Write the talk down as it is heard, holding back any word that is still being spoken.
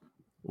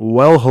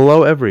Well,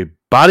 hello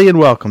everybody, and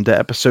welcome to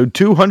episode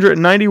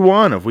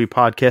 291 of We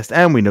Podcast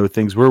and We Know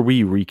Things, where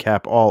we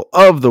recap all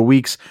of the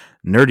week's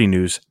nerdy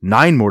news.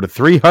 9 more to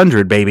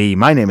 300, baby.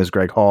 My name is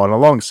Greg Hall, and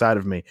alongside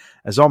of me,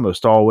 as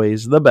almost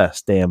always, the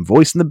best damn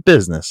voice in the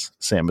business,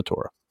 Sam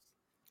Matora.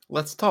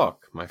 Let's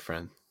talk, my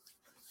friend.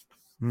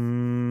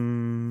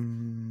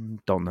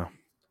 Don't know.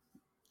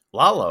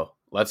 Lalo,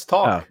 let's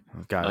talk.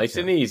 Oh, got nice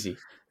it. and easy.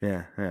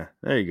 Yeah.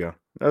 There you go.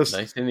 That was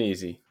nice and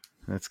easy.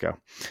 Let's go.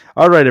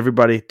 All right,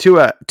 everybody.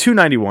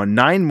 291.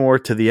 9 more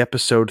to the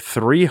episode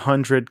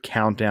 300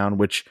 countdown,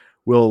 which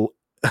will,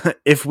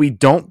 if we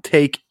don't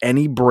take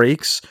any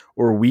breaks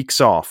or weeks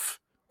off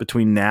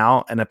between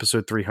now and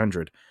episode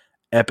 300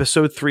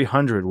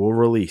 will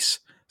release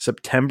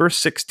September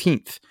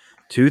 16th,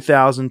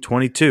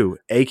 2022,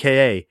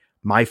 a.k.a.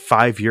 my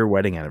 5-year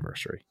wedding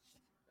anniversary.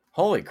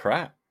 Holy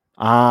crap.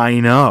 I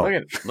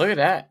know. Look at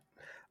that.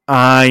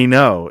 I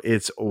know.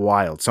 It's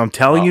wild. So I'm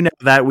telling you now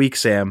that week,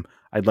 Sam,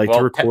 I'd like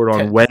to record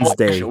on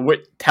Wednesday.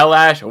 Tell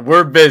Ash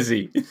we're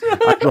busy.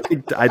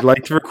 I'd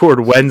like to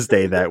record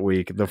Wednesday that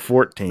week, the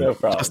 14th,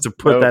 just to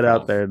put that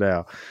out there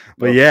now.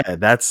 But yeah,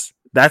 that's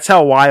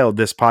how wild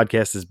this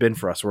podcast has been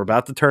for us. We're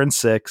about to turn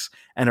 6,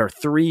 and our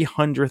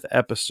 300th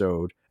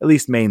episode, at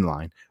least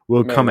mainline,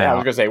 will come out. I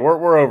was gonna say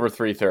we're over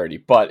 330,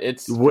 but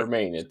it's a big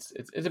deal.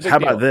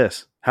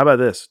 How about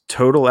this?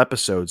 Total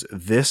episodes.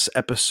 This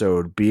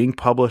episode being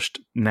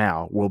published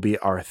now will be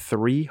our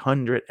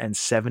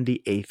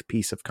 378th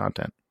piece of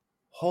content.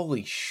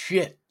 Holy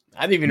shit!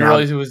 I didn't even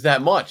realize it was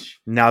that much.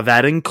 Now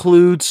that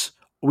includes,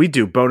 we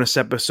do bonus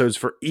episodes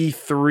for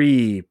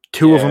E3,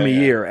 2 of them a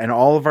year, and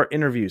all of our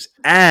interviews,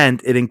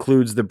 and it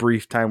includes the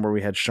brief time where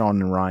we had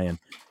Sean and Ryan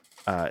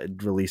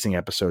releasing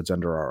episodes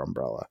under our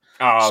umbrella.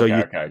 Oh, so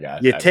you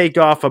take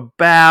off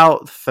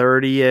about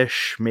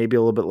 30-ish, maybe a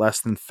little bit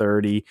less than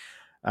 30.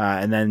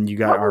 And then you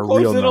got our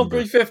real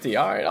number. 350.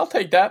 All right, I'll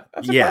take that.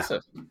 That's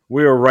impressive.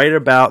 We were right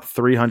about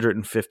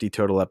 350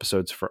 total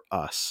episodes for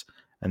us.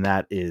 And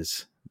that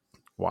is,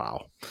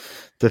 wow,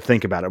 to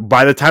think about it.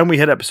 By the time we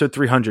hit episode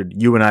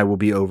 300, you and I will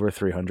be over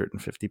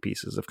 350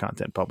 pieces of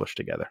content published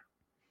together.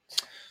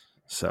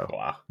 So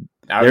wow.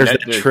 There's a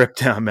trip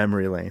down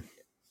memory lane.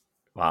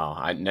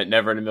 Wow.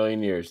 Never in a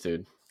million years,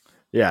 dude.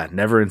 Yeah,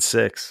 never in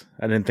 6.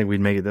 I didn't think we'd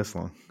make it this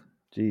long.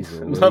 Jesus.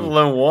 Let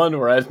alone 1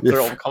 where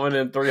they're coming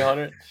in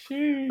 300.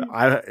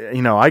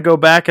 I go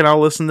back and I'll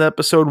listen to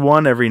episode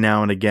 1 every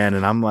now and again,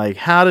 and I'm like,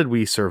 how did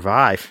we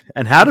survive?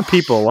 And how do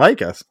people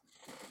like us?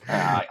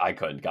 I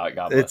couldn't. God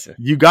bless you.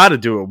 You got to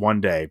do it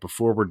one day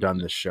before we're done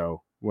this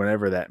show,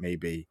 whenever that may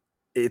be.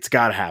 It's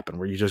got to happen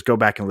where you just go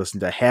back and listen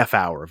to a half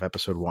hour of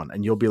episode 1,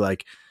 and you'll be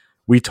like,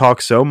 we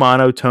talk so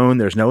monotone,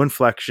 there's no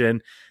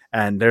inflection.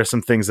 And there's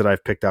some things that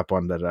I've picked up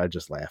on that I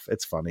just laugh.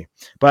 It's funny.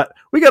 But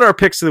we got our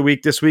picks of the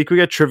week this week. We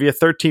got trivia,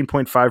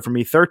 13.5 for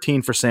me,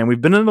 13 for Sam.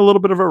 We've been in a little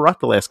bit of a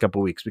rut the last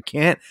couple of weeks. We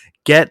can't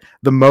get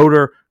the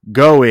motor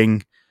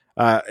going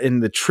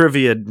in the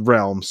trivia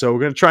realm. So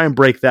we're going to try and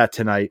break that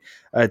tonight.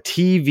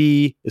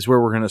 TV is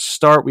where we're going to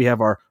start. We have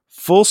our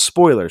full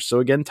spoilers. So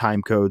again,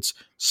 time codes.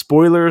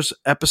 Spoilers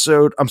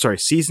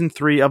season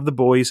 3 of The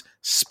Boys,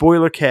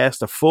 spoiler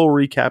cast, a full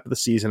recap of the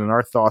season and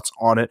our thoughts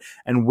on it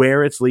and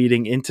where it's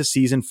leading into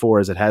season 4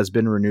 as it has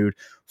been renewed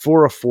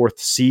for a 4th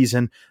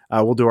season.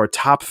 We'll do our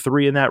top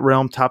 3 in that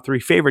realm, top 3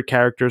 favorite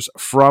characters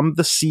from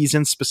the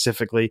season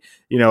specifically.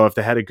 You know, if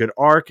they had a good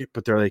arc,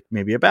 but they're like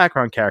maybe a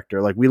background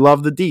character. Like we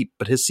love The Deep,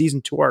 but his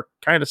season 2 arc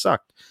kind of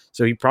sucked.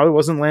 So he probably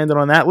wasn't landed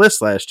on that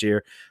list last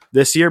year.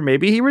 This year,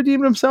 maybe he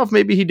redeemed himself.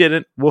 Maybe he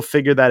didn't. We'll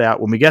figure that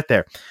out when we get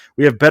there.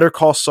 We have Better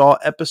Call Saul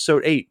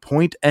episode 8,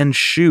 Point and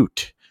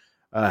Shoot.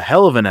 A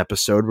hell of an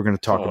episode. We're going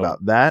to talk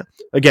about that.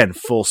 Again,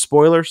 full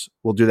spoilers.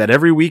 We'll do that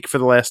every week for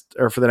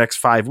the next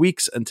 5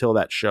 weeks until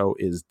that show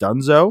is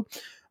donezo.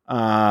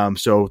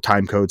 So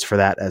time codes for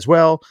that as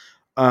well.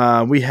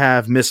 We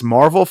have Miss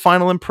Marvel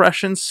final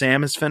impressions.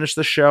 Sam has finished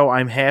the show.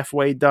 I'm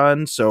halfway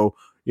done. So,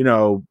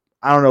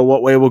 I don't know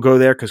what way we'll go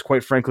there because,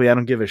 quite frankly, I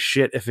don't give a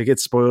shit if it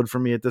gets spoiled for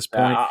me at this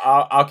point.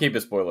 I'll keep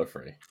it spoiler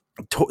free.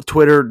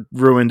 Twitter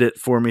ruined it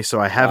for me,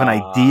 so I have an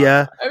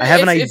idea.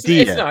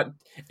 It's not,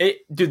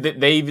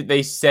 dude.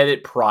 They said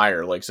it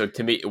prior, like so.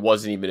 To me, it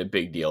wasn't even a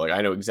big deal. Like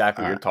I know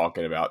exactly what you're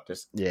talking about.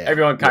 Just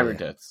everyone kind of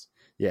tits.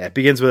 Yeah, it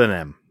begins with an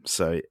M.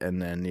 So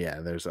and then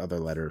there's other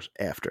letters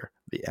after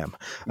the M.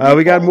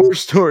 We got more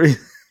stories.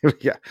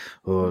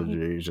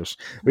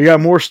 We got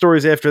more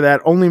stories after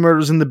that. Only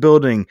Murders in the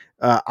Building,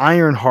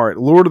 Ironheart,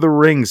 Lord of the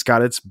Rings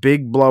got its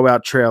big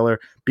blowout trailer.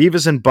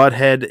 Beavis and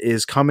Butthead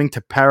is coming to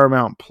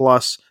Paramount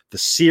Plus. The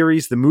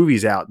series, the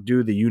movie's out, due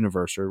to the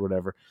universe or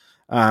whatever.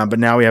 But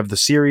now we have the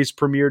series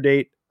premiere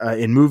date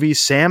in movies.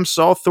 Sam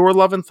saw Thor: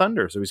 Love and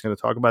Thunder, so he's going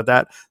to talk about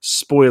that.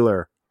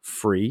 Spoiler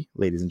free,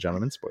 ladies and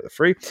gentlemen, spoiler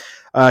free.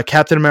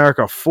 Captain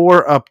America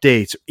 4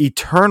 updates,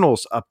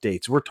 Eternals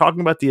updates. We're talking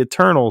about the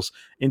Eternals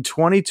in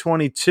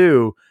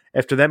 2022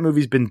 after that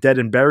movie's been dead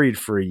and buried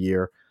for a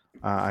year.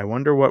 I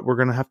wonder what we're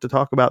going to have to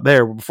talk about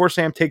there. Before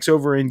Sam takes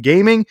over in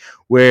gaming,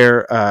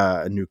 where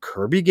a new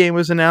Kirby game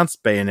was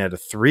announced, Bayonetta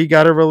 3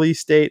 got a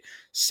release date,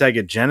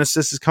 Sega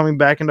Genesis is coming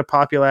back into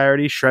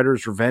popularity,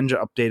 Shredder's Revenge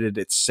updated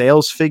its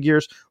sales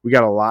figures. We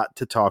got a lot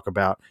to talk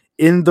about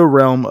in the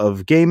realm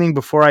of gaming.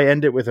 Before I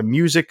end it with a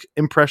music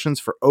impressions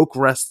for Oak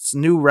Rest's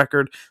new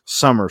record,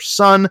 Summer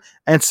Sun,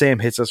 and Sam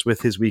hits us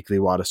with his weekly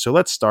WADA. So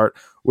let's start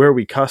where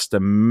we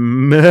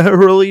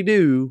customarily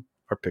do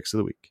our picks of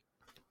the week.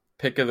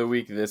 Pick of the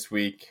week this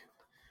week,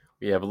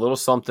 we have a little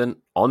something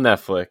on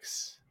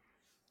Netflix.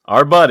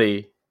 Our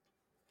buddy,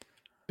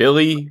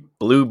 Billy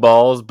Blue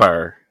Balls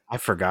Burr. I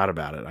forgot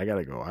about it. I got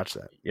to go watch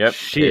that. Yep.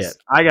 Shit.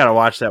 I got to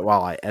watch that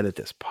while I edit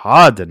this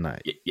pod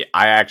tonight. Yeah,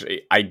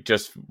 I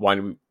just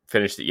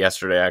finished it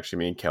yesterday. Actually,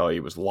 me and Kelly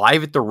was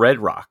live at the Red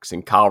Rocks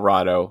in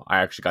Colorado. I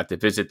actually got to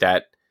visit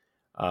that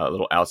a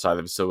little outside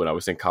the facility when I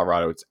was in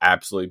Colorado. It's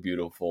absolutely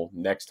beautiful.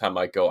 Next time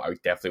I go, I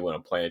definitely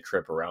want to plan a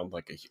trip around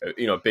like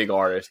a big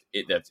artist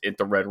that's at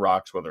the Red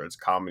Rocks, whether it's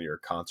comedy or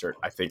concert.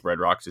 I think Red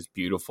Rocks is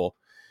beautiful.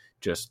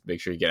 Just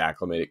make sure you get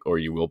acclimated or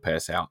you will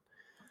pass out.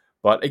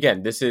 But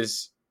again, this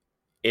is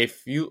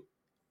if you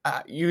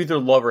either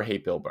love or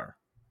hate Bill Burr.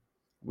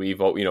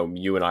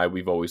 You and I,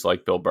 we've always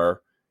liked Bill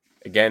Burr.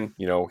 Again,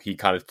 he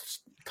kind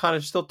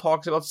of still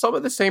talks about some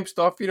of the same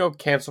stuff.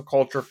 Cancel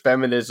culture,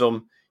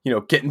 feminism.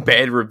 Getting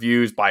bad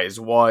reviews by his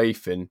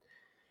wife, and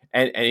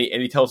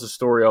he tells the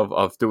story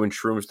of doing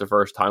shrooms the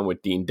first time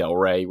with Dean Del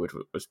Rey, which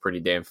was pretty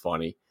damn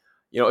funny.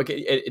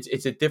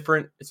 It's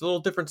a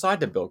little different side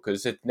to Bill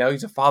because now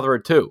he's a father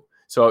of two.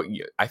 So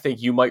I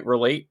think you might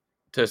relate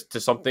to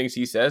some things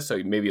he says. So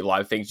maybe a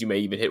lot of things you may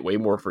even hit way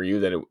more for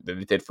you than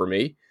it did for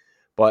me.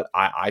 But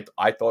I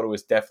thought it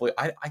was definitely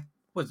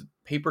was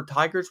Paper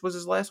Tigers was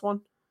his last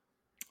one.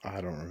 I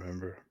don't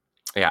remember.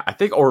 Yeah, I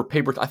think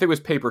it was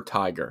Paper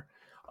Tiger.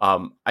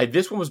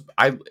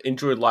 I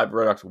enjoyed Live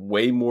Red Rocks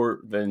way more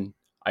than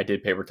I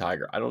did Paper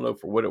Tiger. I don't know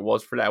for what it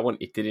was for that one.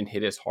 It didn't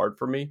hit as hard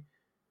for me.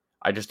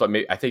 I just thought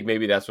I think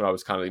maybe that's when I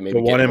was kind of maybe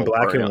the one in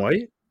black and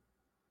white.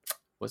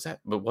 Was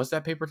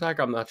that Paper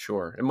Tiger? I'm not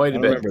sure. It might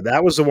have been. Remember.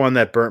 That was the one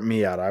that burnt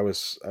me out. I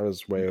was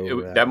way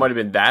over. That might have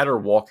been that or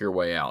Walk Your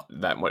Way Out.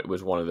 That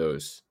was one of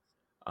those.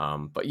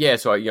 But yeah,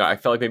 so I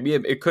felt like maybe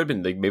it could have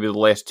been like maybe the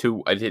last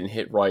two I didn't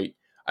hit right.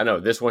 I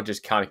know this one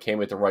just kind of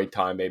came at the right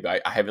time. Maybe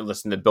I haven't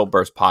listened to Bill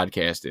Burr's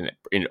podcast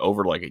in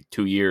over like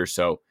 2 years.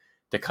 So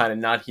to kind of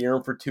not hear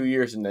him for 2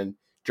 years and then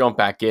jump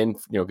back in,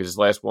 because his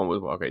last one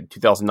was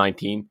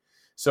 2019.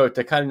 So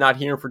to kind of not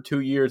hear him for 2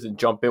 years and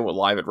jump in with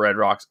Live at Red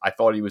Rocks, I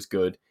thought he was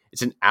good.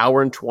 It's an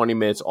hour and 20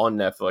 minutes on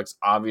Netflix.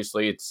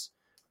 Obviously, it's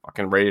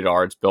fucking rated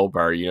R. It's Bill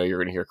Burr. You're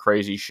going to hear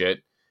crazy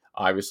shit.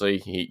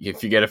 Obviously,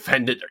 if you get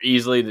offended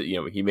easily,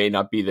 he may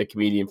not be the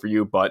comedian for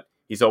you, but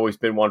he's always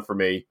been one for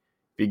me. If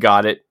you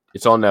got it,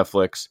 it's on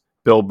Netflix.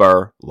 Bill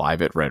Burr,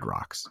 Live at Red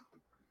Rocks.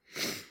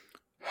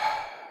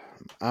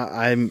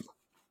 I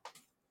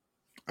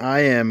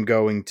am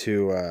going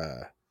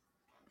to.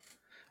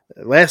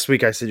 Last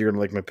week I said you're going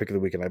to like my pick of the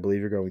week, and I believe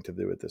you're going to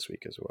do it this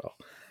week as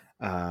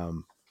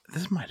well.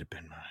 This might have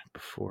been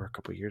before a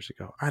couple of years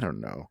ago. I don't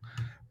know,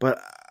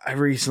 but I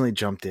recently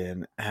jumped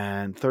in,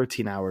 and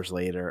 13 hours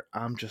later,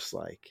 I'm just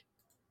like,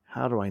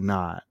 how do I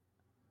not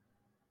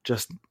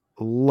just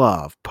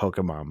love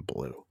Pokemon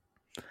Blue?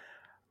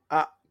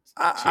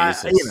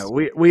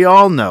 We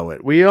all know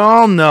it. We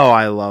all know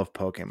I love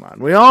Pokemon.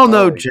 We all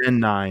know Gen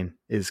 9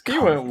 is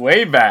coming. You went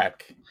way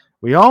back.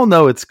 We all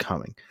know it's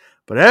coming.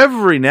 But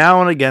every now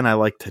and again, I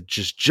like to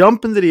just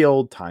jump into the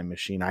old time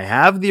machine. I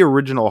have the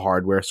original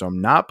hardware, so I'm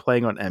not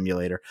playing on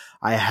emulator.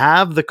 I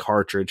have the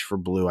cartridge for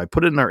Blue. I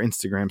put it in our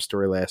Instagram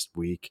story last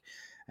week,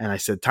 and I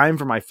said, time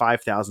for my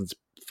 5,000th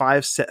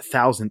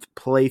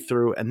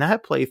playthrough. And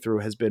that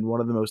playthrough has been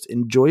one of the most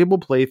enjoyable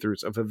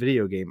playthroughs of a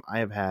video game I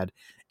have had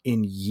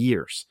in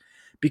years,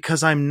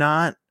 because I'm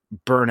not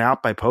burnt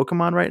out by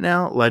Pokemon right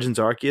now. Legends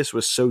Arceus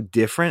was so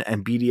different,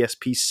 and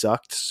BDSP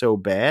sucked so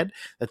bad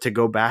that to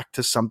go back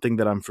to something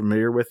that I'm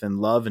familiar with and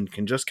love and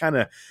can just kind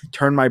of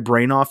turn my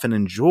brain off and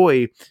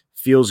enjoy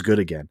feels good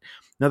again.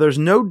 Now, there's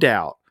no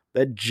doubt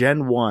that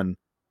Gen 1,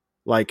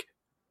 like,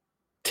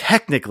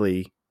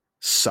 technically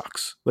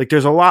sucks. Like,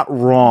 there's a lot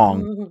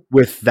wrong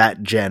with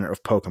that gen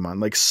of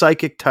Pokemon. Like,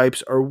 psychic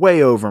types are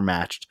way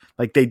overmatched.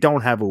 Like, they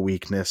don't have a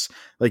weakness.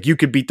 Like, you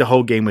could beat the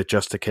whole game with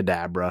just a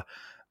Kadabra.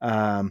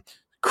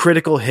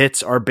 Critical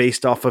hits are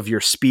based off of your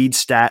speed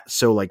stat.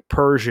 So, like,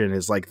 Persian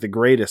is, like, the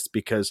greatest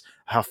because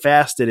how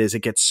fast it is.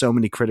 It gets so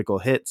many critical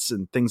hits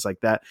and things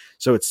like that.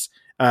 So it's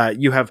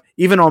you have,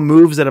 even on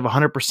moves that have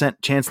 100%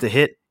 chance to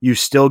hit, you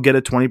still get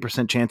a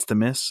 20% chance to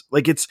miss.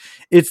 Like, it's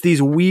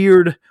these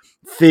weird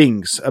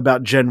things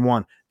about Gen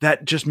 1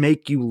 that just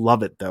make you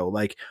love it, though.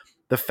 Like,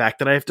 the fact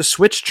that I have to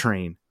switch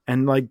train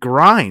and, like,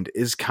 grind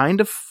is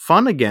kind of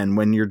fun again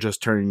when you're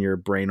just turning your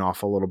brain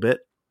off a little bit.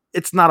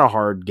 It's not a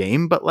hard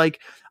game, but, like,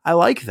 I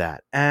like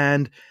that.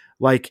 And,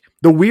 like,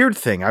 the weird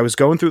thing, I was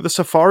going through the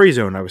Safari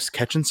Zone, I was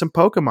catching some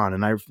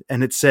Pokemon,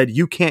 and it said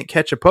you can't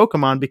catch a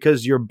Pokemon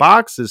because your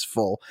box is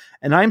full.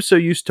 And I'm so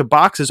used to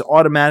boxes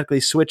automatically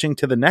switching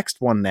to the next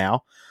one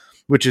now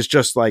which is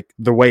just like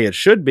the way it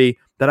should be,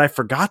 that I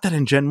forgot that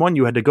in Gen 1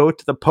 you had to go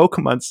to the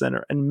Pokemon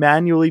Center and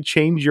manually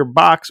change your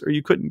box or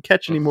you couldn't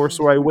catch anymore.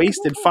 So I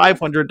wasted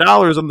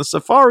 $500 on the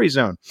Safari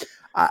Zone.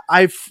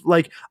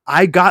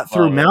 I got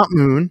through Mount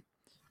Moon,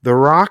 the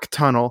Rock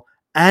Tunnel,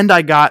 and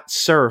I got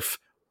Surf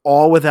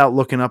all without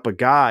looking up a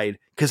guide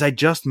because I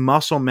just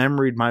muscle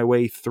memoried my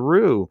way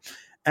through.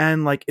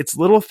 And like, it's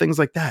little things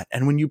like that.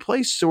 And when you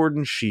play Sword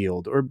and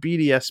Shield or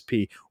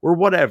BDSP or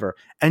whatever,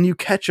 and you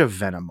catch a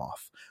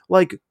Venomoth,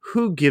 like,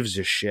 who gives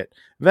a shit?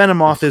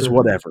 Venomoth is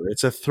whatever.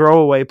 It's a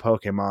throwaway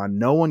Pokemon.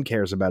 No one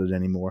cares about it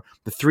anymore.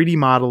 The 3D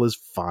model is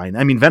fine.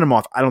 I mean,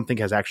 Venomoth, I don't think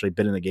has actually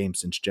been in the game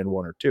since Gen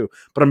 1 or 2,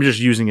 but I'm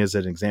just using it as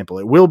an example.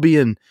 It will be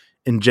in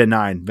Gen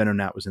 9.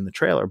 Venonat was in the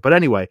trailer. But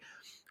anyway,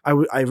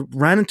 I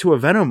ran into a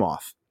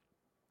Venomoth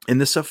in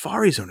the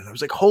Safari Zone, and I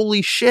was like,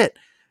 holy shit.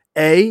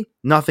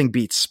 Nothing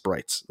beats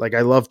sprites. Like,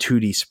 I love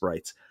 2D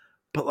sprites.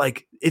 But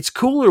like, it's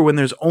cooler when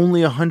there's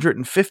only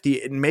 150.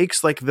 It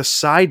makes like the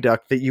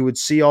Psyduck that you would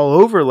see all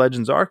over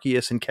Legends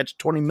Arceus and catch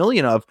 20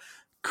 million of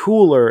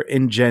cooler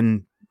in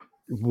Gen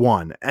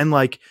 1. And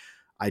like,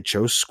 I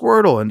chose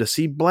Squirtle, and to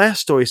see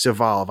Blastoise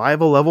evolve. I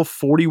have a level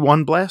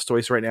 41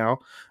 Blastoise right now,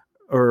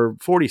 or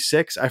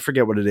 46. I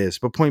forget what it is.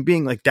 But point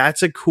being, like,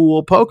 that's a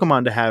cool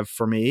Pokemon to have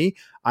for me.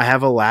 I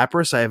have a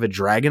Lapras. I have a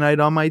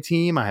Dragonite on my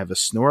team. I have a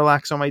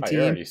Snorlax on my team.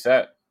 You're already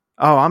set.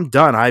 Oh, I'm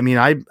done. I mean,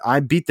 I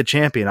beat the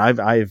champion.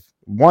 I've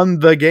won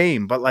the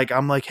game. But like,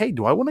 I'm like, hey,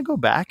 do I want to go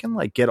back and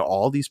like get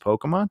all these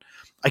Pokemon?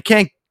 I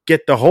can't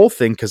get the whole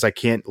thing because I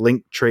can't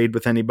link trade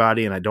with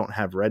anybody, and I don't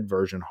have red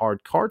version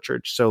hard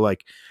cartridge. So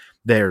like,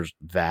 there's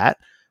that.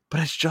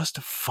 But it's just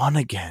fun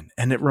again.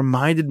 And it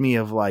reminded me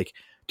of like,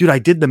 dude, I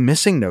did the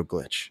Missing No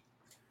glitch.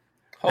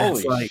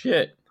 Holy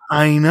shit.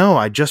 I know.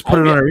 I just put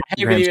it on our Instagram.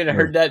 I haven't even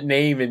heard that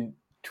name in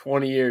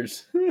 20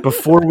 years.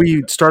 Before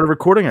we started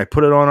recording, I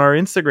put it on our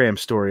Instagram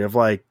story of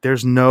like,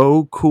 there's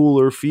no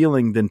cooler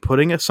feeling than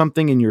putting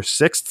something in your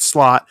 6th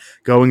slot,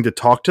 going to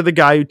talk to the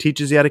guy who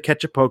teaches you how to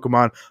catch a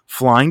Pokemon,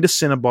 flying to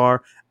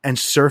Cinnabar, and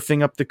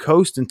surfing up the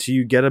coast until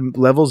you get a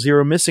level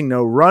 0 Missing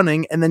No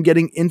running, and then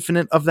getting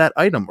infinite of that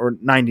item, or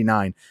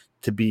 99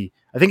 to be.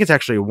 I think it's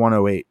actually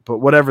 108, but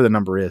whatever the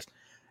number is.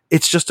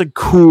 It's just a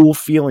cool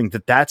feeling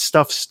that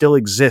stuff still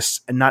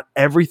exists, and not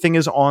everything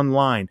is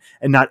online,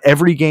 and not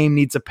every game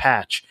needs a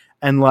patch.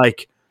 And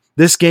like,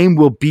 this game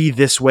will be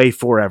this way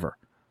forever.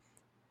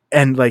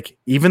 And like,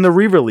 even the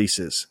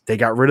re-releases, they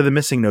got rid of the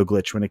Missing No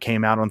glitch when it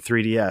came out on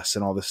 3DS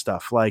and all this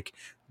stuff. Like,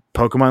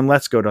 Pokemon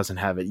Let's Go doesn't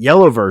have it.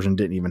 Yellow version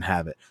didn't even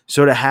have it.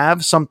 So to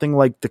have something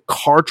like the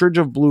cartridge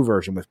of Blue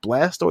version with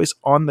Blastoise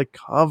on the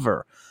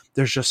cover,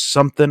 there's just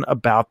something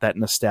about that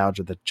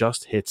nostalgia that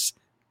just hits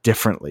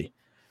differently.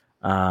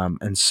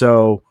 And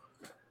so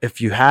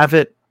if you have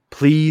it,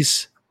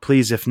 please,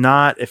 if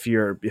not, if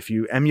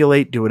you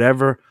emulate, do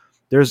whatever.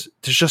 There's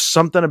just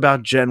something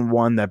about Gen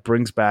 1 that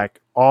brings back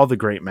all the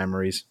great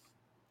memories.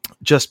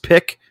 Just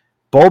pick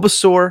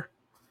Bulbasaur,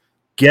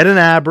 get an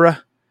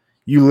Abra.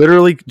 You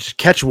literally just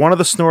catch one of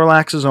the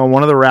Snorlaxes on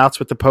one of the routes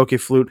with the Poke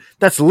Flute.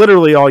 That's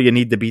literally all you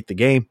need to beat the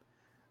game.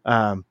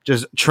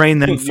 Just train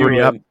them 3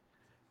 up.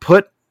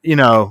 Put,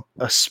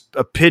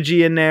 a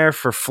Pidgey in there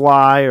for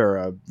fly, or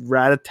a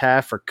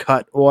Rattata for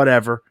cut,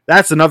 whatever.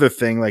 That's another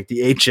thing, like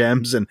the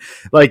HMs, and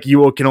like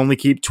you can only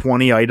keep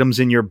 20 items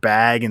in your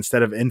bag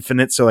instead of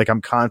infinite. So like, I'm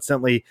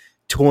constantly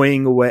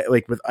toying away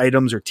like with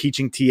items, or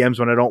teaching TMs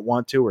when I don't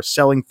want to, or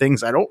selling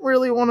things I don't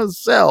really want to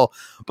sell.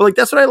 But like,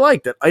 that's what I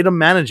like, that item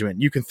management.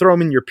 You can throw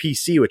them in your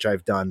PC, which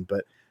I've done,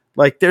 but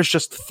like, there's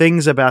just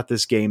things about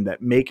this game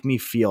that make me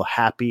feel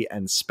happy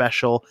and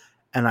special.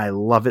 And I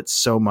love it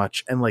so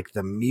much. And like,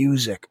 the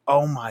music,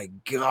 oh my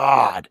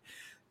God,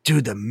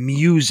 dude, the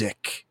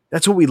music,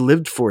 that's what we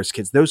lived for as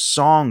kids. Those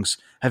songs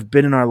have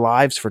been in our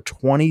lives for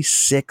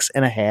 26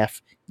 and a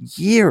half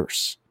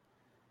years.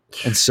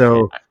 And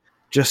so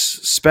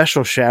just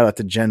special shout out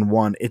to Gen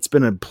 1. It's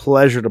been a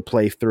pleasure to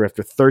play through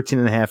after 13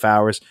 and a half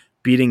hours,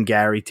 beating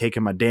Gary,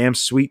 taking my damn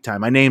sweet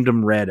time. I named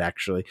him Red,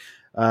 actually.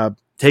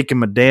 Taking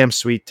my damn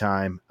sweet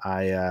time.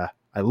 I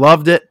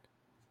loved it.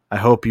 I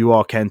hope you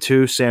all can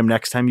too. Sam,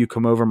 next time you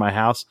come over my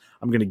house,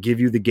 I'm going to give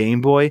you the Game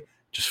Boy.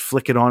 Just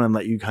flick it on and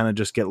let you kind of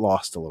just get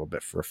lost a little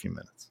bit for a few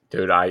minutes.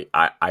 Dude, I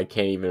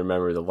can't even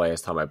remember the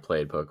last time I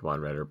played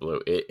Pokemon Red or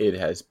Blue. It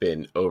has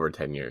been over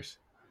 10 years.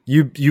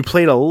 You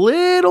played a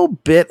little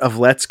bit of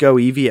Let's Go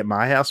Eevee at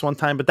my house one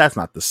time, but that's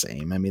not the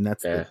same. I mean,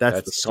 that's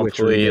the Switch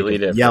completely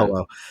different.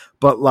 Yellow.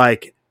 But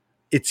like,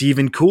 it's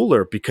even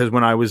cooler because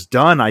when I was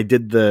done, I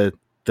did the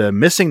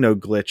Missing No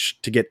glitch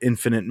to get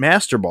infinite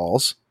Master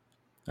Balls.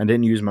 I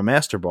didn't use my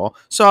Master Ball.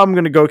 So I'm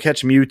going to go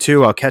catch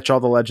Mewtwo. I'll catch all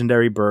the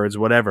legendary birds,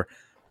 whatever.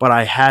 But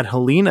I had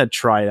Helena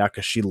try it out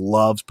because she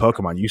loves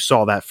Pokemon. You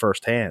saw that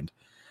firsthand.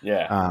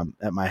 Yeah.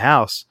 At my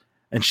house.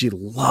 And she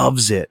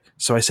loves it.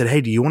 So I said, hey,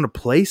 do you want to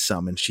play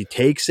some? And she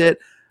takes it.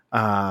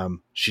 I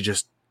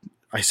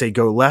say,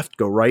 go left,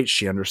 go right.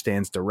 She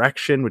understands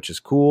direction, which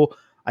is cool.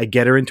 I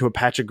get her into a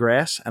patch of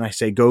grass and I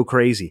say, go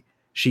crazy.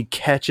 She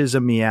catches a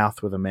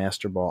Meowth with a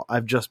Master Ball.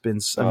 I've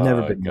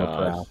never been more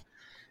proud.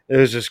 It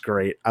was just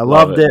great. I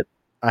loved it.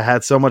 I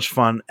had so much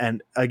fun.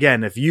 And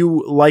again, if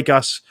you, like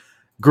us,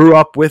 grew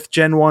up with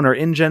Gen 1 or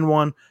in Gen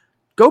 1,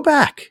 go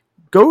back.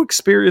 Go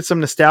experience some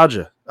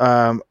nostalgia.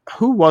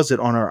 Who was it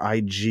on our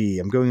IG?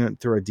 I'm going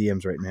through our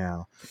DMs right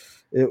now.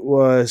 It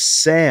was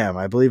Sam.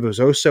 I believe it was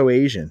Oh So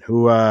Asian,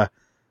 who, when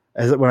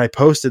I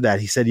posted that,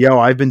 he said, yo,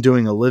 I've been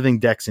doing a Living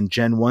Dex in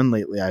Gen 1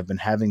 lately. I've been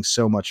having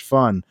so much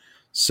fun.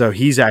 So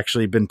he's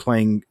actually been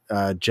playing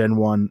Gen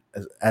 1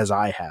 as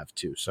I have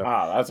too. So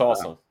wow, that's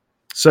awesome.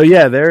 So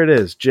yeah, there it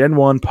is. Gen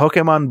 1,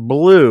 Pokemon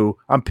Blue.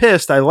 I'm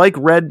pissed. I like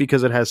Red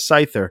because it has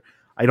Scyther.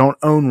 I don't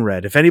own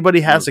Red. If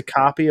anybody has a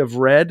copy of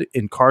Red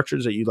in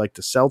cartridge that you'd like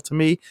to sell to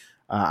me,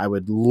 I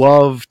would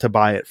love to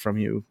buy it from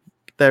you.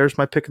 There's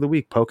my pick of the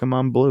week,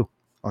 Pokemon Blue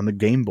on the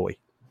Game Boy.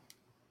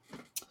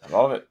 I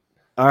love it.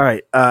 All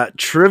right.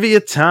 Trivia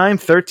time,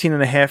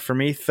 13.5 for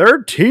me,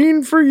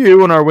 13 for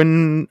you on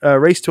our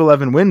Race to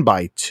 11 win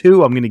by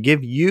 2. I'm going to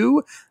give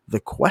you the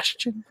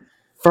question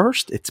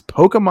first. It's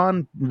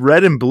Pokemon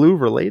Red and Blue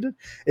related.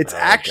 It's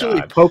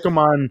actually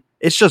Pokemon.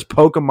 It's just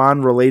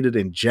Pokemon related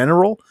in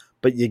general,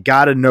 but you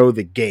got to know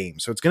the game.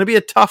 So it's going to be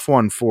a tough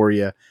one for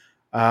you,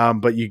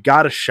 but you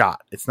got a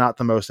shot. It's not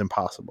the most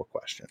impossible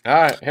question. All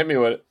right, hit me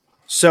with it.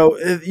 So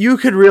you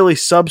could really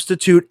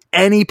substitute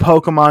any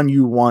Pokemon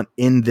you want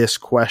in this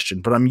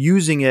question, but I'm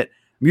using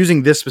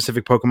this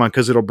specific Pokemon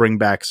because it'll bring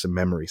back some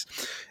memories.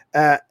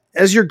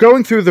 As you're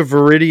going through the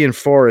Viridian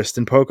Forest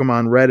in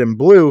Pokemon Red and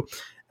Blue,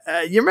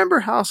 you remember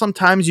how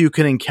sometimes you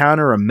can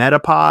encounter a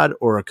Metapod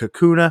or a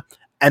Kakuna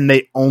and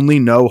they only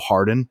know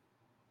Harden?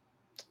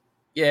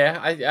 Yeah,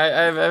 I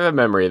have a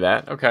memory of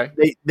that. Okay.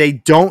 They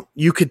don't.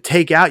 You could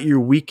take out your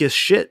weakest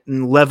shit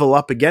and level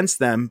up against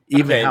them,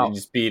 and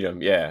just beat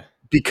them. Yeah.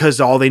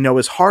 Because all they know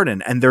is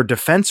Harden and their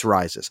defense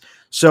rises.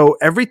 So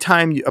every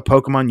time a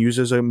Pokemon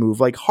uses a move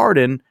like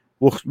Harden,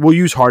 we'll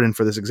use Harden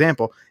for this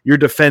example, your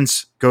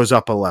defense goes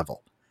up a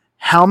level.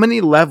 How many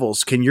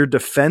levels can your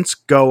defense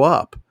go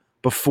up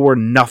before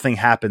nothing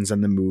happens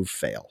and the move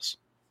fails?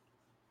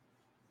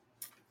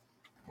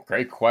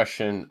 Great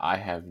question. I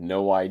have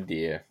no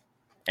idea.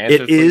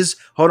 It is,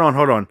 hold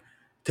on.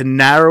 To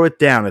narrow it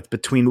down, it's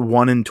between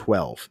 1 and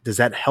 12. Does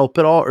that help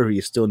at all, or do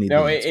you still need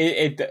No,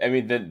 I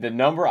mean, the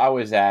number I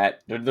was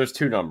at, there's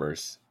two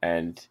numbers.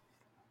 And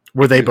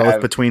were they both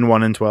between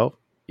 1 and 12?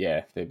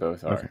 Yeah, they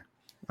both are. Okay.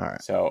 All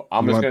right. So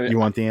you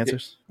want the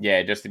answers?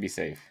 Yeah, just to be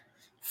safe.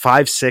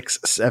 5, 6,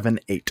 7,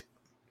 8.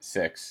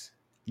 6.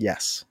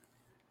 Yes.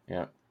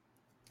 Yeah.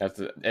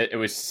 It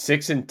was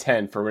 6 and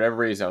 10 for whatever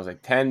reason. I was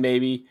like 10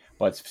 maybe,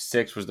 but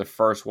 6 was the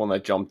first one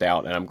that jumped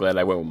out, and I'm glad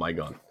I went with my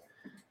gun.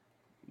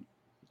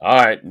 All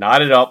right,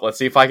 knot it up. Let's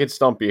see if I can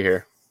stump you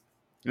here.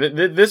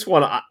 This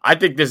one, I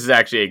think this is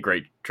actually a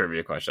great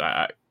trivia question.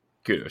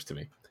 Kudos to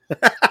me.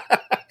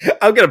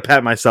 I'm going to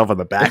pat myself on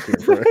the back here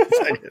for a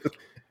second.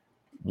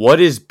 What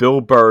is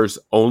Bill Burr's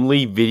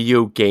only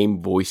video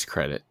game voice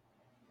credit?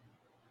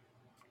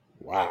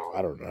 Wow,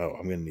 I don't know.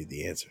 I'm going to need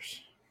the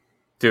answers.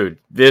 Dude,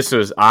 this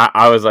was,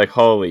 I was like,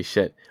 holy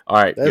shit. All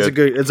right.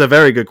 It's a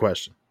very good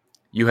question.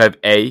 You have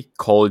A,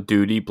 Call of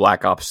Duty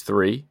Black Ops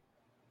 3,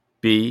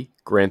 B,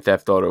 Grand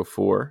Theft Auto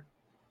 4,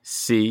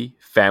 C,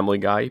 Family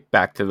Guy,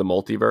 Back to the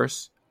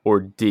Multiverse, or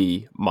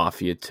D,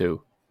 Mafia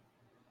 2?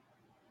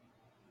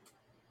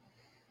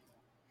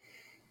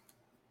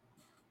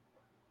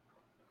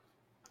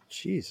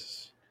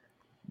 Jesus.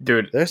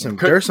 Dude, there's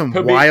some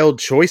wild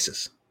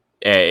choices.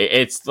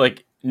 It's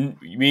like,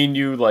 me and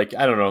you, like,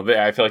 I don't know.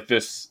 I feel like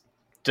this,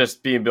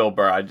 just being Bill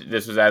Burr,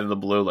 this was out of the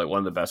blue, like one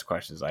of the best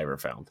questions I ever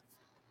found.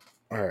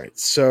 All right,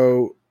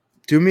 so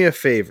do me a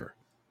favor.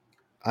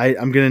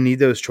 I'm going to need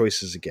those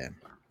choices again.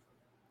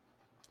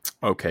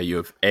 Okay, you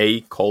have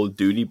A, Call of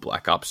Duty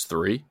Black Ops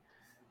 3,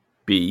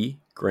 B,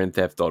 Grand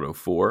Theft Auto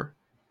 4,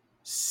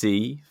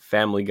 C,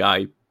 Family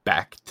Guy,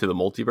 Back to the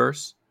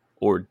Multiverse,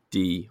 or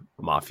D,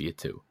 Mafia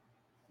 2?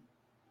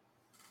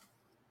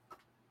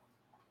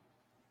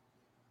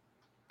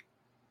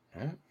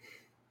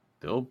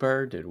 Bill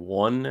Burr did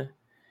one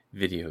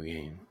video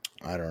game.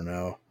 I don't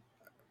know.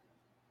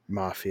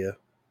 Mafia.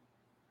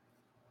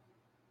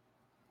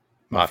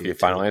 Mafia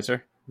final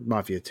answer?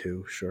 Mafia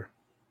 2, sure.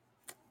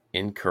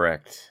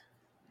 Incorrect.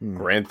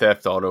 Grand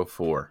Theft Auto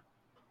 4.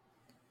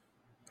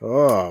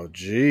 Oh,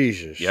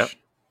 Jesus. Yep.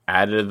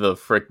 Added the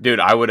frick. Dude,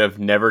 I would have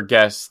never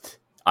guessed.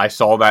 I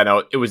saw that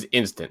out. It was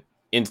instant.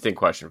 Instant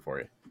question for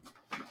you.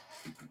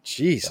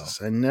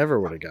 Jesus, I never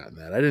would have gotten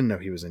that. I didn't know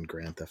he was in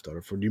Grand Theft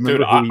Auto 4. Do you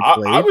remember who he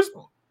played?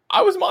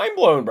 I was mind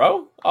blown,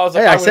 bro. I was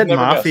like, hey, I said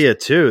Mafia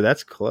 2.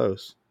 That's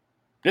close.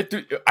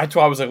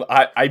 I was like,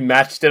 I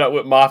matched it up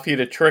with Mafia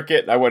to trick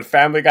it. I went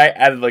Family Guy,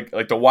 added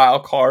like the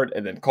wild card,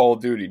 and then Call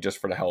of Duty just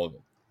for the hell of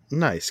it.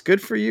 Nice,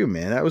 good for you,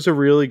 man. That was a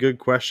really good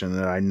question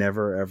that I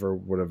never ever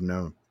would have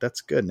known.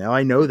 That's good. Now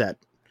I know that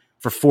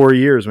for 4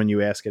 years when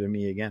you ask it of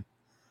me again.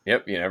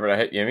 Yep, you never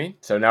hit. You know what I mean?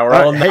 So now we're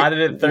all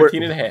knotted at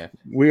 13.5.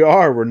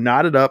 We're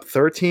knotted up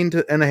 13.5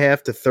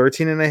 to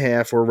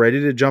 13.5. We're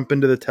ready to jump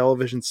into the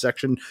television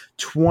section.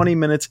 20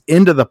 minutes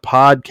into the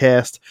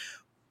podcast.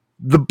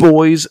 The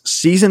Boys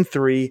season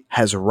 3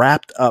 has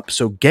wrapped up,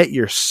 so get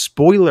your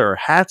spoiler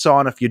hats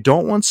on if you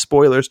don't want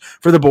spoilers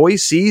for The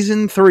Boys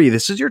season 3.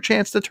 This is your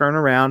chance to turn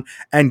around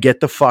and get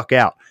the fuck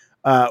out.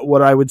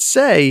 What I would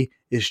say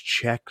is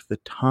check the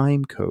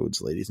time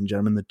codes, ladies and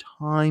gentlemen. The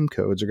time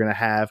codes are going to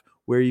have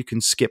where you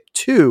can skip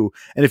to.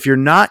 And if you're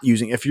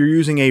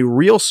using a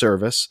real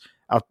service,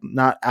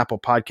 not Apple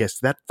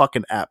Podcasts, that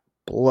fucking app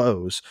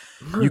blows.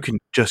 You can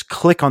just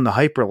click on the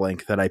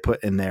hyperlink that I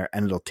put in there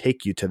and it'll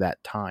take you to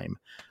that time,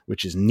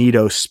 which is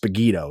Neato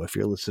Spaghetto. If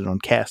you're listening on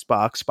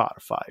Castbox,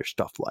 Spotify, or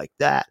stuff like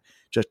that,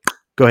 just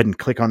go ahead and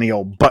click on the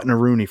old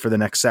button-a-rooney for the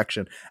next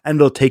section, and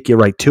it'll take you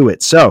right to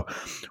it. So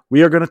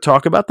we are going to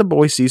talk about The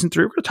Boys season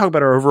 3. We're going to talk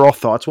about our overall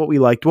thoughts, what we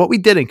liked, what we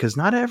didn't, because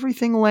not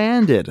everything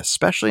landed,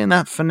 especially in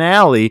that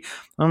finale.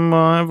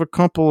 I have a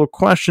couple of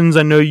questions.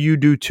 I know you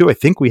do too. I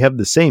think we have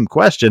the same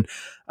question.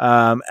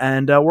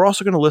 And we're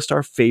also going to list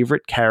our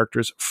favorite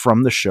characters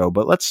from the show.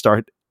 But let's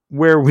start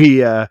where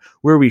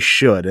we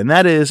should, and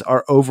that is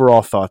our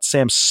overall thoughts.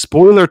 Sam,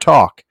 spoiler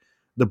talk.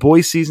 The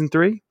Boys season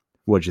 3.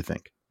 What'd you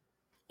think?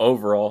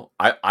 Overall,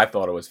 I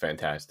thought it was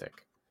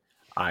fantastic.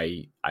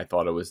 I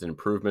thought it was an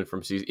improvement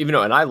from season, even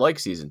though, and I like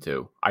season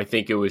 2. I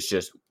think it was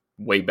just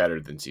way better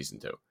than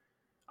season 2.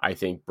 I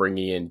think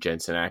bringing in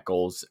Jensen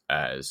Ackles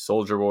as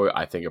Soldier Boy,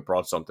 I think it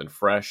brought something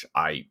fresh.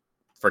 I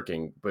watched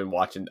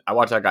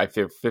that guy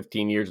for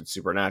 15 years in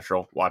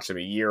Supernatural, watched him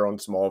a year on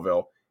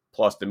Smallville,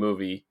 plus the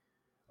movie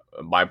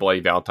My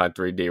Bloody Valentine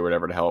 3D or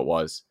whatever the hell it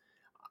was.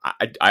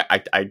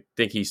 I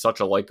think he's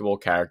such a likable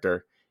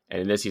character,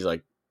 and in this he's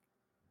like,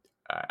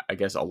 I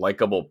guess, a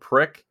likable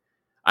prick.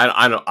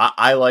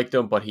 I liked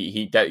him, but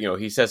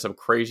he says some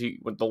crazy,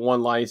 with the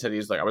one line he said,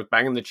 he's like, I was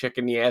banging the chick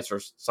in the ass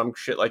or some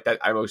shit like that.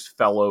 I almost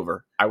fell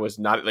over. I was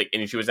not like,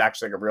 and she was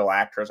actually like a real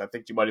actress. I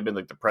think she might have been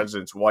like the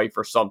president's wife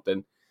or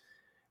something.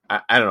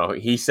 I don't know.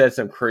 He said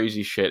some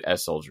crazy shit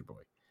as Soldier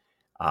Boy.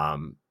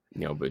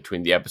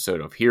 Between the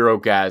episode of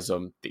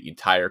Herogasm, the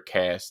entire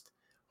cast,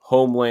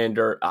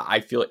 Homelander, I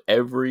feel like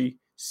every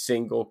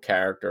single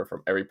character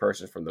from every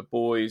person from The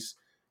Boys,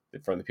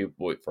 from the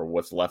people, from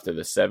what's left of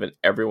the 7,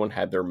 everyone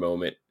had their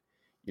moment.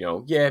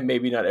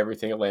 Maybe not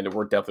everything landed.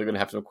 We're definitely going to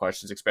have some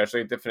questions,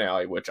 especially at the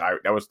finale, which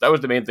that was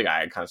the main thing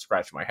I kind of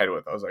scratched my head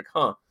with. I was like,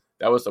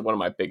 that was one of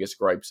my biggest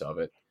gripes of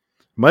it.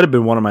 Might have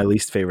been one of my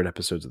least favorite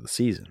episodes of the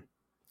season.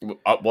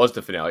 Was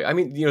the finale. I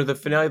mean, the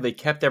finale, they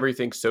kept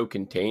everything so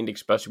contained,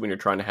 especially when you're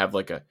trying to have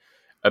like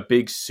a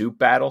big soup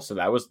battle. So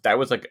that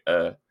was like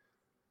a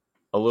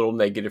little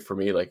negative for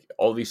me. Like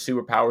all these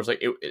superpowers,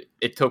 like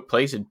it took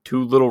place in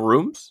 2 little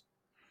rooms.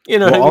 You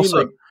know what I mean?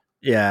 Also,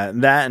 yeah,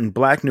 that and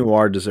Black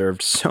Noir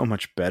deserved so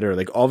much better.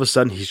 Like all of a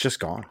sudden he's just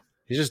gone.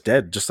 He's just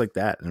dead, just like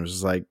that. And it was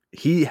just like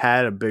he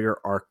had a bigger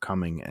arc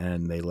coming,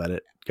 and they let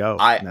it go.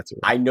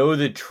 I know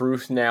the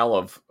truth now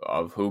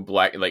of who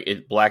Black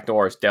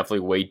Noir is definitely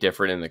way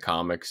different in the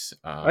comics.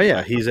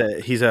 He's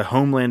a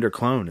Homelander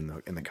clone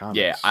in the comics.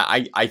 Yeah,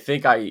 I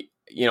think I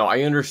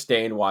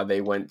understand why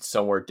they went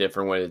somewhere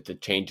different when it to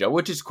change up,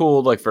 which is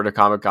cool. Like for the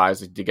comic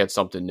guys, like, to get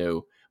something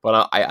new.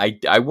 But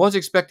I was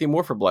expecting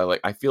more from Black.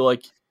 Like I feel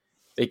like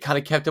they kind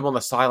of kept him on the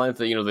sidelines.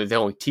 They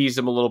only teased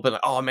him a little bit.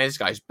 Like, oh man, this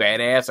guy's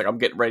badass. Like I'm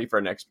getting ready for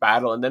the next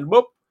battle, and then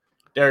whoop,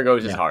 there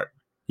goes his heart.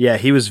 Yeah,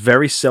 he was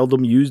very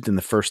seldom used in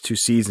the first 2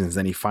 seasons.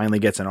 Then he finally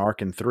gets an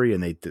arc in 3,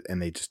 and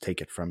they just take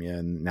it from you,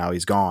 and now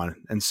he's gone.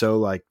 And so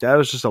like that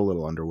was just a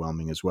little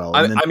underwhelming as well.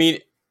 I mean,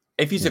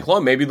 if he's a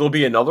clone, maybe there'll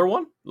be another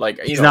one.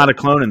 Like he's not a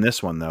clone in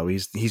this one though.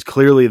 He's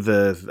clearly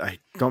I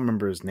don't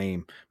remember his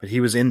name, but he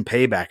was in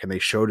Payback, and they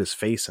showed his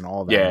face and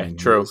all that. Yeah,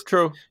 true.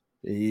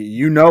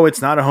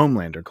 It's not a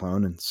Homelander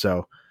clone, and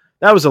so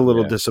that was a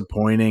little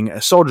disappointing.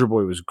 Soldier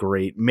Boy was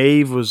great.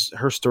 Maeve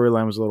her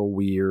storyline was a little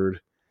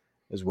weird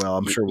as well.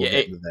 I'm sure we'll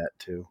get into that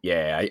too.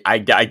 Yeah, I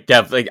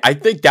definitely, I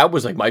think that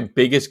was like my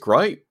biggest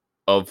gripe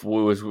of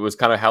was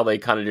kind of how they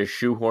kind of just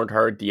shoehorned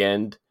her at the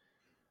end.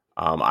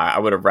 I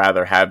would have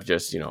rather have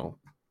just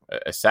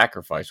a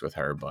sacrifice with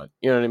her, but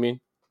you know what I mean.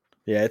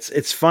 Yeah,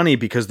 it's funny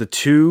because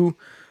the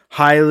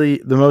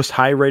most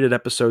high rated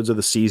episodes of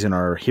the season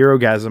are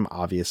Herogasm,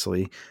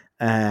 obviously,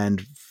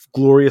 and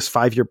Glorious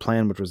 5-Year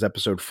Plan, which was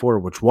episode 4,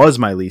 which was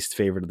my least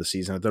favorite of the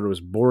season. I thought it was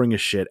boring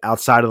as shit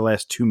outside of the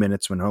last 2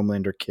 minutes when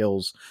Homelander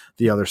kills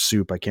the other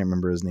soup. I can't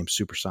remember his name,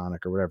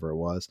 Supersonic or whatever it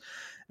was.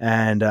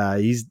 And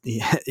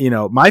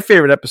my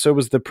favorite episode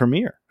was the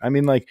premiere. I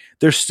mean, like,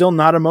 there's still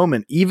not a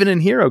moment, even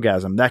in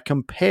Herogasm, that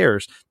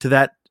compares to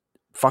that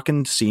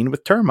fucking scene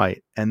with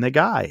Termite and the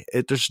guy.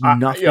 There's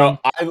nothing.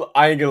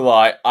 I ain't gonna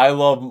lie. I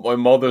love when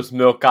Mother's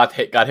Milk got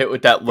hit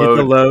with that load.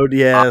 Hit the load,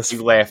 yes.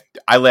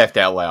 I laughed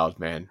out loud,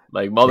 man.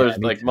 Like Mother's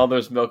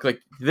Milk.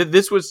 Like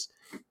this was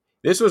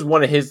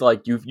one of his,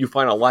 like, you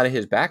find a lot of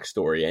his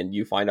backstory, and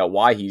you find out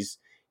why he's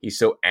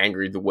so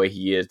angry the way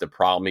he is, the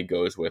problem he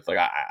goes with. Like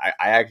I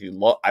actually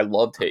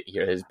love to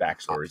hear his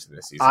backstories in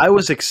this season. I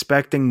was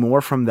expecting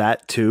more from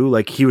that too.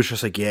 Like he was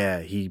just like, yeah,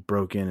 he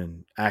broke in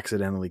and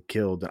accidentally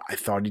killed, and I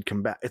thought he'd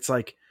come back. It's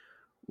like,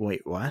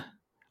 wait, what?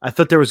 I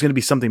thought there was going to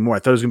be something more. I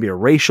thought it was going to be a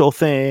racial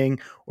thing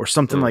or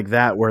something like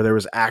that, where there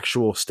was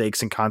actual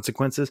stakes and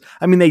consequences.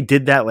 I mean, they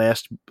did that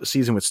last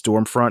season with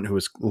Stormfront, who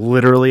was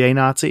literally a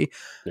Nazi.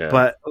 Yeah.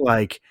 But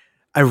like,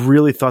 I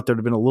really thought there'd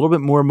have been a little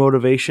bit more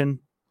motivation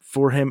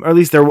for him, or at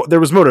least there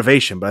was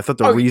motivation. But I thought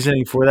the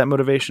reasoning for that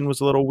motivation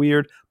was a little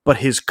weird. But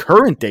his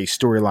current day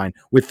storyline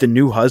with the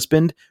new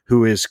husband,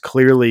 who is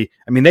clearly,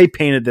 I mean, they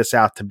painted this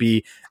out to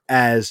be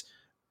as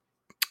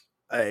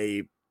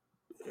a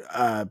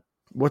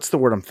what's the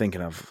word I'm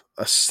thinking of?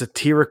 A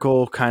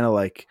satirical kind of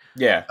like,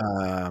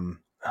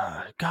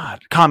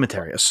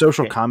 commentary, a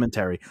social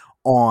commentary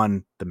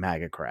on the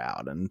MAGA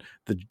crowd and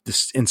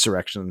this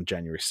insurrection on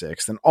January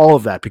 6th and all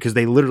of that, because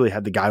they literally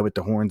had the guy with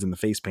the horns and the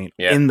face paint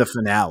in the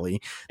finale.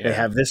 They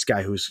have this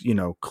guy who's,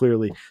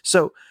 clearly.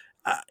 So,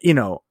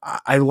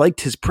 I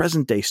liked his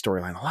present day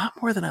storyline a lot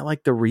more than I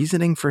liked the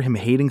reasoning for him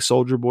hating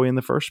Soldier Boy in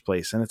the first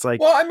place. And it's like,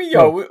 well, I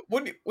mean,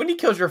 when he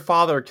kills your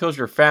father or kills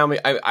your family,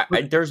 I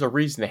there's a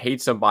reason to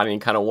hate somebody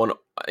and kind of want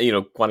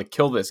to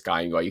kill this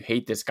guy. And why you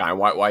hate this guy?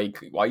 Why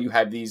you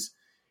have these,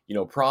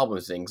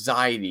 problems,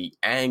 anxiety,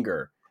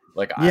 anger?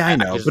 Like, I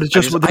know, but it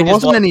just there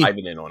wasn't any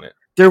diving in on it.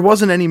 There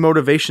wasn't any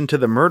motivation to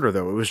the murder,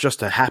 though. It was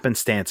just a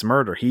happenstance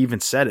murder. He even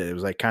said it. It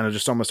was like kind of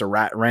just almost a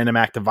random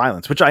act of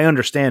violence, which I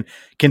understand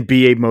can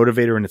be a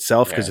motivator in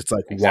itself, because it's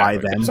like, why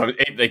them? So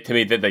to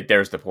me,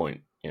 there's the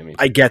point. You know what I mean?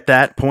 I get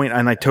that point,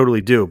 and I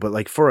totally do. But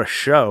like, for a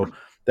show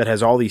that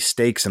has all these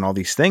stakes and all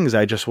these things,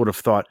 I just would have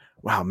thought,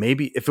 wow,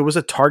 maybe if it was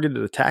a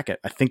targeted attack,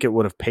 I think it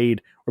would have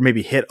paid or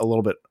maybe hit a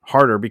little bit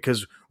harder,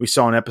 because we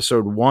saw in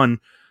episode 1,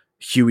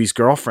 Huey's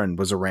girlfriend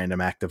was a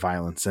random act of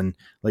violence, and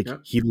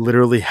he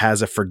literally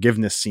has a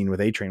forgiveness scene with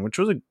A-Train, which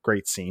was a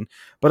great scene.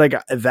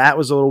 But that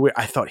was a little weird.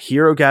 I thought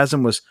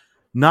Herogasm was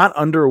not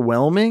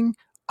underwhelming.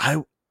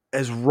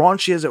 As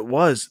raunchy as it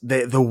was,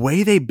 the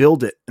way they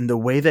build it and the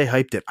way they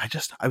hyped it,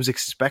 I was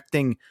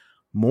expecting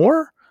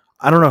more.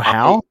 I don't know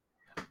how.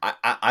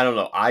 I don't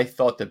know. I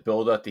thought the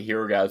build up to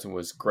Herogasm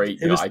was great.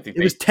 It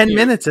was 10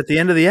 minutes at the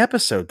end of the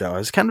episode, though. I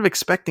was kind of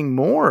expecting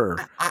more.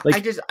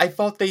 I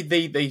thought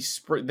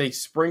they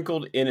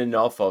sprinkled in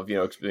enough of,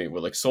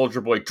 with like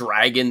Soldier Boy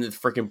dragging the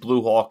freaking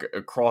Blue Hawk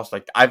across.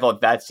 Like, I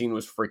thought that scene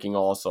was freaking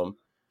awesome.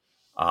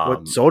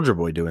 What Soldier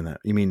Boy doing that?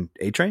 You mean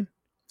A-Train?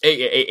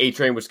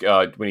 A-Train was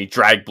when he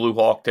dragged Blue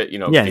Hawk to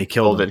he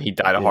killed him. And he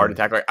died a heart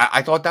attack. Like,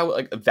 I thought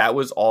that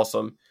was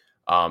awesome.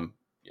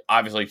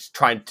 Obviously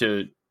trying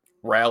to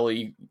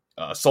rally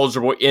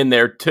Soldier Boy in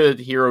there to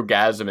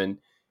Herogasm, and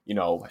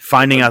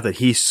finding out that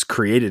he's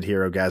created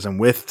Herogasm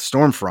with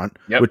Stormfront,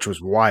 which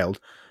was wild.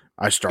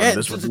 I started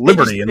this with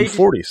Liberty in the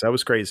 40s. That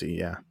was crazy.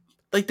 Yeah,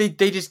 like they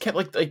just kept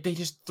like they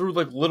just threw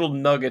like little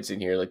nuggets in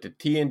here, like the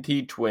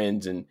TNT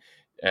twins, and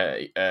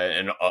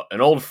an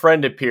old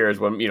friend appears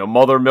when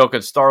Mother Milk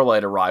and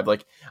Starlight arrive.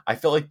 Like, I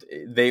feel like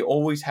they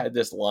always had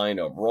this line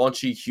of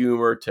raunchy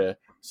humor to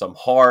some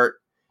heart.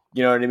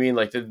 You know what I mean?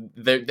 Like,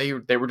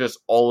 they were just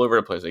all over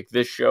the place. Like,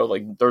 this show,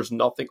 like, there's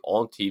nothing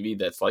on TV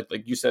that's like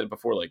you said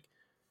before, like,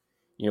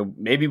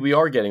 maybe we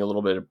are getting a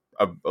little bit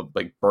of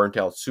like burnt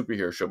out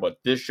superhero show, but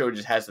this show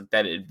just has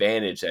that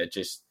advantage that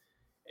it's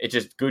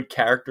just good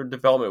character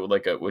development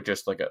with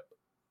just like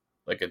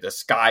a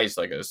disguise,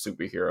 like a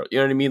superhero. You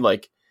know what I mean?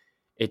 Like,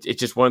 it's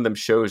just one of them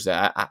shows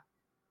that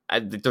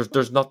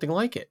there's nothing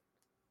like it.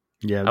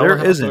 Yeah,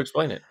 there isn't. To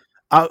explain it.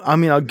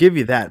 I'll give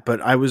you that,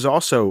 but I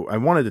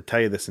wanted to tell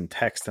you this in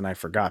text and I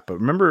forgot. But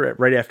remember,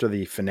 right after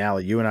the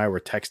finale, you and I were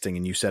texting,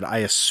 and you said, "I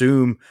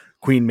assume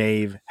Queen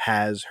Maeve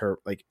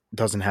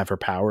doesn't have her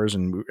powers,"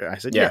 and I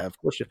said, "Yeah, of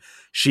course."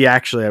 She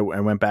actually,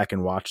 I went back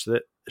and watched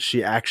it.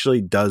 She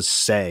actually does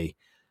say,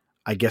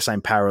 "I guess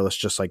I'm powerless,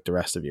 just like the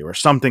rest of you," or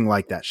something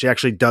like that. She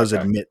actually does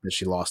admit that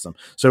she lost them,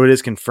 so it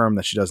is confirmed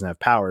that she doesn't have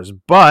powers.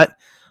 But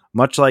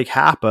much like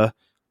Happa,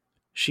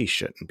 she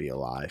shouldn't be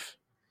alive.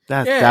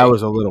 That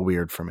was a little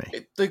weird for me.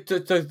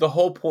 The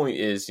whole point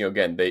is,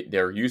 again,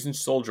 they're using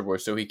Soldier Boy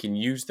so he can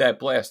use that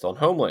blast on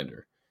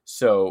Homelander.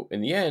 So in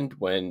the end,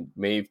 when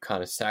Maeve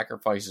kind of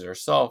sacrifices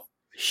herself,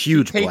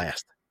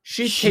 blast.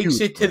 She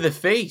takes it to the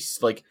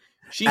face, like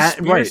she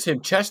spears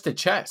him chest to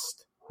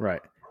chest.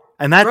 Right,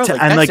 and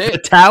the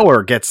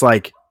tower gets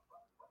effed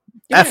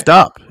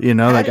up.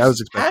 I was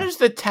expecting. How does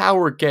the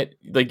tower get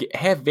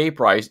half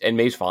vaporized and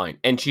Maeve's fine,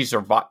 and she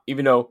survived,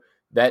 even though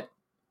that.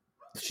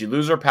 She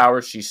loses her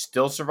powers. She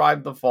still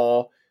survived the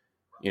fall,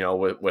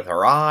 with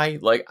her eye.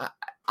 Like,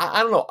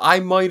 I don't know.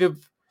 I might have.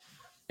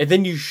 And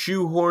then you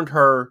shoehorned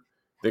her,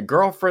 the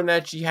girlfriend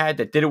that she had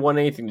that didn't want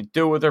anything to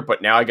do with her.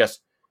 But now I guess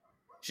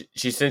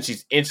since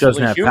she's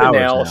instantly human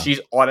now, she's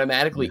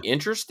automatically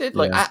interested.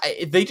 Like,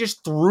 they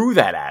just threw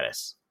that at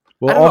us.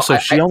 Well, also,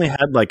 she only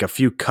had a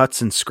few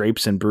cuts and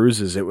scrapes and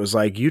bruises. It was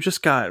like, you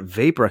just got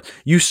vaporized.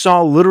 You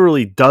saw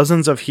literally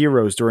dozens of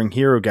heroes during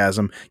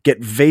Herogasm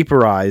get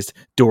vaporized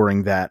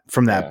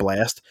from that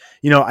blast.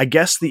 I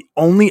guess the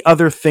only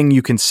other thing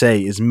you can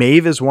say is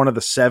Maeve is one of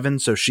the 7,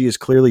 so she is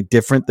clearly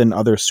different than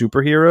other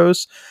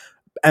superheroes.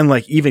 and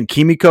like even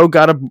Kimiko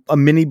got a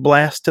mini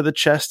blast to the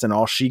chest, and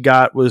all she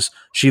got was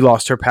she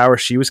lost her power.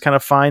 She was kind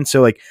of fine.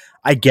 So like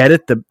I get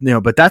it,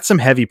 but that's some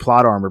heavy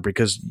plot armor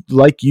because,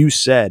 like you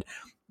said,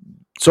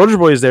 Soldier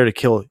Boy is there to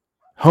kill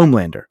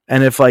Homelander,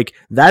 and if like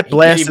that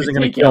blast isn't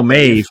going to kill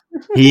Maeve,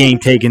 he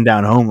ain't taking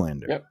down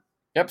Homelander.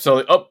 Yep.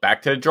 So,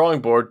 back to the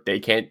drawing board.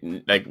 They can't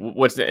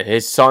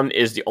his son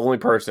is the only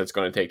person that's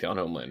going to take down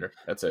Homelander.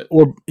 That's it.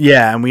 Well,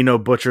 yeah, and we know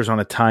Butcher's on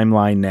a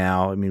timeline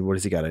now. I mean, what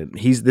has he got?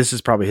 This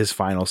is probably his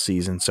final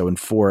season. So in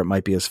 4, it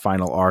might be his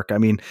final arc. I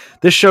mean,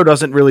 this show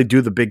doesn't really do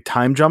the big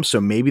time jump,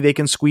 so maybe they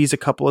can squeeze a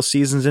couple of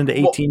seasons into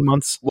 18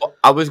 months. Well,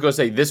 I was going to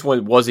say this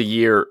one was a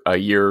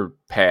year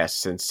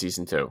past since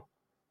season 2.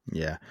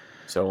 Yeah.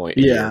 So only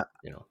a year,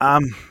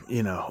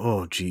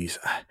 oh geez,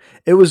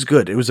 it was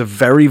good. It was a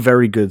very,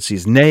 very good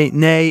season.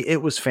 Nay,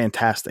 it was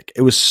fantastic.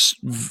 It was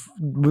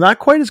not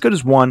quite as good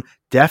as 1,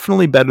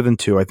 definitely better than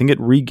 2. I think it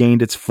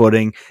regained its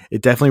footing.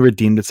 It definitely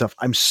redeemed itself.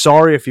 I'm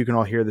sorry if you can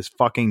all hear this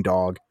fucking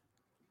dog.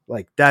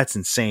 Like, that's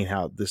insane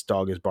how this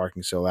dog is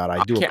barking so loud. I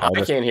apologize.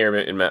 I can't hear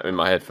it in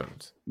my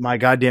headphones. My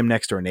goddamn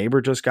next door neighbor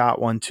just got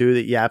one too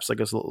that yaps like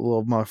a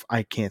little muff.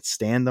 I can't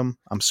stand them.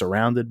 I'm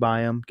surrounded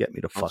by them. Get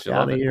me the fuck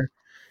out of here.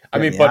 I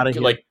mean, but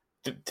like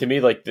to me,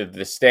 like the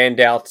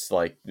standouts,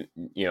 like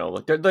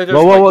like there's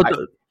hold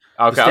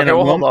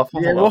off.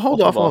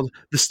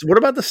 What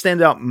about the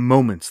standout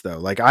moments though?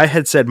 Like I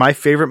had said, my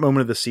favorite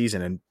moment of the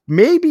season, and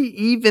maybe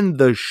even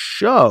the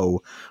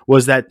show,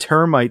 was that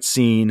termite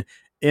scene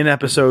in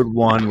episode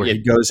 1 where he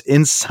goes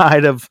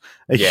inside of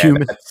a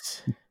human.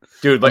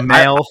 Dude, like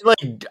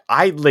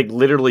I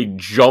literally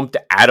jumped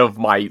out of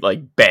my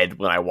bed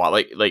when I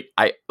watched.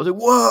 I was like,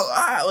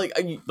 whoa!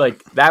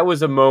 Like that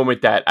was a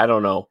moment that I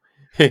don't know.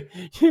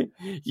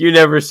 You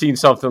never seen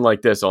something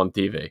like this on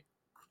TV.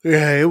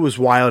 Yeah, it was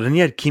wild, and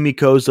you had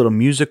Kimiko's little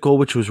musical,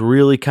 which was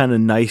really kind of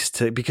nice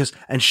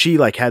and she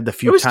had the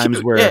few times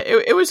cute. where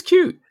it was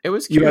cute. It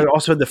was cute. You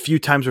also had the few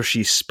times where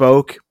she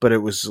spoke, but it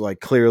was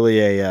clearly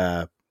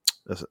a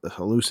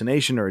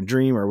hallucination or a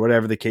dream or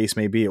whatever the case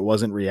may be. It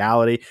wasn't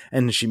reality,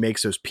 and she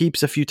makes those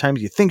peeps a few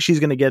times. You think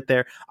she's going to get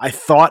there. I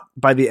thought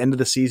by the end of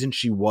the season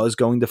she was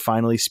going to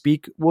finally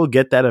speak. We'll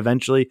get that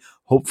eventually,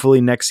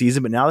 hopefully next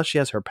season, but now that she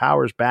has her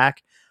powers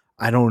back,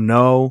 I don't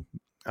know.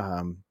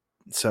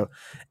 So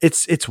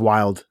it's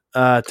wild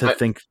to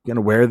think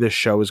where this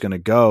show is going to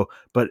go,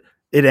 but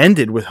it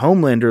ended with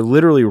Homelander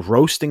literally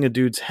roasting a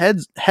dude's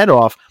head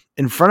off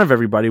in front of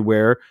everybody,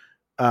 where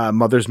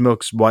Mother's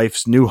Milk's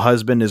wife's new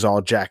husband is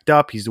all jacked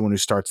up. He's the one who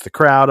starts the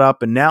crowd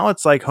up. And now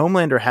it's like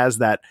Homelander has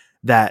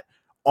that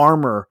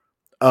armor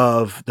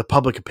of the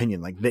public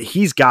opinion. Like that,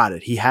 he's got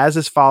it. He has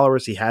his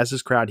followers. He has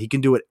his crowd. He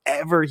can do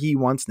whatever he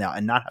wants now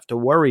and not have to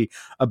worry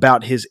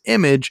about his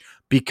image,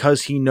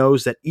 because he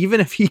knows that even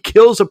if he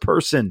kills a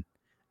person,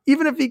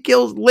 even if he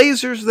kills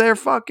lasers their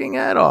fucking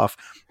head off,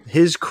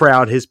 his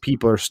crowd, his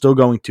people are still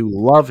going to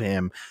love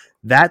him.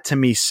 That to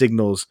me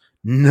signals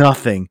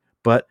nothing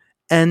but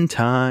end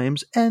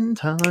times.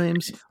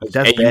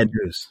 That's bad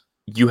news.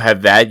 You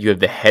have that. You have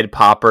the head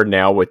popper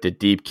now with the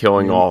deep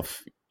killing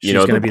off. She's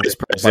going to be the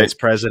vice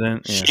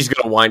president. Yeah. She's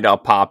going to wind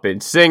up popping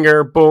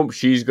Singer. Boom.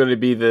 She's going to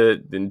be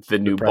the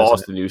new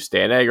boss, the new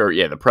Stan Egger.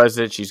 Yeah, the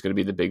president. She's going to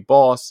be the big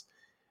boss.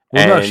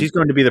 Well, no, she's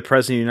going to be the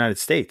president of the United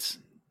States,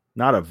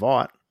 not a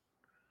Vought.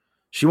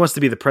 She wants to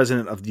be the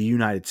president of the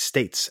United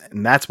States,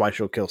 and that's why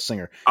she'll kill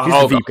Singer. She's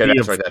the VP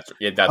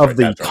of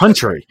the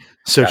country.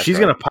 So she's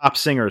going to pop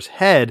Singer's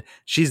head.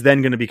 She's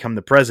then going to become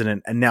the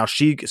president, and now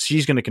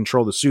she's going to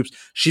control the soups.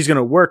 She's going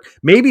to work.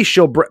 Maybe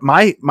she'll.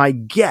 My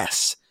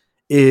guess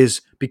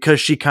is because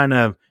she kind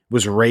of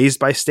was raised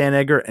by Stan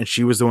Egger, and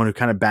she was the one who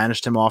kind of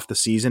banished him off the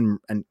season,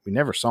 and we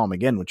never saw him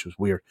again, which was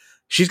weird.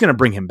 She's going to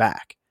bring him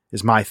back,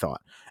 is my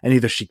thought. And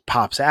either she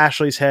pops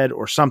Ashley's head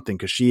or something,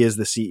 because she is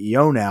the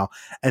CEO now,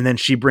 and then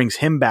she brings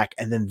him back,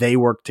 and then they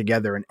work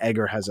together, and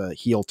Egger has a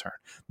heel turn.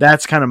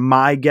 That's kind of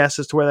my guess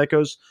as to where that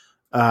goes,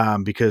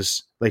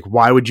 because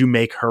why would you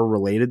make her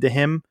related to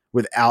him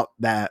without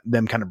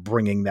them kind of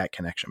bringing that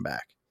connection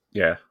back?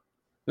 Yeah.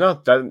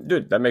 No,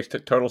 that makes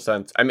total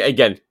sense. I mean,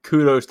 again,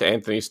 kudos to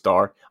Anthony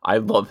Starr. I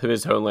love him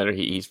as Homelander.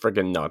 He's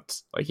freaking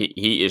nuts.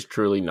 He is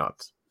truly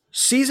nuts.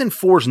 Season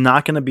 4 is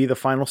not going to be the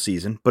final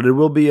season, but it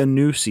will be a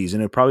new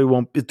season. It probably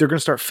won't. They're going to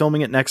start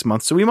filming it next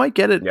month, so we might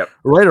get it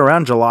right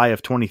around July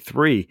of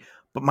 23.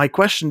 But my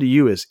question to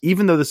you is,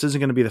 even though this isn't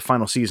going to be the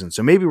final season,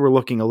 so maybe we're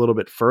looking a little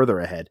bit further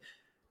ahead,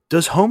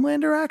 does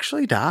Homelander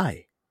actually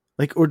die?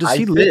 Or does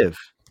he live?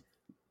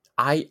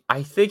 I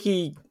think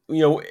he,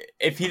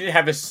 if he didn't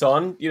have his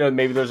son,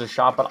 maybe there's a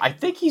shot, but I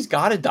think he's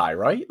got to die,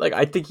 right?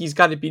 I think he's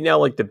got to be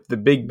now the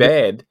big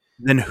bad.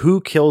 Then who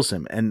kills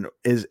him? And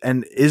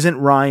isn't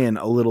Ryan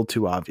a little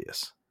too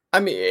obvious? I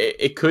mean,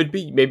 it could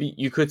be. Maybe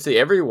you could say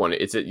everyone.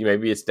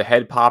 Maybe it's the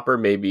head popper.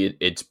 Maybe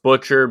it's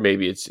Butcher.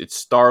 Maybe it's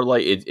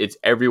Starlight. It's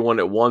everyone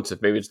at once.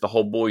 If maybe it's the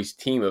whole boys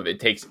team of it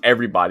takes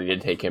everybody to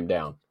take him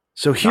down.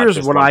 So not here's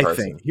just what one I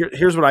person. think.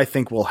 Here's what I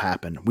think will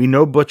happen. We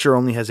know Butcher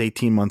only has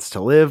 18 months to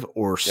live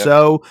or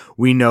so.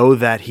 We know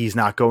that he's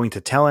not going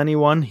to tell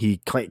anyone.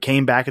 He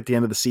came back at the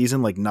end of the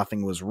season like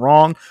nothing was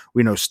wrong.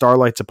 We know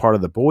Starlight's a part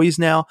of the boys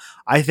now.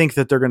 I think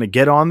that they're going to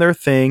get on their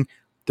thing.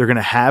 They're going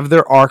to have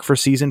their arc for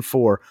season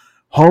 4.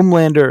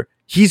 Homelander,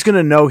 he's going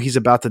to know he's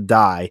about to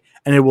die,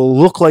 and it will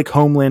look like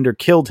Homelander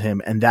killed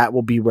him, and that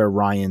will be where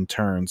Ryan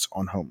turns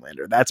on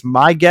Homelander. That's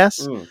my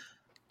guess.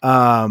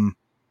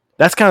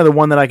 That's kind of the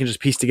one that I can just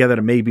piece together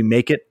to maybe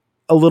make it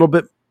a little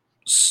bit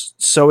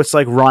so it's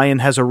like Ryan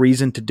has a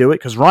reason to do it,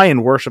 because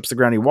Ryan worships the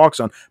ground he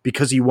walks on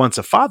because he wants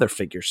a father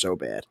figure so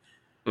bad.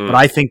 But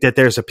I think that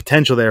there's a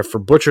potential there for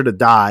Butcher to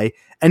die,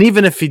 and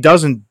even if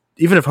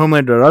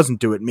Homelander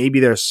doesn't do it, maybe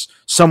there's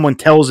someone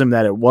tells him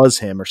that it was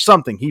him or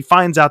something. He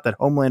finds out that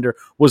Homelander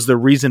was the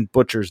reason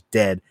Butcher's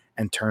dead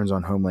and turns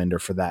on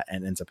Homelander for that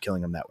and ends up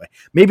killing him that way.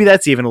 Maybe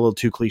that's even a little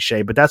too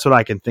cliche, but that's what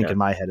I can think in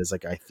my head as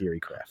like a theory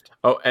craft.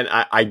 Oh, and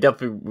I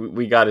definitely,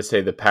 we got to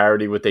say the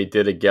parody, what they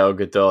did at Gal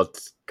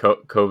Gadot's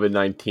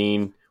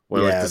COVID-19,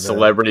 when the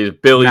celebrities,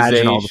 Billy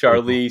Zane,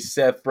 Charlize,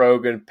 Seth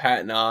Rogen,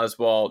 Patton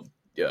Oswalt,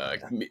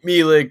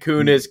 Mila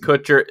Kunis,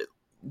 Kutcher.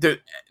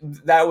 Dude,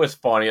 that was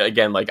funny.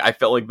 Again, like I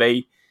felt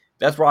like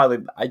that's why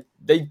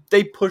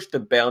they pushed the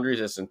boundaries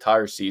this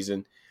entire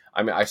season.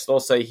 I mean, I still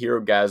say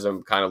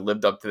Herogasm kind of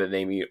lived up to the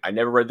name. I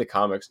never read the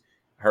comics.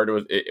 I heard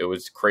it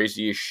was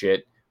crazy as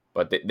shit,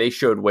 but they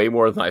showed way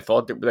more than I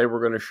thought they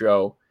were going to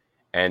show.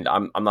 And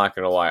I'm not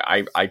going to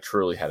lie, I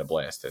truly had a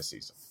blast this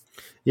season.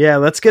 Yeah,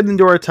 let's get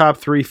into our top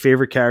 3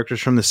 favorite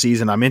characters from the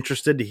season. I'm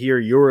interested to hear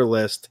your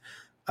list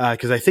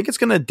because I think it's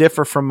going to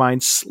differ from mine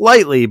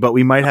slightly, but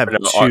we might have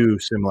 2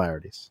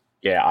 similarities.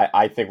 Yeah,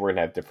 I think we're going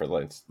to have different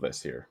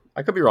lists here.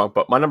 I could be wrong,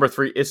 but my number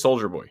 3 is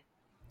Soldier Boy.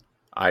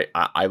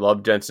 I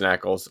love Jensen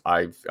Ackles.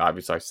 I've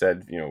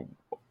said,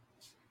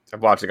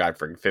 I've watched the guy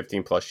for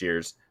 15 plus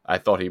years. I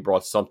thought he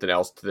brought something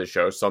else to the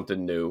show,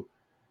 something new.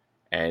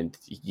 And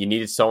you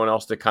needed someone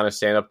else to kind of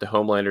stand up to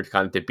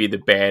Homelander, to be the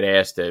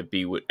badass, to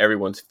be what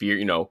everyone's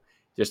fear,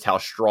 just how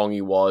strong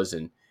he was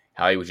and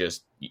how he was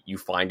just, you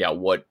find out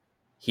what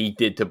he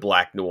did to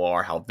Black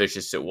Noir, how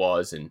vicious it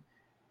was, and,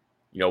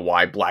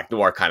 why Black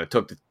Noir kind of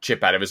took the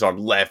chip out of his arm,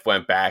 left,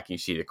 went back. You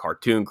see the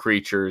cartoon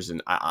creatures,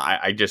 and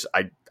I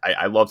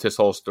loved his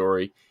whole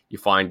story. You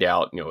find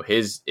out,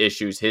 his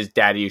issues, his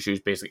daddy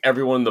issues. Basically,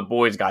 everyone in the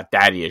boys got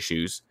daddy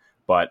issues,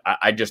 but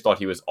I just thought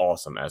he was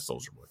awesome as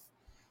Soldier Boy.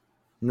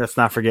 And let's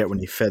not forget when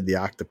he fed the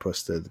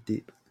octopus to the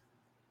deep.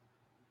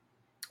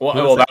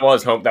 Well, that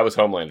was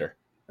Homelander.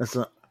 That's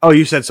not. Oh,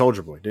 you said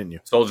Soldier Boy, didn't you?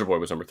 Soldier Boy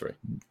was number 3.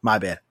 My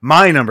bad.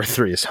 My number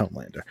 3 is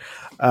Homelander,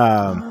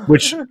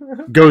 which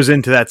goes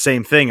into that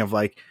same thing of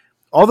like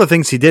all the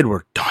things he did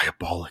were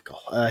diabolical.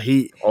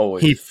 He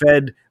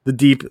fed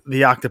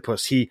the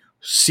octopus. He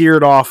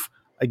seared off,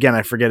 again,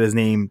 I forget his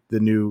name, the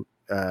new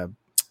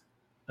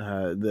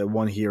the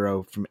one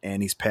hero from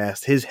Annie's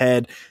past, his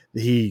head.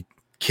 He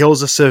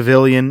kills a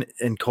civilian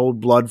in cold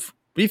blood.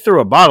 He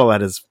threw a bottle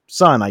at his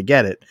son. I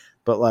get it,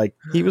 but like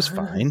he was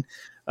fine.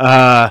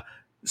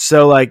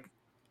 So like,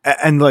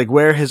 and like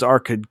where his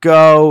arc could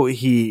go,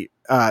 he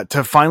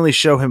to finally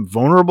show him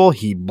vulnerable.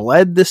 He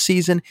bled this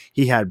season.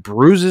 He had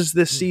bruises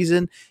this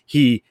season.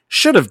 He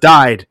should have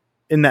died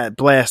in that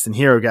blast in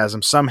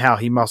Herogasm. Somehow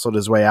he muscled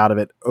his way out of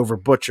it over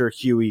Butcher,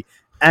 Huey,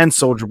 and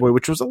Soldier Boy,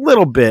 which was a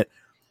little bit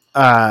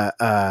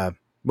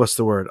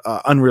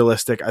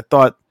unrealistic. I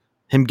thought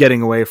him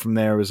getting away from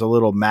there was a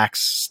little Max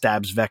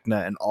stabs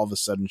Vecna and all of a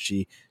sudden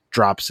she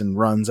drops and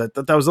runs. I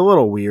thought that was a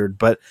little weird,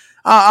 but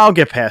I'll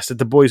get past it.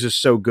 The boys are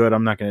so good.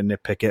 I'm not going to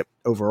nitpick it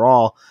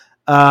overall.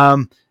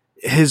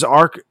 His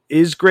arc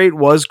is great,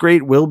 was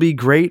great, will be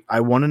great.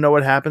 I want to know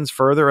what happens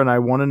further, and I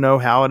want to know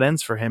how it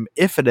ends for him,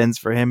 if it ends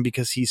for him,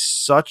 because he's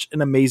such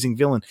an amazing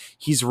villain.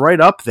 He's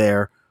right up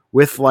there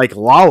with like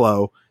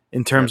Lalo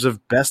in terms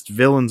of best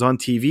villains on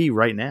TV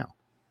right now.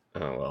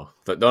 Oh,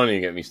 well, don't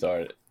even get me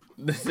started.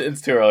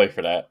 It's too early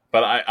for that,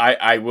 but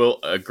I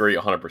will agree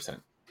 100%.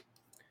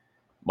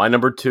 My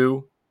number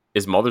 2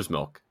 is Mother's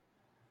Milk.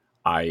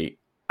 I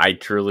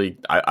truly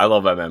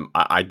love MM.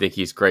 I think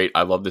he's great.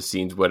 I love the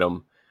scenes with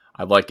him.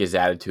 I like his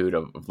attitude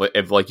of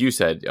like you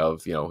said,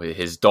 of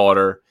his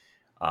daughter.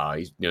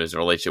 His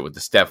relationship with the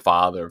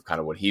stepfather,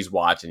 kind of what he's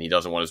watching. He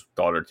doesn't want his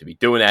daughter to be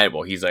doing that.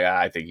 Well, he's like,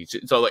 I think he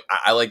should. So like,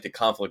 I like the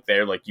conflict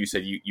there. Like you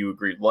said, you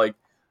agreed. Like,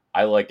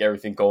 I like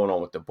everything going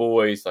on with the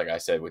boys. Like I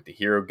said, with the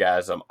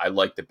Herogasm, I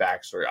like the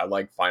backstory. I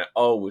like finding,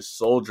 with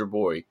Soldier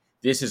Boy,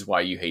 this is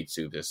why you hate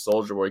Sue. This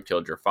Soldier Boy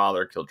killed your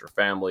father, killed your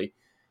family.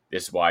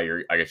 This is why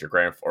your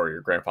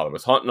grandfather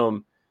was hunting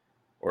him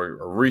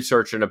or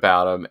researching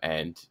about him,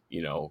 and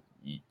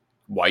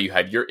why you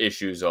had your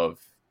issues of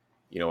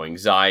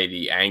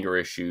anxiety, anger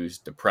issues,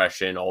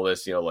 depression, all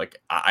this.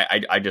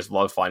 I just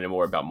love finding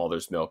more about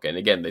Mother's Milk. And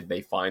again,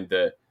 they find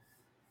they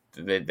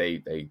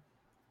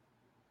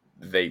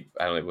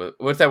I don't know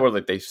what's that word,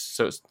 like they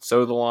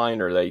sew the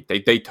line, or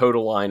they toe the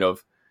line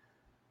of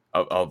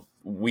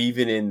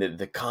weaving in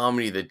the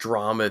comedy, the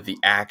drama, the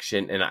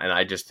action, and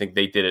I just think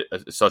they did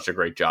such a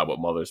great job with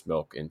Mother's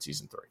Milk in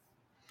season 3.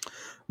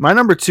 My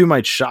number 2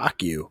 might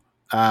shock you.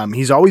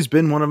 He's always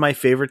been one of my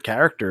favorite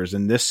characters,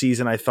 and this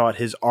season I thought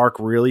his arc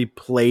really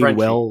played Frenchie.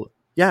 well.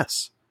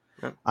 Yes,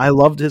 Yep. I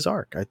loved his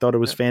arc. I thought it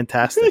was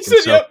fantastic. He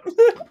said, And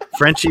so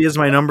Frenchie is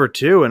my number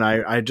 2, and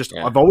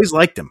I've always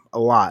liked him a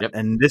lot. Yep.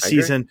 And this I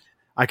agree. season,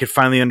 I could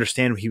finally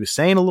understand what he was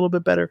saying a little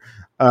bit better.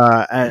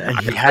 And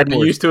he had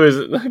more.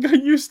 I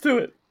got used to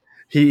it.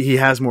 He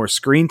has more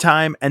screen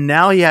time, and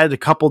now he had a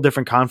couple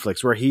different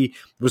conflicts where he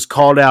was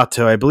called out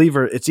to, I believe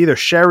it's either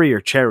Sherry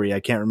or Cherry, I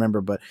can't remember,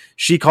 but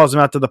she calls him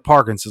out to the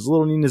park and says,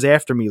 little Nina's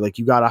after me, like,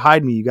 you got to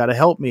hide me, you got to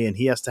help me, and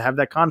he has to have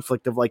that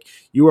conflict of, like,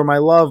 you were my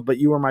love, but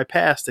you were my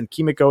past, and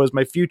Kimiko is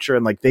my future,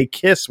 and, like, they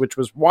kiss, which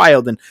was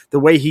wild, and the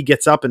way he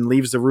gets up and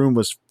leaves the room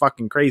was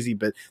fucking crazy,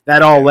 but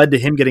that all led to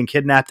him getting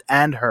kidnapped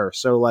and her,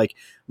 so, like,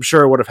 I'm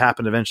sure it would have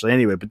happened eventually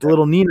anyway, but the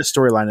little Nina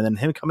storyline, and then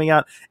him coming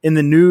out in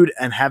the nude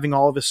and having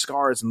all of his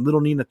scars, and little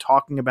Nina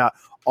talking about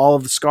all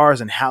of the scars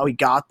and how he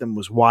got them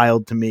was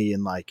wild to me.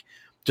 And like,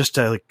 just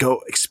to like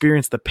go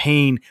experience the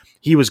pain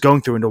he was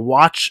going through, and to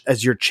watch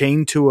as you're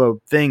chained to a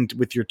thing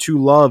with your two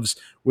loves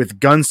with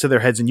guns to their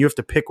heads, and you have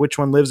to pick which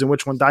one lives and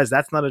which one dies.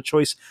 That's not a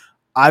choice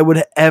I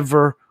would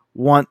ever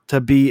want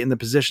to be in the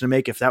position to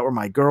make if that were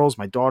my girls,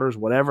 my daughters,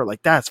 whatever.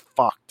 Like, that's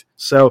fucked.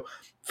 So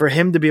for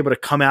him to be able to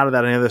come out of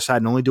that on the other side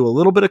and only do a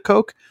little bit of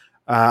coke,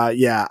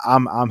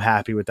 I'm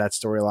happy with that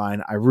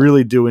storyline. I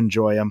really do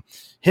enjoy him.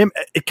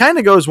 It kind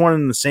of goes one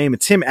and the same.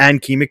 It's him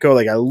and Kimiko.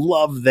 Like, I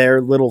love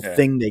their little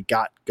thing they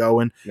got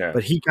going,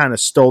 but he kind of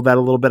stole that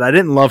a little bit. I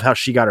didn't love how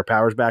she got her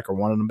powers back or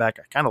wanted them back.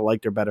 I kind of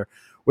liked her better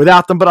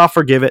without them, but I'll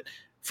forgive it.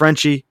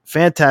 Frenchie,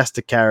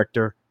 fantastic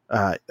character.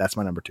 That's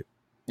my number 2.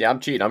 Yeah, I'm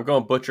cheating. I'm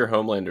going Butcher,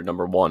 Homelander,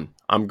 number 1.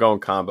 I'm going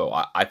combo.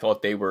 I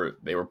thought they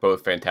were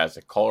both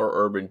fantastic. Carl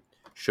Urban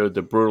showed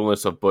the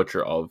brutalness of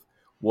Butcher, of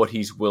what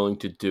he's willing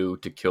to do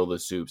to kill the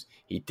Supes.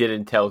 He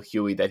didn't tell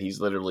Huey that he's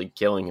literally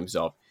killing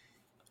himself.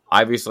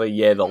 Obviously,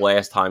 the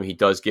last time he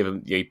does give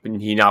him,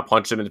 he not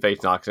punched him in the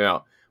face, knocks him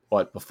out.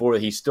 But before,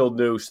 he still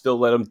knew, still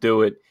let him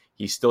do it.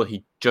 He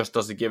just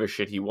doesn't give a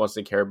shit. He wants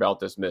to care about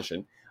this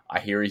mission. I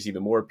hear he's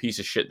even more a piece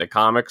of shit in the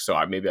comics,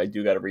 so maybe I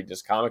do got to read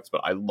this comics,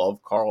 but I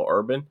love Carl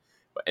Urban.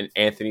 And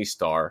Anthony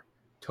Starr,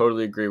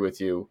 totally agree with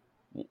you.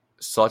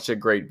 Such a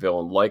great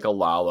villain, like a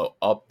Lalo.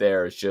 Up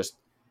there is just,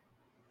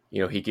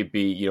 he could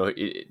be,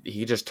 he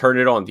could just turn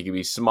it on. He could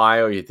be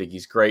smile. You think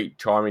he's great,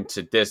 charming,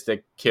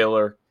 sadistic,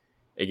 killer.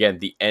 Again,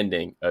 the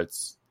ending,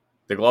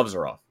 the gloves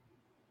are off.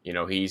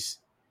 He's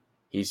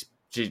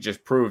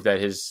just proved that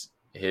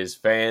his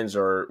fans,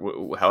 or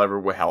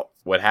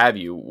what have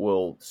you,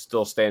 will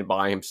still stand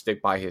by him,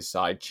 stick by his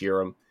side,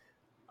 cheer him.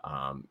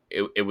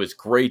 It was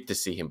great to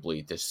see him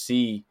bleed, to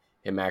see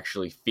him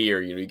actually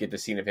fear. You get the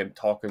scene of him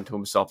talking to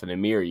himself in a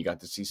mirror. You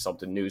got to see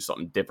something new,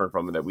 something different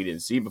from him that we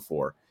didn't see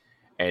before.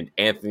 And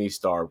Anthony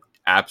Starr,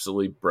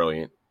 absolutely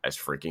brilliant as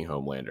freaking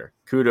Homelander.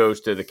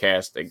 Kudos to the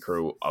cast and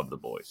crew of The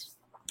Boys.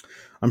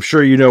 I'm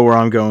sure you know where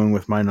I'm going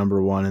with my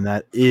number 1, and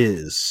that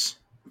is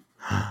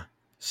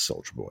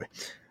Soldier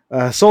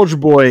Boy. Soldier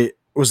Boy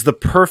was the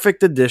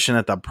perfect addition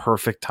at the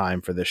perfect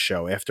time for this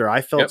show. After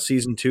I felt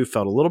season 2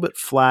 felt a little bit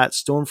flat,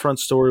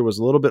 Stormfront's story was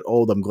a little bit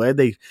old. I'm glad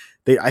I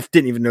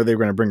didn't even know they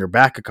were going to bring her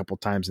back a couple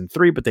times in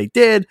 3, but they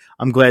did.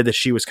 I'm glad that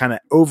she was kind of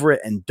over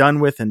it and done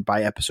with, and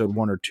by episode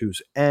 1 or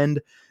 2's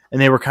end,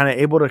 and they were kind of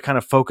able to kind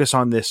of focus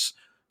on this.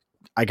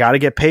 I got to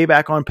get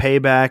payback on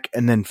payback,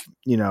 and then,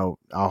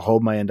 I'll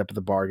hold my end up of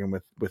the bargain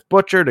with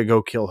Butcher to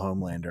go kill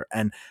Homelander.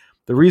 And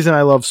the reason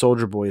I love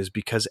Soldier Boy is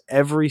because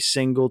every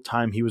single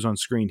time he was on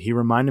screen, he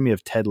reminded me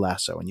of Ted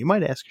Lasso. And you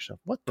might ask yourself,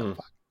 what the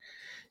fuck?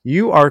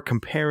 You are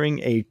comparing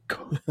a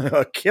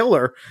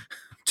killer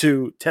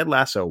to Ted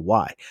Lasso.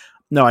 Why?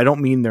 No, I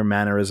don't mean their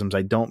mannerisms.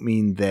 I don't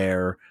mean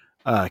their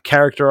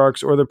character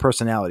arcs or their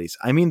personalities.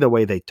 I mean the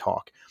way they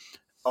talk.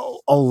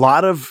 A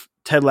lot of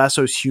Ted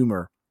Lasso's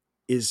humor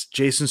is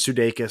Jason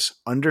Sudeikis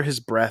under his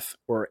breath,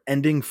 or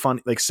ending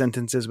funny like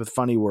sentences with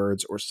funny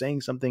words, or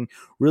saying something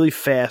really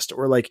fast,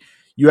 or like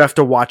you have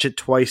to watch it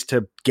twice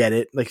to get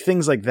it, like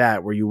things like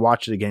that, where you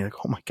watch it again,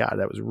 like, oh my God,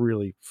 that was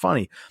really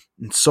funny.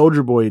 And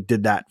Soldier Boy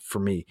did that for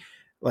me.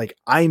 Like,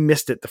 I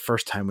missed it the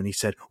first time when he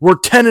said, we're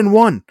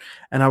 10-1.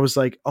 And I was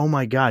like, oh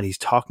my God, he's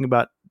talking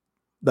about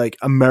like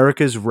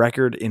America's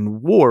record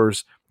in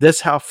wars.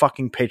 That's how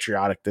fucking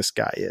patriotic this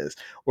guy is.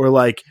 Or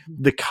like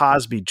the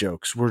Cosby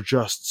jokes were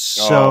just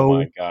so. Oh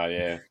my God,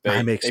 yeah.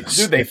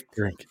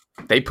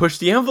 They pushed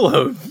the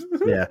envelope.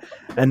 Yeah,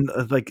 and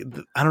like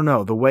I don't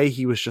know, the way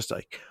he was just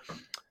like,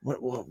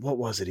 what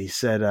was it? He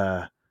said,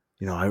 I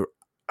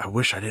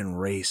wish I didn't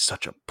raise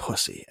such a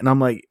pussy. And I'm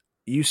like,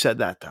 you said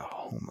that to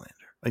Homelander.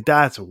 Like,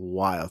 that's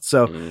wild.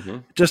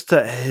 So just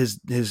to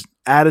his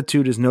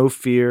attitude is no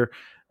fear.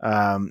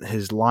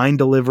 His line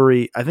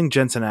delivery, I think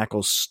Jensen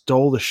Ackles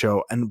stole the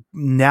show. And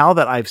now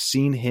that I've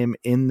seen him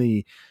in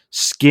the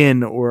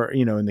skin, or,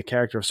 in the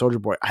character of Soldier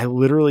Boy, I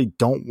literally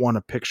don't want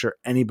to picture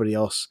anybody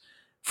else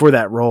for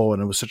that role.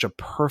 And it was such a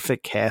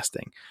perfect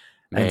casting.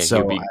 Man, and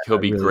so he'll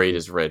be great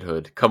as Red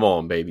Hood. Come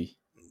on, baby.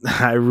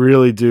 I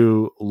really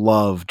do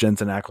love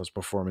Jensen Ackles'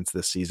 performance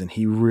this season.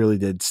 He really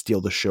did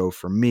steal the show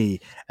for me,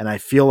 and I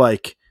feel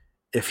like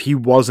if he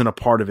wasn't a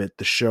part of it,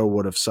 the show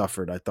would have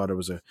suffered. I thought it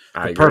was the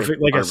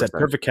perfect, like 100%. I said,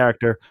 perfect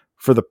character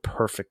for the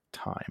perfect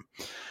time.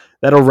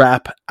 That'll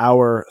wrap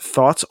our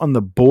thoughts on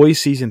The Boys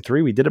season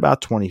 3. We did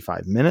about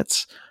 25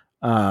 minutes.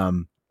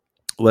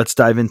 Let's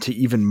dive into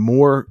even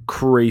more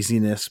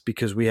craziness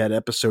because we had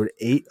episode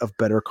 8 of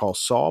Better Call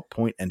Saul,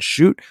 Point and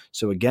Shoot.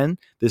 So again,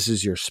 this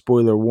is your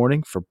spoiler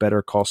warning for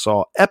Better Call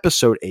Saul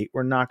episode 8.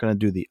 We're not going to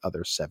do the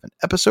other 7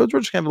 episodes.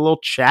 We're just going to have a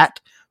little chat,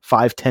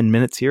 5-10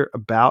 minutes here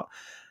about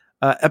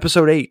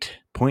episode 8,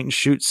 Point and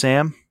Shoot.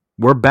 Sam,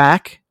 we're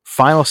back.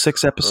 Final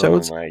 6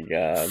 episodes. Oh my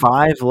God.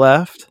 5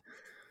 left.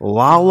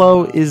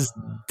 Lalo is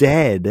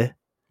dead.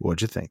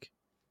 What'd you think?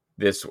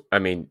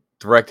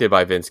 Directed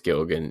by Vince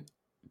Gilligan.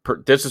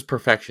 This is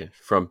perfection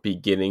from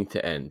beginning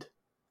to end.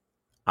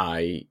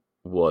 I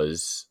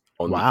was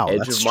on the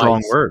edge of my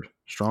strong word.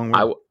 Strong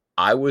word.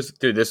 I was,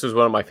 dude. This was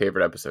one of my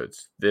favorite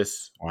episodes.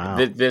 This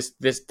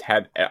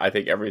had, I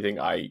think, everything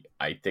I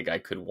think I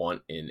could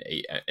want in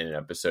an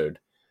episode.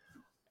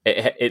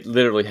 It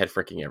literally had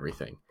freaking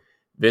everything.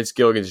 Vince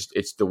Gilligan,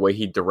 it's the way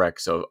he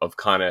directs of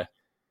kind of.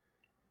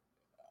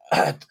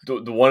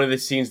 The one of the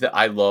scenes that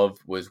I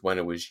loved was when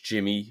it was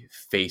Jimmy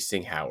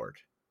facing Howard.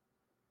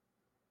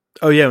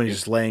 Oh yeah, when he's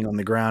just laying on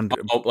the ground.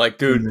 Oh, like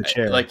dude, in the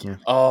chair. Like yeah.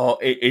 Oh,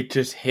 it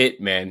just hit,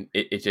 man.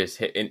 It just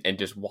hit, and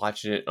just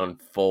watching it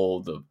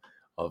unfold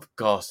of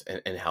Gus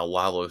and how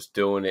Lalo's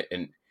doing it,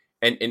 and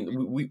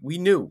we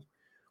knew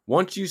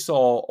once you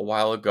saw a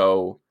while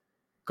ago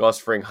Gus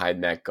Fring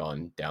hiding that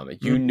gun down there,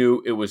 you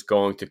knew it was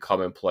going to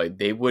come and play.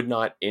 They would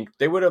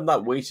have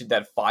not wasted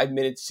that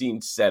 5-minute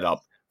scene set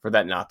up for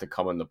that not to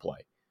come into play.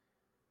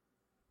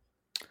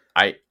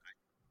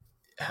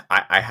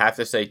 I have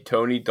to say,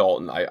 Tony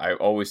Dalton, I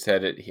always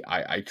said it,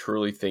 I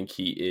truly think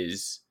he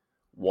is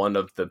one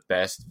of the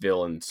best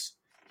villains.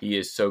 He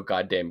is so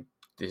goddamn,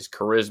 his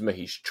charisma,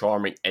 he's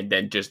charming, and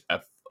then just a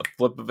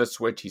flip of a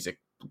switch, he's a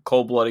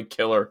cold-blooded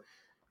killer,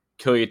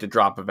 kill you at the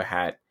drop of a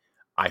hat.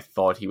 I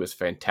thought he was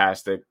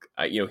fantastic.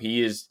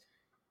 He is,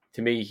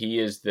 to me, he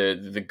is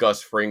the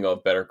Gus Fring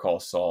of Better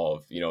Call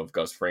Saul, of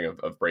Gus Fring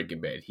of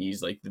Breaking Bad.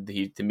 He's like,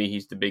 to me,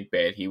 he's the big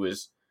bad. He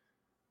was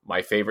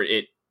my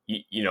favorite.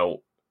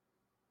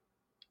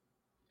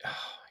 Oh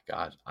my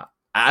God,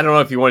 I don't know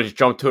if you want to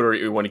jump to it or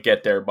you want to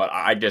get there, but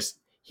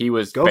he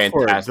was fantastic.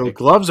 For it. The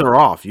gloves are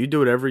off. You do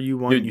whatever you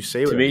want. Dude, you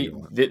say whatever you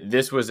want.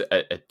 This was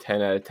a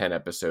 10 out of 10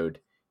 episode.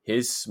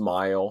 His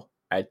smile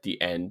at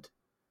the end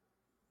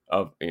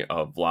of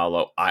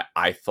Lalo,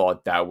 I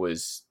thought that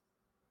was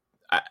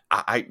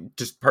I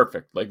just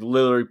perfect, like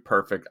literally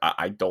perfect.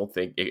 I don't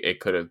think it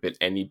could have been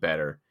any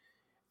better.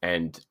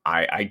 And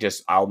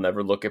I'll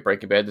never look at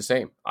Breaking Bad the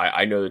same.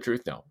 I know the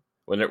truth now.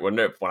 When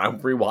I'm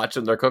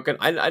rewatching, they're cooking.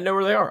 I know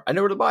where they are. I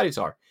know where the bodies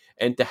are.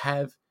 And to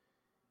have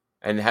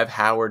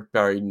Howard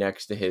buried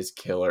next to his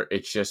killer,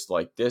 it's just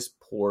like this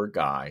poor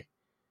guy.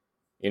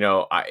 You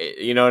know what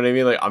I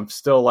mean? Like I'm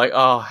still like,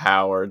 oh,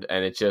 Howard,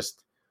 and it's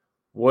just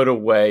what a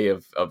way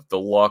of the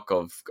luck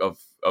of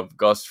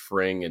Gus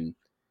Fring, and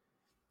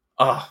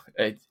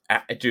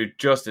dude,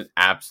 just an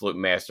absolute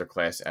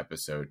masterclass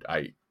episode.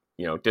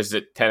 This is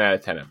a 10 out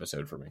of 10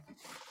 episode for me.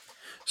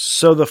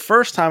 So the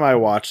first time I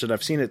watched it,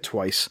 I've seen it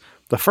twice.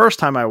 The first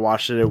time I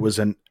watched it, it was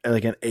an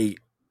 8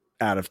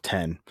 out of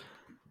 10.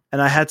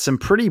 And I had some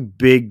pretty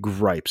big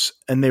gripes,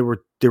 and there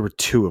were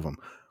 2 of them.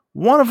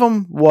 One of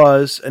them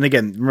was, and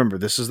again, remember,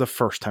 this is the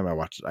first time I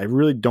watched it. I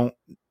really don't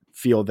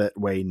feel that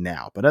way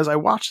now. But as I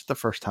watched it the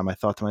first time, I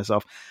thought to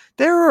myself,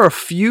 there are a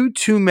few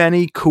too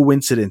many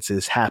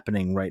coincidences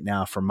happening right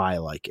now for my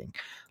liking.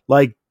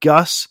 Like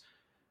Gus,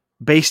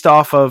 based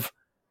off of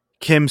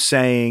Kim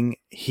saying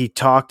he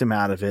talked him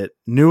out of it,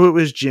 knew it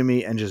was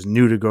Jimmy, and just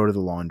knew to go to the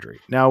laundry.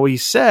 Now he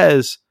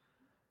says,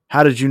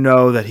 how did you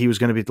know that he was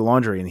going to be at the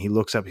laundry? And he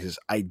looks up, he says,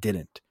 I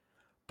didn't.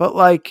 But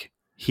like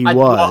he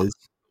was.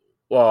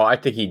 Well, I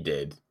think he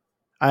did.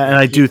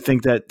 I do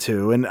think that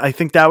too. And I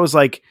think that was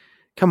like,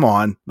 come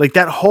on. Like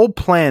that whole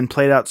plan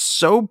played out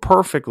so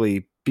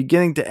perfectly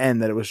beginning to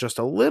end that it was just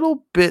a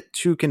little bit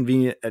too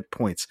convenient at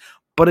points.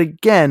 But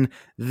again,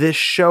 this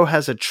show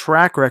has a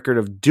track record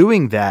of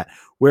doing that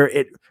where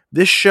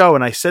this show,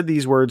 and I said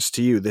these words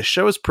to you, this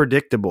show is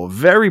predictable,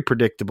 very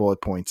predictable at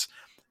points,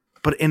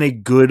 but in a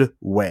good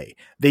way.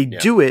 They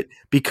do it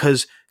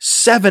because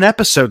 7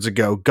 episodes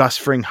ago, Gus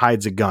Fring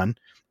hides a gun.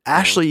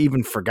 Ashley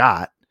even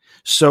forgot.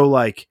 So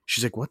like,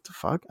 she's like, what the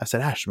fuck? I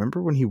said, Ash,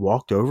 remember when he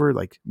walked over,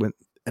 like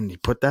and he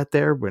put that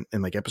there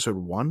in like episode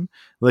 1,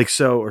 like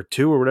so, or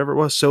 2 or whatever it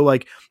was. So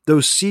like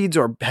those seeds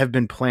have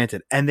been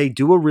planted, and they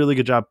do a really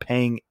good job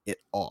paying it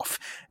off.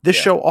 This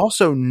show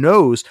also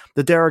knows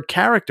that there are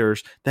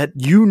characters that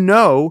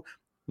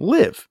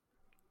live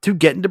to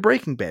get into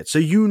Breaking Bad. So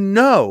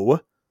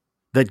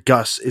that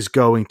Gus is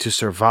going to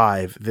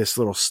survive this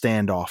little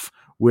standoff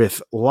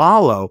with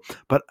Lalo.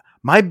 But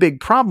my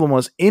big problem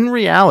was, in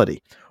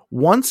reality,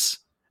 once,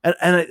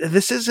 and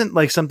this isn't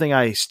like something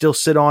I still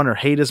sit on or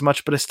hate as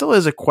much, but it still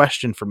is a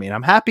question for me. And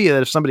I'm happy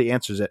that if somebody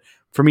answers it,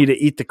 for me to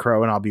eat the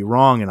crow, and I'll be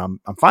wrong, and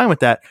I'm fine with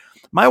that.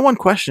 My one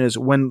question is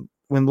when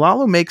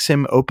Lalo makes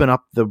him open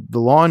up the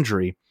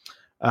laundry,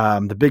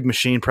 the big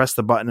machine, press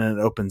the button, and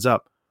it opens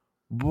up.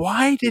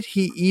 Why did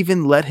he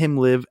even let him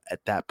live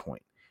at that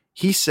point?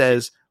 He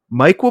says,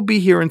 Mike will be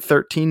here in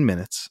 13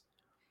 minutes.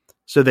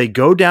 So they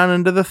go down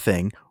into the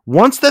thing.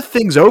 Once the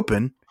thing's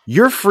open,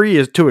 you're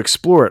free to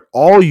explore it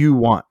all you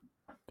want.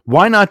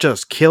 Why not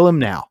just kill him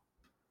now?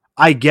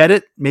 I get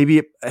it.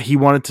 Maybe he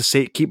wanted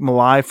to keep him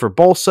alive for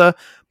Bolsa,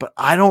 but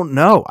I don't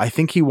know. I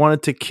think he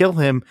wanted to kill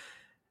him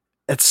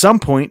at some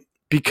point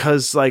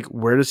because, like,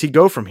 where does he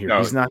go from here? No,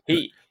 He's not.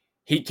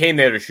 He came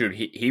there to shoot.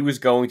 He was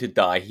going to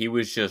die. He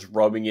was just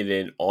rubbing it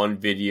in on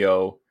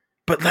video.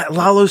 But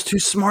Lalo's too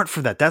smart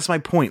for that. That's my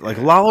point. Like,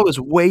 Lalo is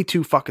way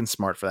too fucking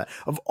smart for that.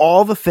 Of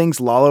all the things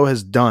Lalo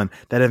has done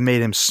that have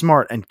made him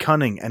smart and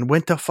cunning and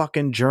went to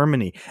fucking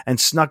Germany and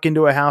snuck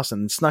into a house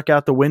and snuck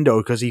out the window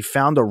because he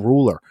found a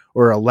ruler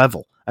or a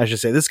level, I should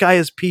say. This guy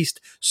has pieced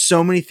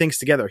so many things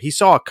together. He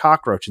saw a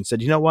cockroach and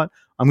said, you know what?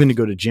 I'm going to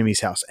go to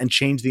Jimmy's house and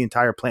change the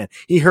entire plan.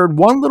 He heard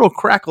one little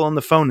crackle on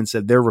the phone and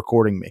said, they're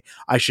recording me.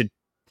 I should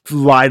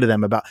lie to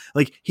them about,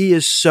 like, he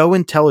is so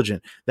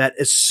intelligent that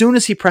as soon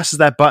as he presses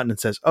that button and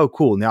says, oh,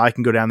 cool, now I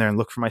can go down there and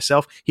look for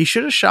myself, he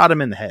should have shot him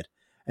in the head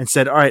and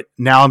said, all right,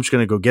 now I'm just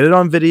going to go get it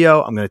on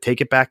video. I'm going to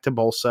take it back to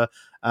Bolsa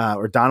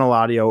or Don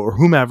Eladio or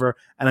whomever,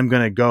 and I'm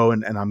going to go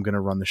and I'm going to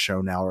run the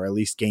show now, or at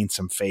least gain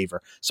some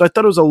favor. So I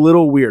thought it was a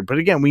little weird. But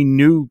again, we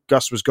knew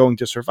Gus was going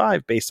to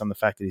survive based on the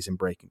fact that he's in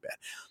Breaking Bad.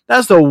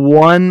 That's the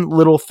one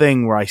little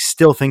thing where I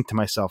still think to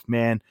myself,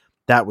 man,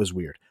 that was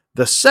weird.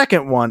 The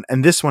second one,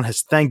 and this one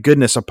has, thank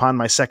goodness, upon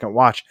my second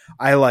watch,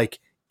 I like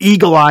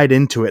eagle-eyed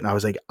into it, and I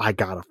was like, I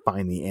gotta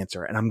find the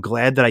answer. And I'm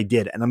glad that I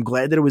did, and I'm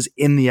glad that it was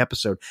in the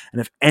episode. And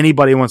if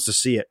anybody wants to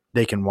see it,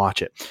 they can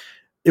watch it.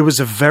 It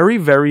was a very,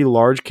 very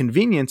large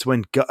convenience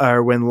when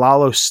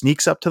Lalo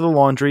sneaks up to the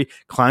laundry,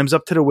 climbs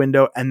up to the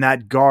window, and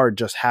that guard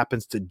just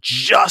happens to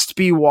just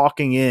be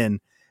walking in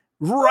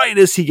right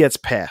as he gets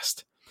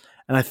past.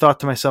 And I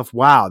thought to myself,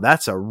 wow,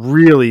 that's a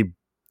really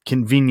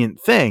convenient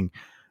thing.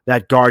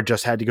 That guard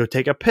just had to go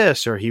take a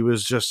piss, or he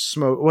was just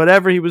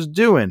whatever he was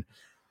doing.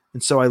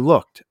 And so I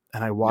looked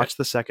and I watched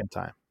the second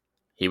time.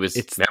 He was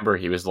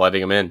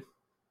letting him in.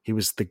 He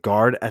was the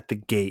guard at the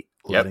gate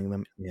letting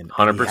them in.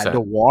 100%. He had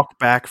to walk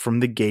back from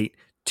the gate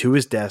to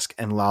his desk,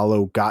 and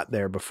Lalo got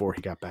there before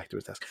he got back to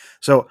his desk.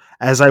 So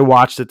as I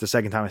watched it the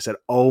second time, I said,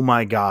 oh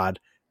my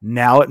God,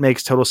 now it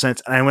makes total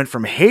sense. And I went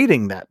from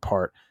hating that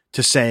part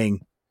to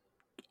saying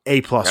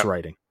A+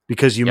 writing,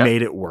 because you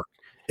made it work.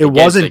 It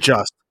wasn't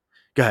just,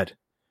 go ahead.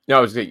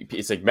 No, it's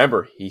like,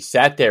 remember, he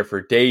sat there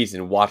for days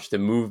and watched the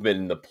movement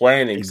and the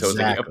planning. Exactly.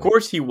 So, of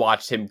course, he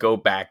watched him go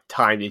back,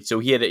 timed it. So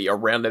he had a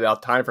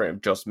roundabout time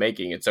frame just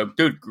making it. So,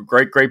 dude,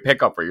 great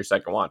pickup for your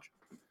second watch.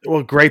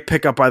 Well, great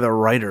pickup by the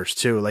writers,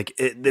 too. Like,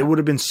 it would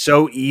have been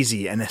so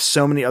easy, and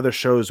so many other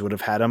shows would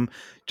have had him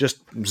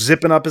just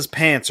zipping up his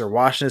pants or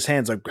washing his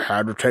hands, like,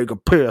 had to take a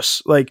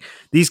piss. Like,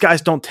 these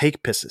guys don't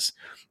take pisses.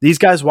 These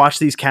guys watch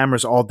these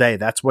cameras all day.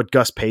 That's what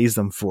Gus pays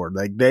them for.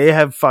 Like, they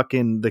have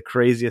fucking the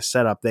craziest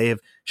setup. They have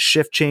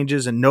shift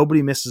changes, and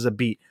nobody misses a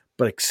beat,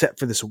 but except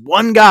for this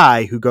one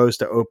guy who goes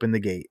to open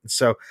the gate.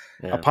 So,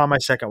 upon my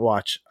second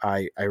watch,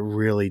 I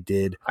really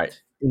did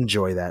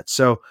enjoy that.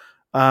 So,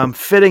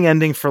 fitting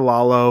ending for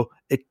Lalo.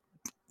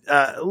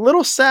 A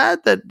little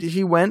sad that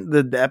he went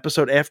the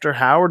episode after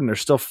Howard, and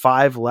there's still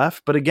 5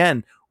 left. But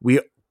again,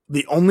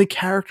 the only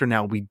character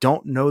now we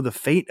don't know the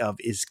fate of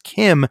is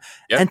Kim,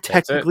 and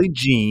technically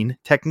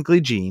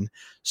Gene.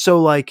 So,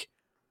 like,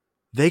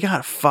 they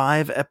got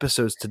 5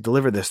 episodes to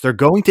deliver this. They're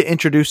going to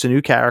introduce a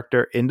new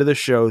character into the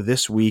show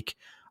this week.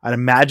 I'd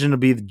imagine it'll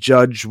be the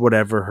Judge,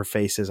 whatever her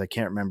face is. I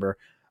can't remember.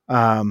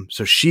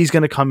 So she's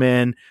going to come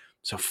in.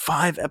 So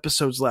 5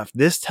 episodes left.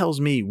 This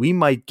tells me we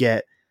might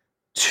get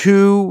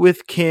 2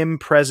 with Kim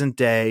present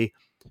day,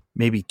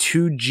 maybe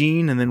 2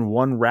 Gene, and then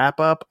 1 wrap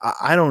up.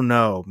 I don't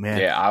know, man.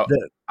 Yeah.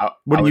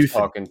 What do you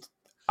think?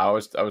 I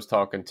was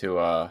talking to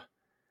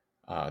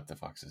what the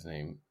fuck's his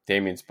name?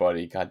 Damien's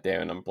buddy. God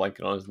damn it, I'm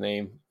blanking on his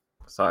name.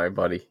 Sorry,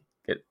 buddy.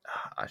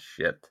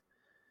 Shit.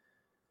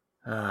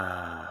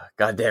 God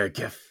damn it,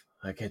 Kiff.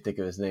 I can't think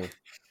of his name.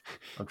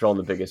 I'm drawing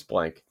the biggest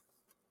blank.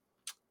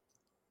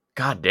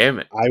 God damn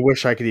it. I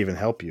wish I could even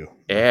help you.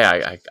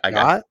 Yeah, I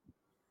got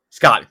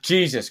Scott.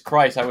 Jesus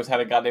Christ, I almost had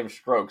a goddamn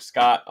stroke.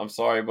 Scott, I'm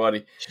sorry,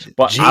 buddy.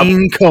 But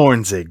Gene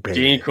Kornzig, baby.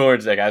 Gene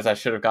Kornzig, as I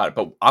should have got it.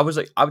 But I was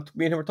like,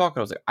 me and him were talking.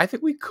 I was like, I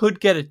think we could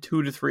get a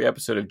 2 to 3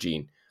 episode of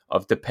Gene,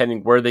 of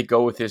depending where they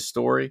go with his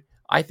story.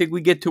 I think we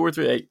get 2 or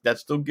 3. That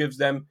still gives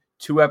them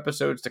 2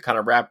 episodes to kind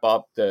of wrap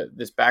up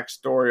this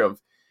backstory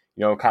of,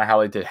 kind of how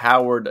they did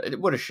Howard.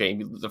 What a shame.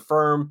 He was a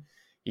firm.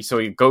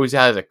 He goes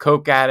out as a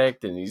coke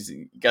addict, and he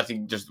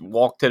just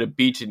walked to the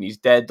beach and he's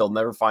dead. They'll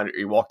never find it.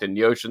 He walked in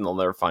the ocean. They'll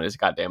never find his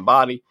goddamn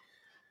body.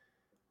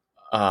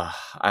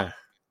 I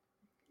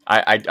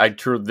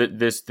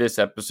this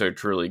episode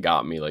truly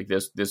got me. Like,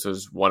 this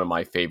was one of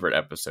my favorite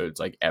episodes,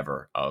 like,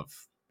 ever, of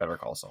Better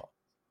Call Saul.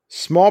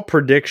 Small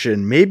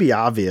prediction, maybe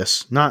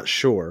obvious, not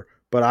sure,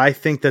 But I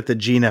think that the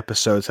Gene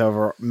episodes,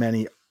 however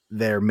many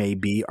there may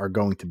be, are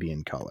going to be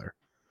in color.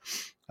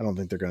 I don't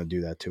think they're going to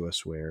do that to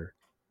us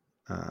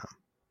uh,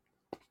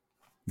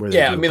 where they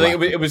Yeah, I do mean, like,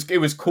 black. it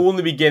was cool in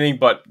the beginning,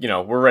 but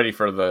we're ready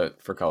for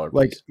color,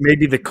 Like please.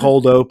 maybe the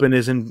cold open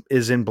is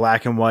in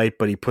black and white,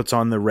 but he puts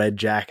on the red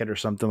jacket or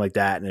something like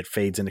that, and it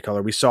fades into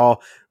color. We saw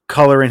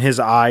color in his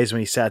eyes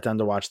when he sat down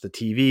to watch the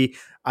TV.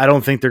 I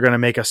don't think they're going to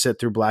make us sit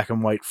through black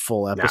and white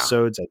full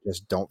episodes. I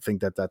just don't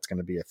think that that's going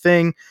to be a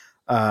thing.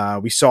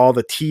 We saw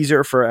the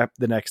teaser for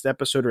the next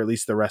episode, or at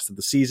least the rest of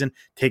the season.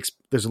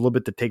 There's a little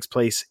bit that takes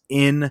place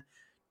in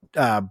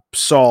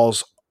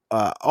Saul's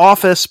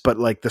office, but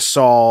like the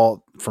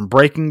Saul from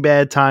Breaking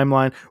Bad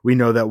timeline, we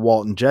know that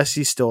Walt and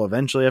Jesse still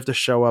eventually have to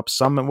show up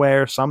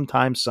somewhere,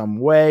 sometime, some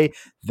way.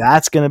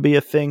 That's going to be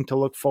a thing to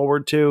look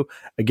forward to.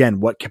 Again,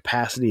 what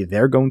capacity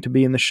they're going to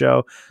be in the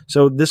show.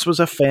 So this was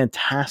a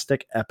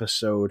fantastic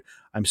episode.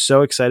 I'm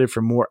so excited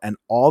for more. And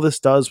all this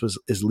does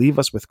is leave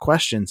us with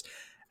questions.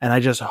 And I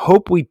just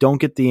hope we don't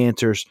get the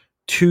answers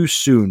too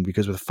soon,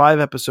 because with 5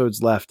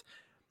 episodes left,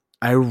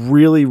 I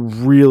really,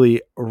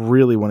 really,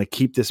 really want to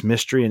keep this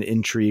mystery and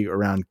intrigue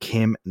around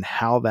Kim and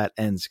how that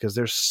ends, because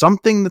there's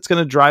something that's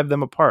going to drive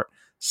them apart.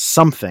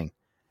 Something.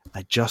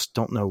 I just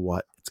don't know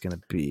what it's going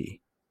to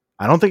be.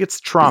 I don't think it's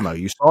trauma.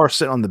 You saw her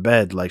sit on the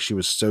bed like she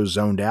was so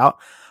zoned out,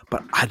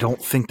 but I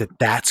don't think that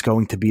that's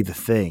going to be the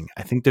thing.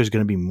 I think there's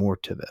going to be more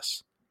to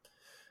this.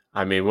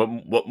 I mean,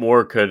 what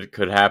more could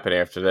happen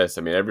after this?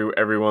 I mean,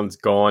 everyone's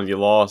gone. You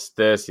lost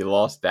this, you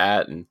lost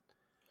that, and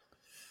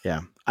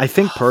yeah. I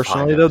think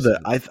personally, though,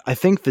 that I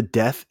think the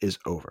death is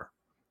over.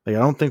 Like, I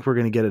don't think we're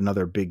going to get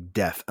another big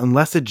death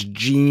unless it's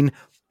Gene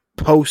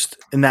post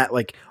in that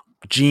like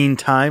Gene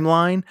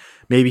timeline.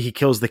 Maybe he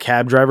kills the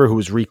cab driver, who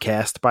was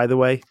recast, by the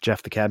way.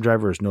 Jeff, the cab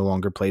driver, is no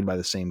longer played by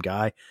the same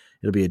guy.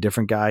 It'll be a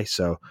different guy.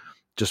 So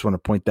just want to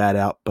point that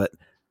out. But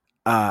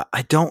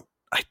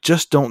I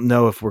just don't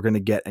know if we're going to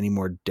get any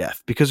more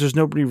death, because there's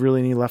nobody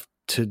really any left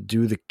to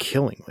do the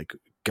killing. Like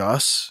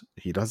Gus,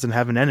 he doesn't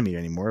have an enemy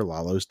anymore.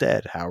 Lalo's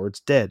dead. Howard's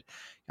dead.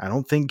 I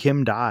don't think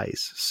Kim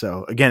dies.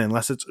 So again,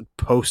 unless it's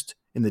post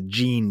in the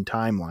Gene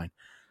timeline.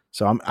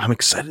 So I'm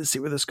excited to see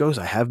where this goes.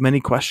 I have many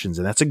questions,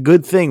 and that's a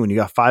good thing when you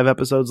got 5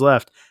 episodes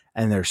left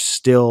and there's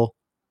still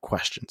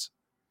questions.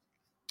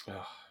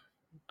 Oh,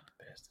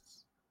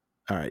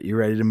 all right, you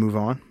ready to move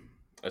on?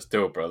 Let's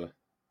do it, brother.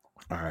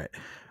 All right.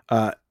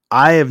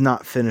 I have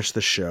not finished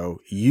the show.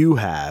 You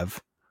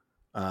have.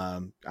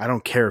 I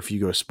don't care if you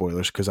go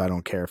spoilers, because I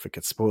don't care if it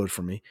gets spoiled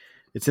for me.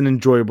 It's an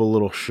enjoyable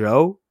little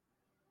show,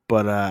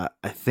 but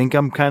I think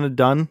I'm kind of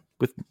done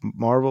with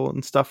Marvel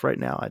and stuff right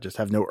now. I just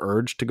have no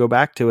urge to go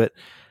back to it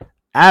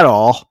at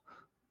all.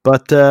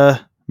 But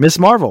Miss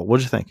Marvel,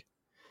 what'd you think?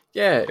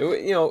 Yeah,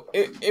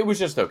 it was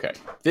just okay.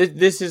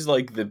 This is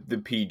like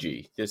the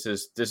PG. This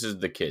is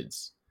the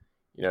kids.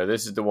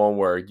 This is the one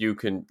where you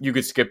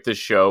could skip this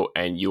show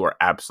and you are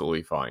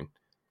absolutely fine.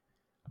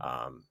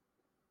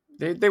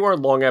 They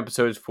weren't long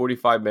episodes,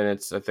 45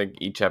 minutes. I think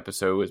each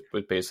episode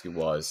basically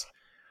was.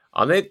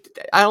 I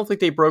don't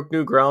think they broke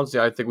new grounds.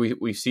 I think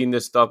we've seen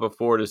this stuff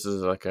before. This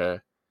is like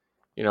a,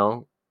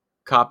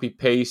 copy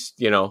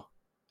paste.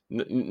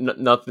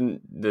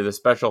 Nothing. The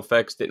special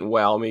effects didn't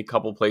wow me. A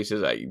couple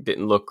places I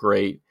didn't look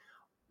great.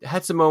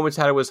 Had some moments.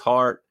 Had it was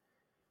hard.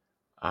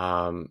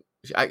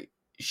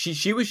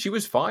 She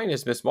was fine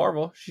as Miss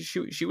Marvel.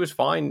 She was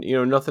fine.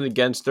 Nothing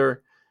against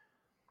her.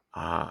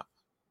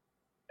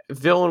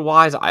 Villain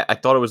wise, I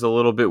thought it was a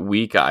little bit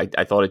weak. I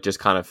thought it just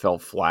kind of fell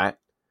flat.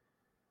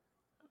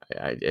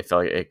 I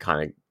felt like it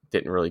kind of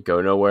didn't really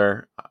go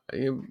nowhere.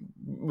 It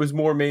was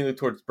more mainly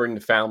towards bringing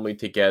the family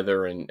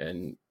together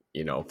and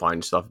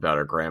find stuff about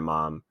her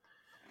grandmom.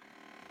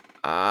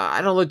 I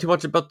don't know too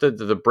much about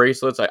the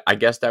bracelets. I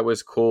guess that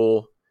was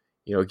cool.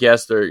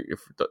 Yes,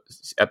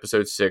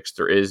 episode 6,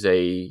 there is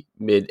a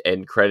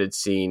mid-end credit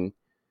scene.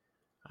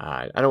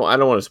 I don't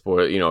want to spoil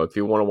it. If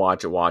you want to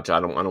watch it. I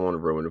don't want to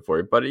ruin it for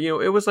you. But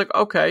it was like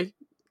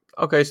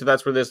okay, so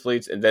that's where this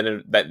leads, and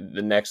then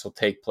the next will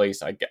take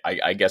place.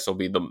 I guess it'll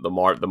be the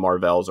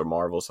Marvels or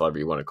Marvels, however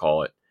you want to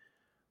call it.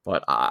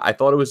 But I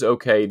thought it was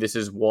okay. This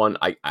is one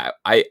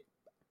I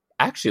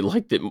actually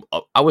liked it.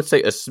 I would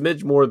say a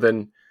smidge more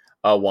than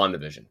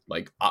WandaVision.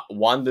 Like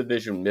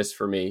WandaVision missed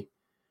for me.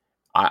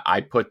 I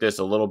put this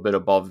a little bit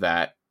above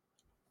that.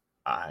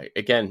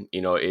 Again,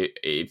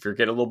 if you're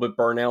getting a little bit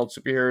burnt out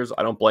superheroes,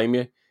 I don't blame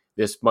you.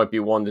 This might be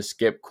one to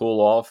skip, cool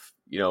off.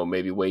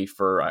 Maybe wait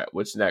for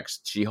what's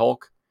next.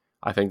 She-Hulk.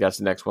 I think that's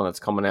the next one that's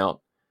coming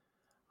out.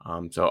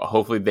 So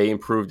hopefully they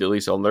improved at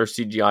least on their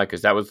CGI,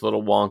 because that was a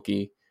little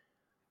wonky.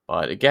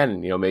 But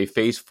again, maybe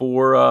Phase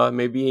 4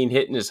 maybe ain't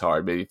hitting as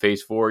hard. Maybe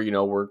Phase 4,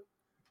 we're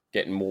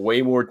getting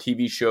way more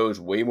TV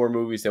shows, way more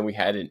movies than we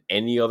had in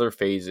any other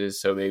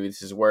phases. So maybe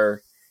this is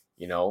where,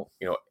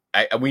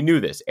 we knew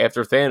this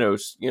after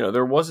Thanos.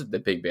 There wasn't the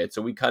big bad,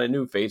 so we kind of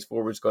knew Phase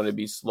 4 was going to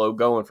be slow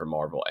going for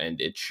Marvel, and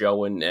it's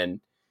showing.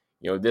 And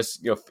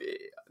this,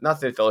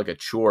 not that it felt like a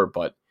chore,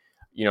 but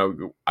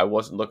I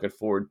wasn't looking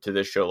forward to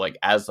this show like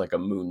as like a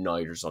Moon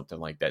Knight or something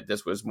like that.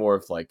 This was more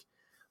of like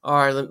all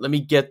right, let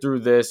me get through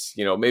this.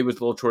 Maybe it was a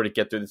little chore to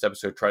get through this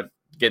episode, try to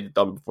get it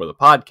done before the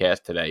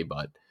podcast today.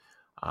 But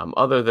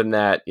other than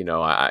that,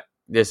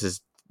 this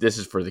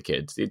is for the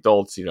kids. The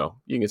adults, you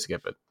can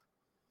skip it.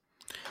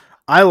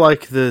 I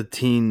like the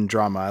teen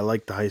drama. I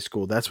like the high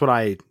school. That's what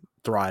I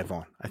thrive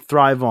on. I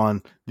thrive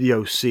on the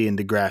OC and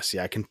Degrassi.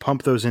 I can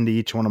pump those into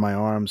each one of my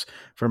arms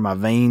for my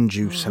vein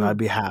juice, and I'd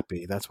be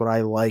happy. That's what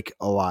I like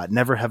a lot.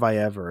 Never Have I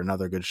Ever,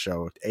 another good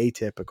show.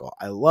 Atypical.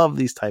 I love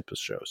these types of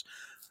shows.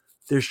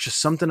 There's just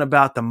something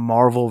about the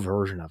Marvel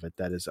version of it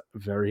that is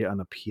very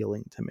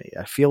unappealing to me.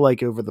 I feel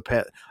like over the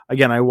past,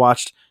 again, I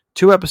watched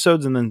 2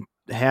 episodes and then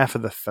half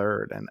of the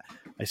third, and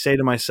I say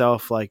to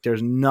myself, like,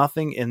 there's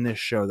nothing in this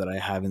show that I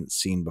haven't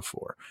seen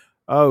before.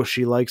 Oh,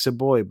 she likes a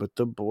boy, but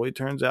the boy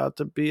turns out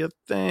to be a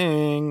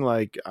thing.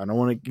 Like, I don't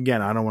want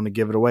to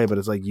give it away, but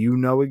it's like,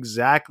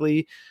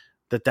 exactly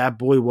that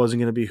boy wasn't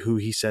going to be who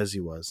he says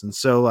he was. And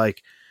so,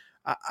 like,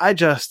 I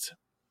just...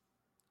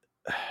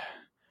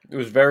 It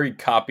was very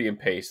copy and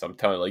paste. I'm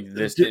telling you, like,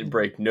 this didn't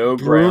break no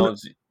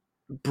grounds.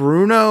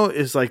 Bruno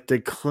is like the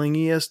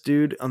clingiest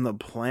dude on the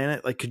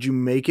planet. Like, could you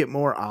make it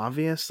more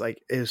obvious?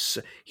 Like,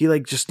 he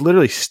like just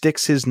literally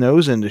sticks his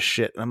nose into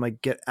shit. And I'm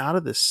like, get out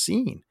of this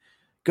scene.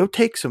 Go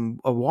take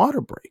a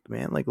water break,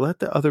 man. Like, let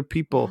the other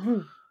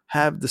people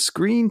have the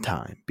screen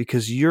time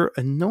because you're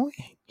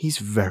annoying. He's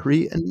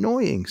very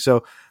annoying.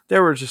 So they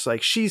were just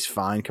like, she's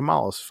fine.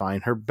 Kamala's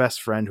fine. Her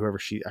best friend,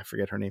 I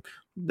forget her name.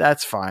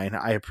 That's fine.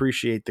 I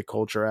appreciate the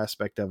culture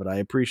aspect of it. I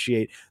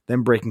appreciate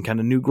them breaking kind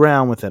of new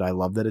ground with it. I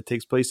love that it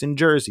takes place in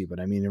Jersey, but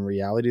I mean, in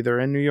reality, they're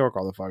in New York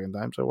all the fucking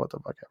time. So what the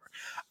fuck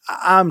ever.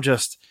 I'm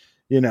just,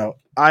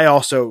 I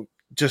also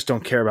just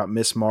don't care about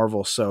Miss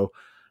Marvel. So,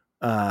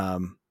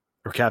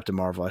 or Captain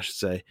Marvel, I should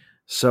say.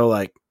 So,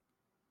 like,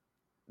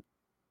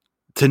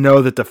 to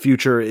know that the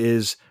future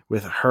is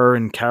with her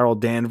and Carol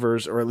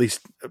Danvers, or at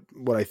least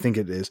what I think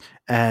it is,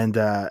 and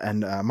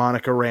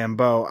Monica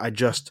Rambeau, I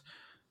just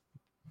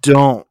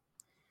don't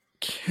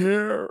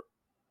care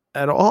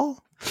at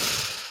all.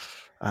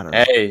 I don't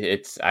know.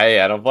 Hey,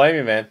 I don't blame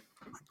you, man.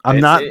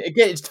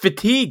 It's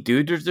fatigue,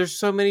 dude. There's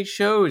so many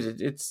shows.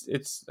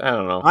 It's I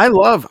don't know. I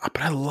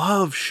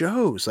love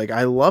shows. Like,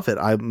 I love it.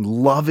 I'm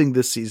loving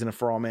this season of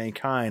For All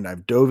Mankind.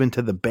 I've dove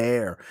into The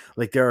Bear.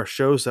 Like, there are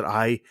shows that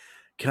I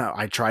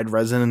tried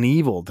Resident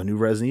Evil, the new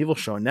Resident Evil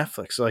show on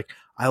Netflix. So, like,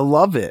 I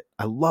love it.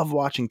 I love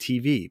watching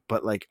TV,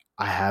 but like,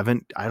 I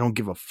don't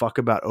give a fuck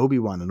about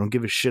Obi-Wan. I don't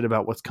give a shit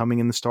about what's coming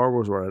in the Star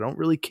Wars world. I don't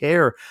really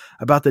care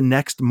about the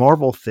next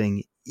Marvel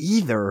thing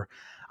either.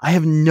 I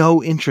have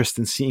no interest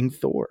in seeing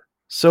Thor.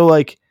 So,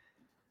 like,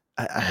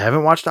 I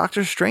haven't watched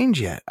Doctor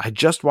Strange yet. I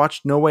just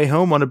watched No Way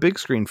Home on a big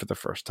screen for the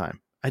first time.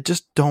 I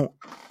just don't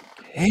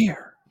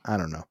care. I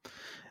don't know.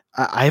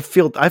 I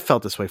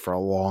felt this way for a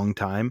long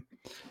time.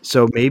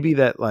 So maybe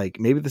this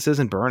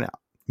isn't burnout.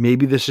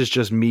 Maybe this is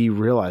just me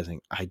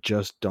realizing I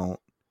just don't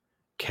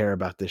care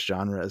about this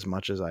genre as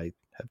much as I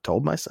have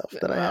told myself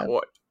that I have.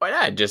 Why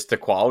not? Just the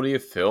quality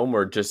of film,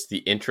 or just the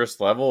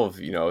interest level of,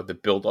 the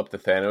build up to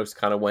Thanos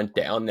kind of went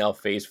down. Now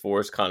Phase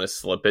 4 is kind of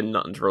slipping.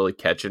 Nothing's really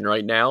catching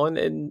right now,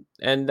 and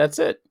that's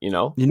it. You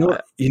know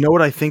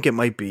what I think it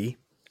might be,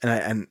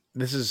 and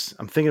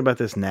I'm thinking about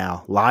this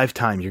now. Live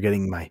time, you're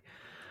getting my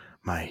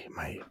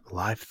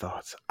live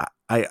thoughts.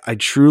 I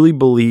truly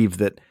believe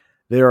that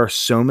there are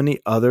so many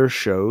other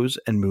shows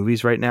and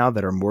movies right now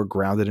that are more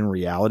grounded in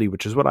reality,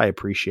 which is what I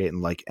appreciate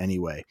and like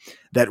anyway,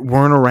 that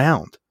weren't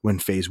around when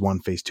Phase 1,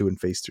 Phase 2, and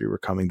Phase 3 were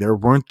coming. There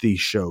weren't these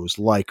shows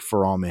like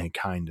For All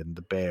Mankind and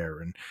The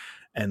Bear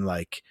and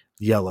like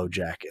Yellow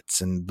Jackets,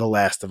 and The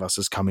Last of Us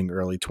is coming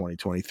early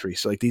 2023.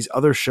 So, like, these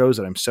other shows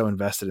that I'm so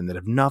invested in that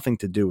have nothing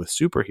to do with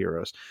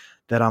superheroes,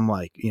 that I'm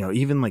like,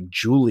 even like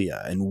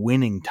Julia and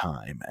Winning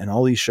Time and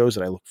all these shows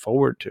that I look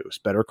forward to.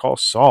 Better Call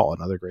Saul,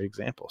 another great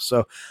example.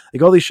 So,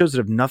 like, all these shows that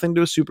have nothing to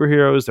do with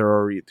superheroes, they're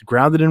already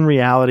grounded in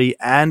reality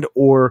and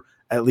or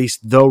at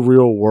least the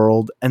real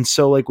world. And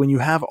so, like, when you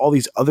have all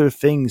these other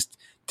things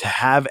to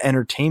have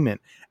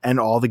entertainment, and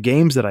all the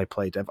games that I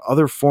play to have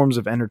other forms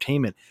of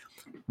entertainment,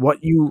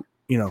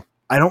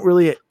 I don't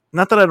really,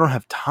 not that I don't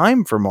have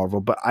time for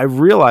Marvel, but I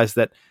realize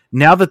that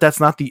now that that's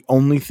not the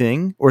only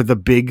thing or the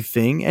big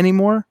thing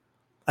anymore,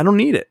 I don't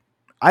need it.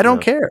 I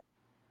don't care.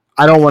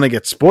 I don't want to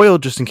get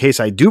spoiled just in case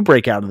I do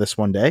break out of this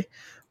one day,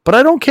 but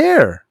I don't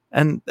care.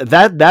 And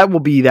that will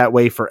be that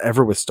way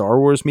forever with Star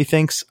Wars,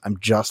 methinks. I'm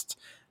just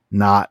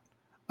not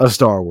a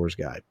Star Wars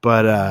guy.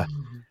 But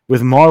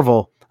with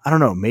Marvel, I don't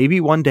know, maybe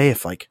one day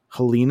if like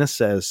Helena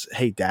says,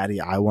 hey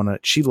daddy,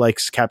 she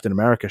likes Captain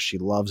America. She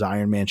loves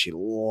Iron Man. She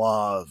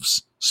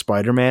loves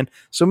Spider-Man.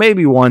 So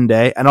maybe one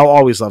day, and I'll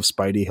always love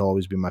Spidey. He'll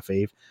always be my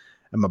fave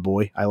and my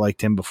boy. I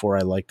liked him before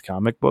I liked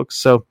comic books.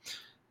 So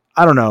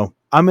I don't know.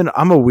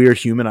 I'm a weird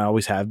human. I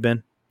always have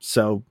been.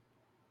 So,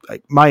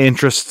 like, my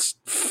interests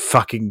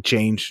fucking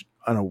change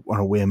on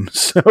a whim.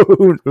 So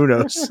who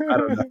knows?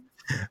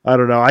 I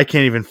don't know. I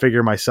can't even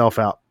figure myself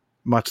out,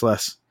 much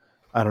less,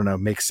 I don't know,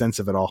 make sense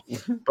of it all.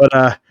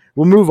 But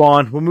we'll move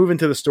on. We'll move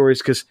into the stories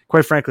because,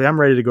 quite frankly, I'm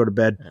ready to go to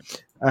bed.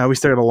 We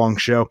still got a long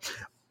show.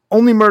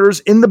 Only Murders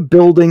in the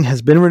Building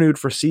has been renewed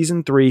for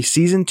season 3.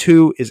 Season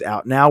 2 is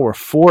out now. We're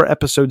 4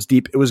 episodes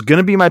deep. It was going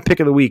to be my pick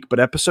of the week, but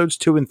episodes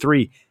 2 and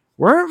 3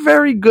 weren't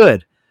very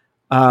good.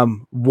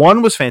 1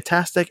 was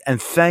fantastic,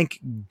 and thank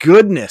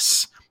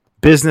goodness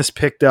business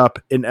picked up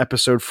in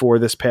episode 4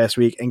 this past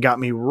week and got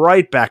me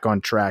right back on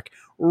track.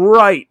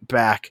 It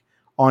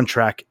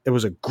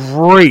was a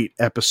great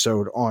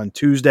episode on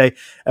Tuesday,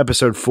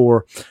 episode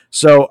 4.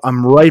 So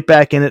I'm right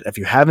back in it. If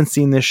you haven't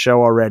seen this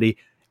show already,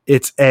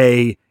 it's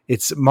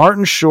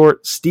Martin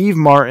Short, Steve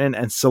Martin,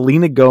 and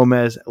Selena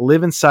Gomez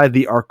live inside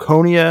the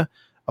Arconia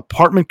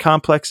apartment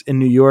complex in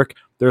New York.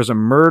 There's a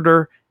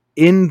murder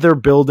in their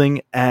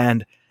building,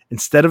 and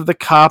instead of the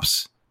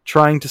cops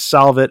trying to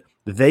solve it,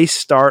 they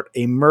start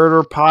a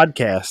murder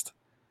podcast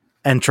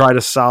and try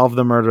to solve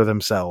the murder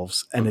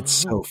themselves. And it's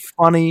so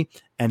funny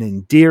and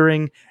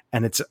endearing,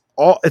 and it's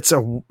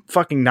a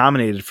fucking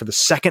nominated for the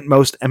second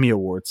most Emmy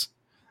Awards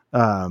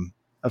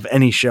of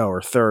any show,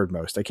 or third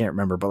most. I can't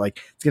remember, but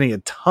like it's getting a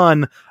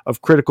ton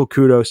of critical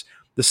kudos.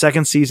 The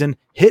second season,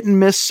 hit and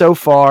miss so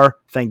far.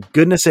 Thank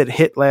goodness it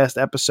hit last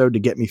episode to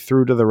get me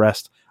through to the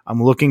rest.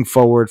 I'm looking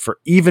forward for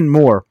even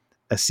more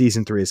as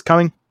season 3 is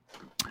coming.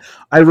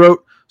 I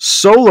wrote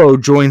Solo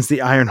joins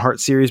the Ironheart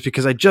series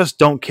because I just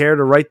don't care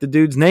to write the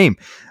dude's name.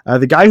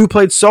 The guy who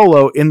played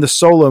Solo in the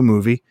Solo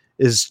movie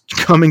is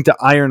coming to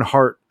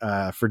Ironheart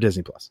for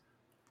Disney Plus.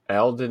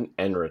 Alden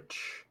Ehrenreich.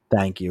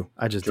 Thank you.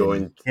 I just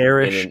joined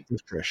in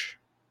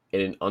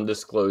an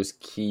undisclosed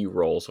key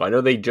role. So I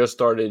know they just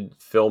started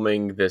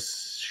filming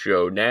this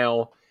show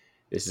now.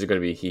 This is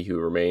going to be He Who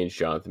Remains.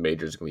 Jonathan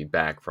Majors is going to be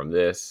back from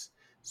this.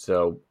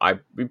 So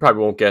we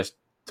probably won't guess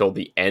till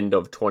the end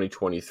of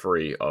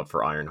 2023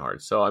 for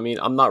Ironheart. So, I mean,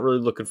 I'm not really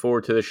looking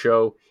forward to the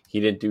show. He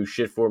didn't do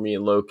shit for me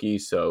in Loki,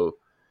 so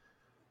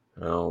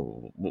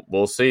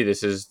we'll see.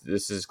 This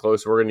is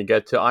close. We're going to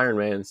get to Iron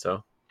Man,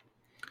 so.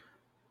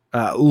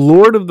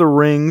 Lord of the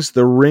Rings,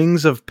 The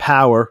Rings of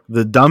Power,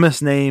 the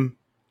dumbest name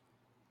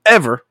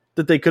ever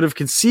that they could have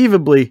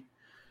conceivably,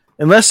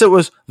 unless it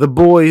was the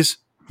Boys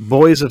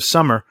of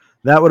Summer,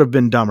 that would have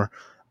been dumber.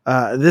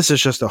 This is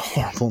just a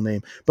horrible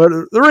name. But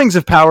The Rings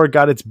of Power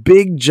got its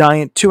big,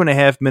 giant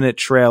 2.5-minute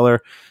trailer.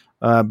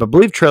 I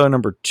believe trailer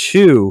number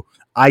 2.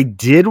 I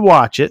did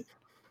watch it.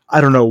 I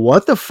don't know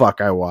what the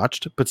fuck I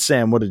watched, but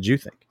Sam, what did you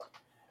think?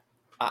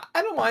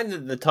 I don't mind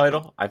the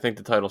title. I think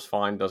the title's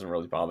fine. Doesn't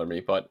really bother me.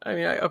 But, I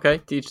mean, okay,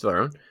 to each their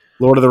own.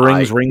 Lord of the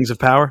Rings, Rings of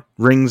Power.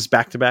 Rings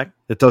back-to-back.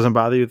 It doesn't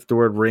bother you that the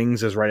word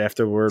rings is right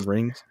after the word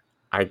rings?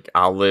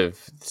 I'll live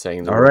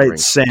saying the word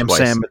rings. All right,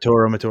 Sam,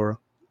 Matoro.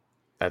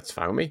 That's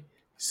fine with me.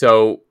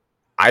 So,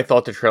 I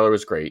thought the trailer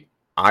was great.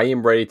 I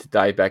am ready to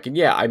dive back in.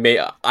 Yeah,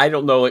 I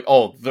don't know, like,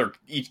 they're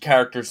each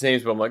character's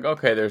names, but I'm like,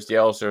 okay, there's the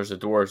elves, there's the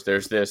dwarves,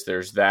 there's this,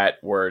 there's that.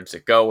 Where's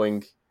it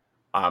going?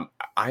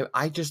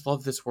 I just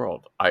love this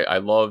world. I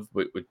love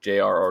what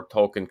J.R.R.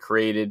 Tolkien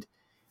created.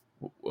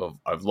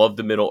 I've loved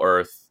the Middle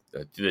Earth.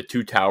 The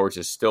Two Towers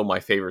is still my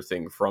favorite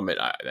thing from it.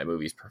 That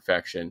movie's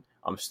perfection.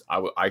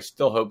 I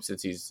still hope,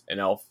 since he's an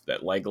elf,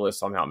 that Legolas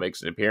somehow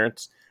makes an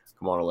appearance.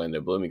 Come on,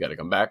 Orlando Bloom, you got to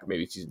come back.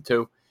 Maybe season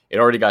 2. It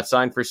already got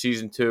signed for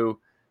season 2.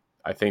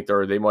 I think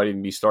they might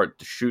even be starting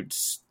to shoot.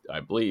 I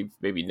believe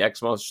maybe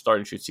next month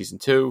starting to shoot season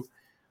 2.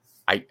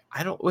 I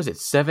don't. Was it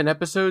 7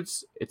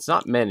 episodes? It's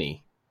not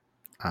many.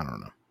 I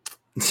don't know.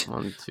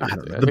 1, 2, I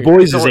don't know. The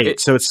Boys is 8,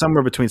 so it's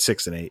somewhere between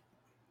 6 and 8.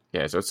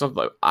 Yeah, so it's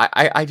something like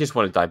I just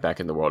want to dive back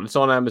in the world. It's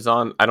on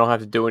Amazon. I don't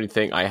have to do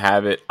anything. I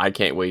have it. I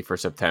can't wait for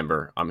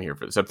September. I'm here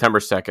for September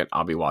 2nd.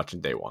 I'll be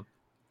watching day 1.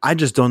 I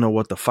just don't know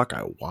what the fuck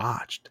I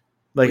watched.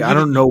 Like, I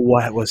don't know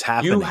what was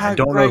happening. I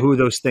don't know who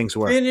those things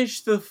were.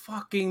 Finish the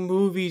fucking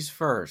movies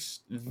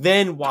first,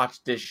 then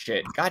watch this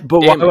shit. God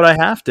but damn why would I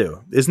have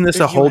to? Isn't this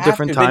a whole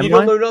different timeline? Then you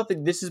don't know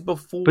nothing. This is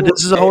before. But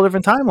this is a whole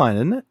different timeline,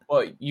 isn't it?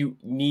 Well, you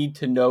need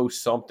to know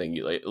something.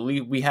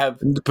 We have.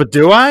 But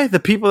do I? The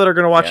people that are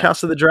going to watch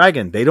House of the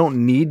Dragon, they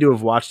don't need to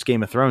have watched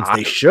Game of Thrones.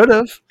 They should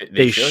have.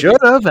 They should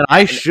have, and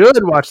I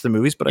should watch the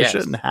movies, but I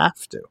shouldn't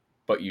have to.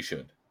 But you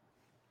should.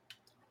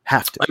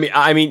 Have to.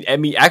 I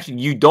mean, actually,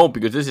 you don't,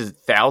 because this is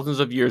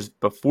thousands of years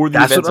before the.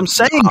 That's what I'm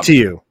saying to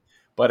you.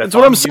 But that's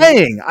what I'm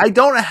saying. I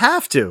don't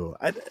have to.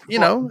 I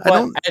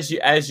don't. As you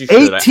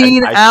should.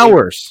 18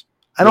 hours.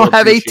 I don't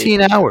have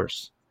 18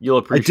 hours. You'll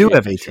appreciate. I do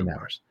have 18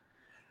 hours.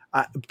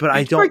 But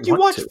I don't. You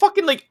watch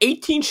fucking like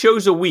 18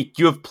 shows a week.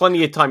 You have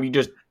plenty of time. You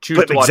just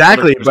choose to watch.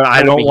 Exactly, but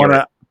I don't want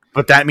to.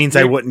 But that means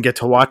I wouldn't get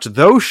to watch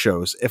those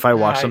shows if I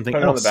watch something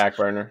else. Put it on the back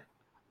burner.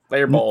 Lay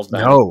your balls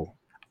down. No.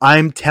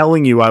 I'm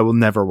telling you, I will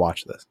never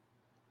watch this.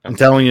 I'm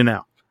telling you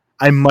now.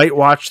 I might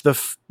watch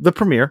the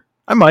premiere.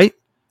 I might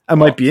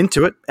be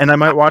into it, and I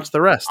might watch the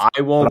rest.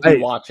 I won't be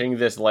watching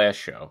this last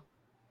show.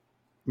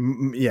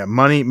 Yeah,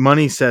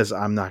 money says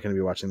I'm not going to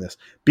be watching this.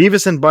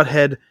 Beavis and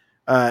Butthead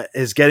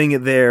is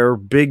getting their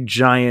big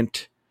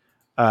giant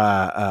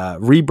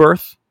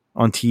rebirth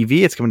on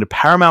TV. It's coming to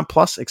Paramount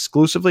Plus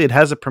exclusively. It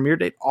has a premiere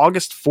date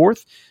August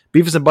 4th.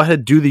 Beavis and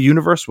Butthead Do the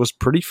Universe was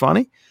pretty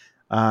funny.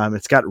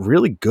 It's got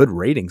really good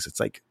ratings. It's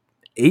like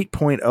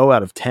 8.0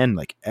 out of 10,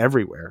 like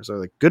everywhere. So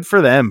like good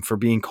for them for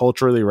being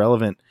culturally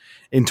relevant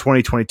in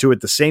 2022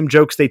 with the same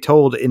jokes they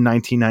told in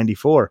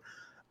 1994.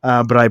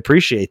 But I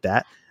appreciate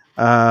that.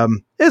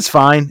 It's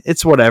fine.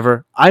 It's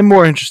whatever. I'm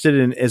more interested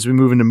in, as we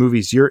move into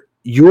movies,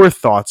 your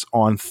thoughts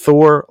on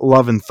Thor: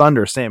 Love and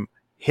Thunder. Sam,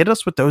 hit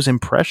us with those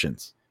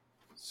impressions.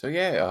 So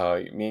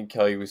yeah, me and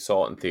Kelly, we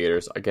saw it in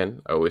theaters.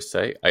 Again, I always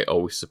say I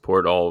always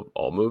support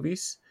all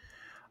movies.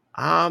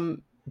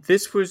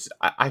 This was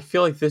I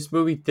feel like this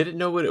movie didn't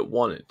know what it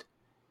wanted.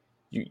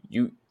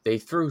 They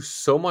threw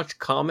so much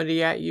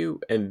comedy at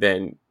you, and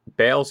then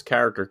Bale's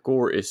character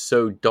Gore is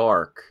so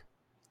dark,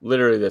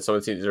 literally that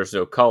someone sees there's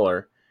no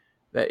color.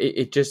 That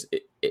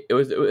it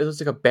was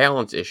like a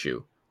balance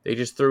issue. They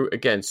just threw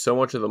again so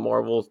much of the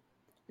Marvel.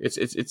 It's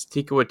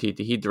Taika Waititi.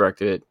 He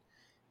directed it.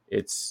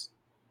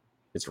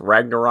 It's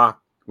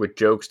Ragnarok with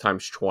jokes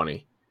times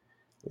 20.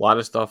 A lot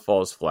of stuff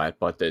falls flat,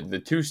 but the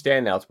two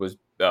standouts was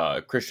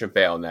Christian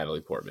Bale and Natalie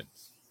Portman.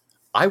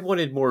 I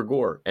wanted more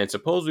gore, and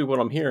supposedly what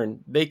I'm hearing,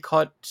 they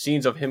cut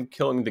scenes of him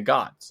killing the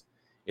gods.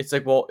 It's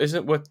like, well,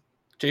 isn't what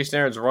Jason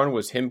Aaron's run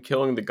was him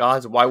killing the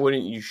gods? Why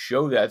wouldn't you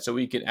show that so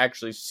we can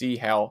actually see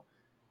how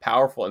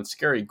powerful and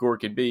scary gore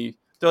could be?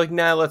 They're like,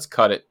 nah, let's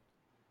cut it.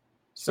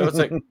 So it's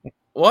like,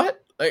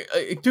 what?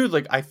 Dude,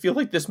 like, I feel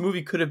like this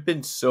movie could have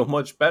been so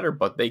much better,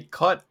 but they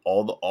cut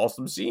all the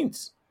awesome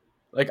scenes.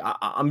 Like,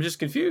 I'm just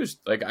confused.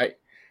 Like,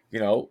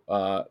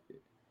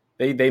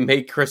 they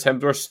make Chris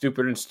Hemsworth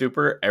stupider and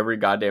stupider every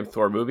goddamn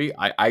Thor movie.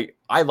 I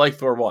like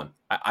Thor 1.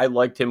 I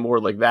liked him more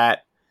like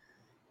that.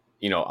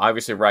 You know,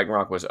 obviously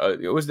Ragnarok was,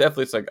 it was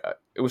definitely, it's like,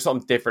 it was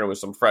something different. It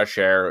was some fresh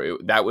air.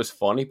 That was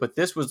funny, but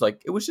this was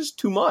like, it was just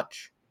too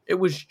much. It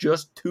was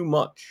just too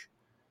much.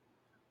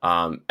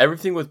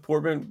 Everything with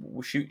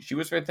Portman, she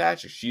was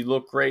fantastic. She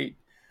looked great.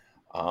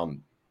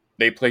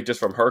 They played just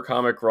from her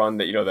comic run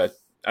that, that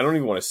I don't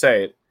even want to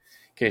say it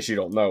in case you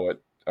don't know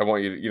it. I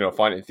want you to,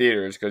 find it in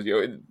theaters because,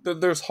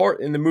 there's heart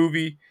in the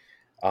movie.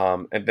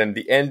 And then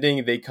the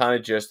ending, they kind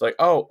of just like,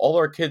 oh, all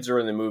our kids are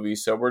in the movie,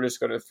 so we're just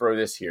going to throw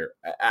this here.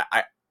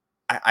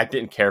 I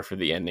didn't care for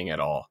the ending at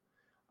all.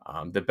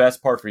 The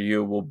best part for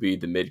you will be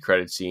the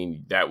mid-credit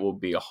scene. That will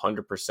be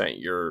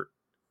 100% your,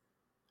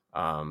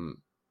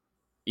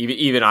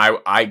 even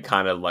I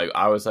kind of like,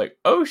 I was like,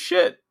 oh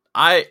shit.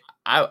 I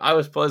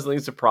was pleasantly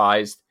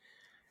surprised.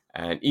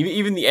 And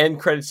even the end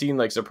credit scene,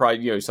 like,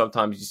 surprised,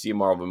 sometimes you see a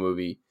Marvel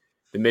movie,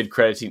 the mid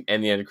credit scene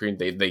and the end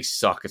credit, they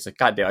suck. It's like,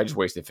 God damn, I just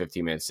wasted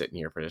 15 minutes sitting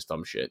here for this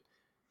dumb shit.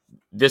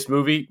 This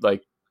movie,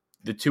 like,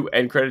 the two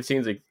end credit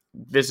scenes, like,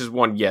 this is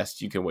one,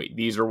 yes, you can wait.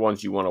 These are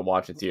ones you want to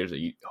watch in theaters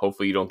that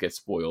hopefully you don't get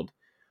spoiled.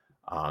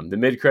 The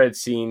mid credit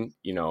scene,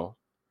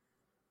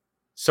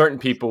 certain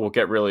people will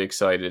get really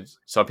excited.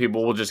 Some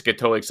people will just get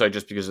totally excited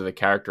just because of the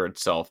character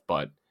itself.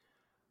 But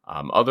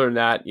other than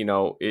that,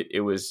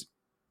 it was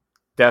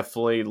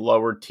definitely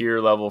lower tier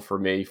level for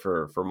me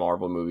for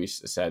Marvel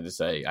movies. Sad to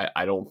say.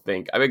 I don't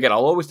think. Again,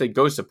 I'll always say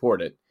go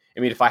support it. I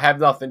mean, if I have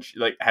nothing,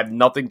 have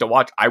nothing to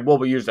watch, I will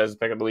be used as a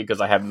pick of the week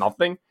because I have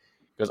nothing.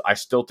 Because I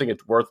still think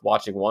it's worth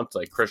watching once.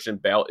 Like, Christian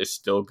Bale is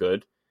still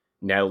good.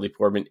 Natalie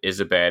Portman is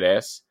a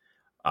badass.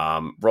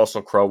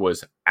 Russell Crowe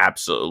was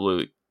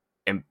absolutely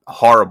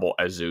horrible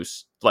as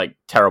Zeus. Like,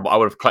 terrible. I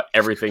would have cut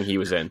everything he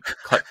was in.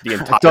 Cut the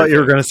entire I thought you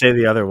were thing. going to say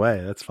the other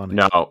way. That's funny.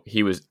 No,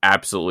 he was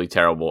absolutely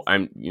terrible.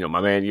 My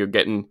man, you're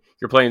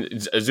playing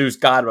a Zeus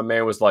god. My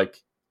man was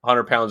like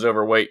 100 pounds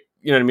overweight.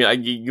 You know what I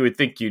mean? You would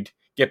think you'd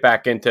get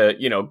back into,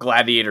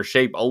 gladiator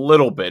shape a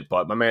little bit,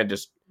 but my man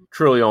just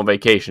truly on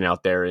vacation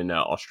out there in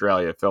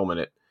Australia filming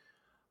it.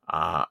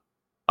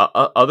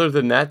 Other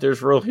than that,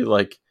 there's really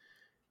like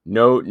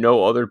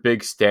no other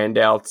big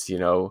standouts.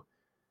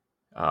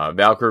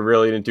 Valkyrie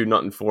really didn't do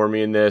nothing for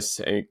me in this.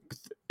 And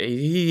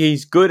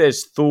he's good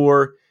as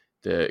Thor.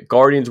 The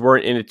Guardians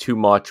weren't in it too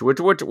much, which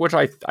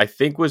I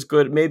think was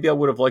good. Maybe I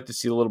would have liked to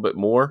see a little bit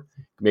more.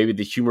 Maybe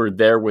the humor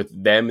there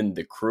with them and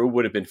the crew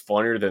would have been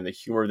funnier than the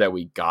humor that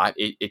we got.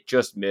 It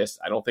just missed.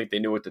 I don't think they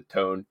knew what to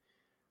tone.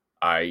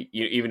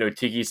 Even though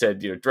Tiki said,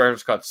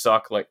 Director's Cut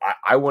suck, like,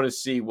 I want to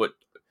see what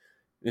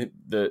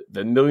the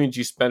millions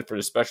you spent for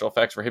the special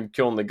effects for him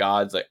killing the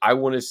gods. Like, I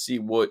want to see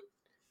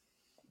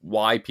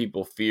why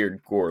people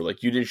feared Gore.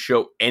 Like, you didn't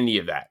show any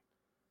of that.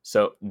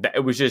 So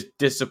it was just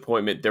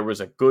disappointment. There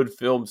was a good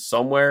film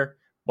somewhere,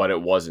 but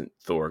it wasn't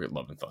Thor: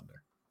 Love and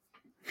Thunder.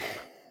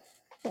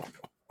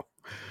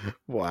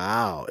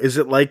 Wow. Is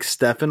it like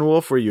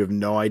Steppenwolf where you have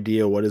no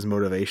idea what his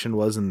motivation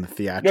was in the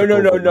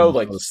theatrical? No.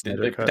 Like,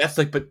 that's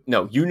like, but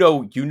no, you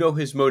know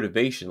his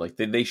motivation. Like,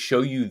 they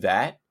show you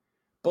that,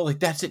 but like,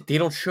 that's it. They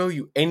don't show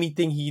you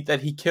anything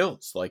that he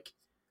kills. Like,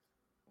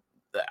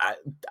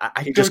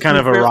 he just kind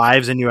of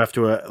arrives and you have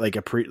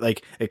to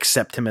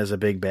accept him as a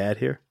big bad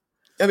here.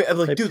 I mean,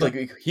 like, dude,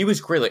 like, he was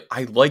great. Like,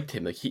 I liked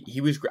him. Like,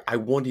 he was great. I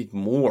wanted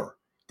more.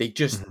 They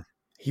just,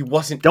 he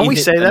wasn't. Don't we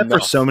say that for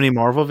so many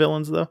Marvel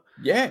villains, though?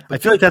 Yeah. I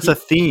feel like that's a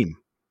theme.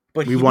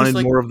 But we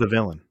wanted more of the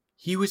villain.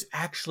 He was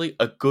actually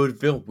a good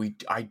villain.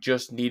 I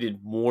just needed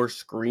more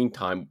screen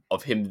time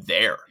of him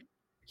there.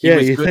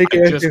 You think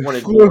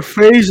after 4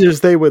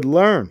 phases they would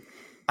learn.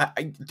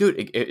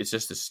 Dude, it's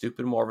just a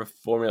stupid Marvel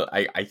formula.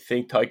 I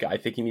think Taika, I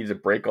think he needs a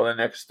break on the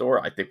next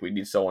store. I think we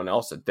need someone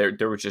else.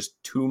 There was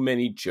just too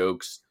many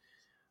jokes.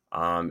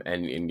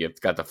 And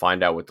you've got to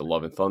find out what the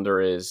Love and Thunder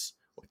is,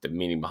 what the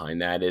meaning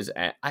behind that is.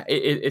 And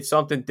it's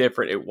something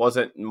different. It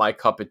wasn't my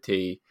cup of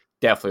tea.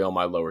 Definitely on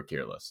my lower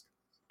tier list.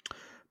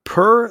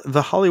 Per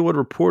The Hollywood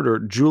Reporter,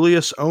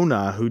 Julius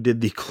Ona, who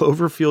did the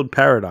Cloverfield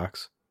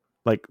Paradox,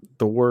 like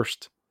the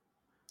worst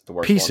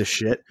piece one. of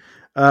shit,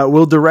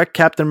 will direct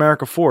Captain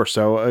America 4.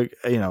 So,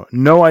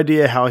 no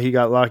idea how he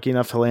got lucky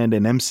enough to land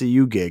an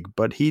MCU gig,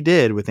 but he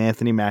did with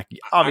Anthony Mackie,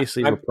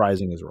 obviously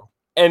reprising his role.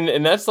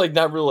 And that's like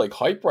not really like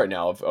hype right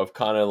now of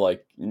kind of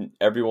like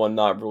everyone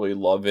not really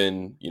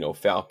loving,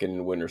 Falcon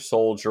and Winter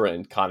Soldier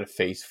and kind of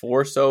Phase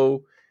 4.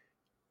 So,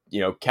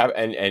 Cap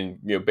and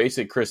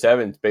basically Chris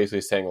Evans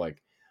basically saying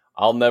like,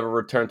 I'll never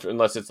return to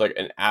unless it's like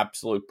an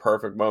absolute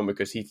perfect moment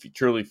because he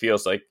truly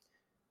feels like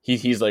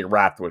he's like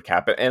wrapped with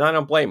Cap, and I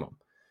don't blame him.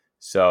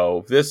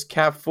 So this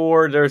Cap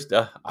 4,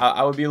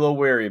 I would be a little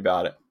wary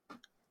about it.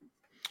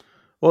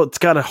 Well, it's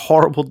got a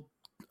horrible,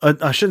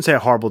 I shouldn't say a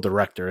horrible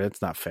director.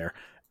 It's not fair.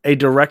 A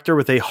director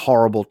with a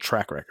horrible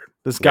track record.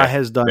 This guy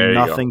has done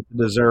nothing to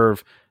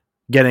deserve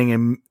getting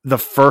him the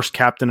first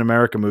Captain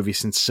America movie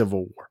since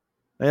Civil War.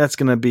 That's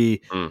going to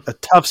be a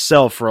tough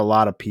sell for a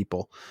lot of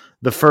people.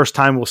 The first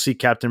time we'll see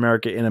Captain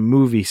America in a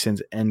movie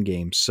since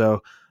Endgame.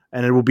 So,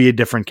 and it will be a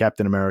different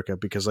Captain America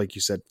because, like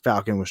you said,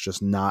 Falcon was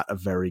just not a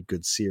very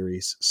good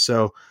series.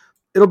 So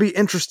it'll be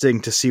interesting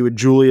to see what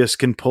Julius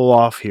can pull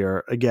off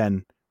here.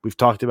 Again, we've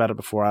talked about it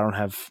before. I don't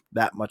have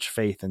that much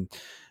faith. And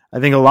I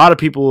think a lot of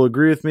people will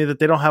agree with me that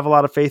they don't have a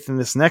lot of faith in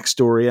this next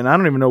story. And I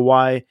don't even know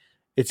why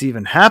it's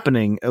even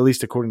happening, at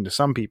least according to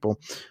some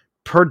people.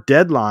 Per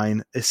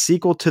Deadline, a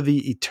sequel to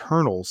The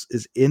Eternals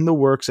is in the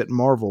works at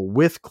Marvel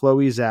with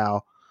Chloe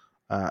Zhao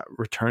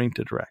returning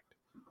to direct.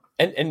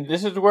 And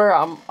this is where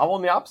I'm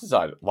on the opposite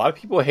side. A lot of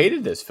people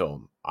hated this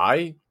film.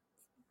 I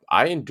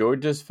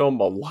enjoyed this film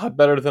a lot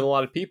better than a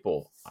lot of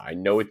people. I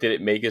know it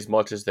didn't make as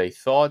much as they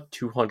thought.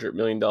 $200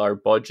 million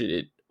budget.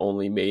 It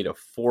only made a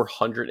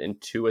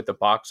 402 at the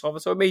box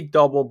office. So it made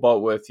double,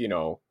 but with,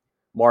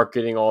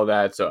 marketing, all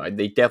that. So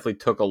they definitely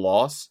took a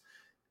loss.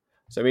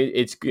 So, I mean,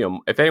 it's,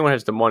 if anyone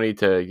has the money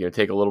to,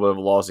 take a little bit of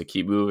a loss to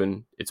keep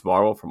moving, it's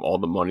Marvel from all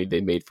the money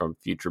they made from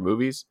future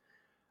movies.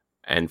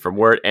 And from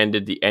where it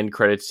ended, the end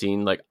credit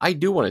scene, like, I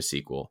do want a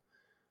sequel.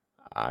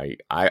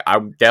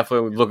 I'm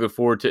definitely looking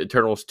forward to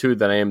Eternals 2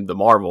 than I am the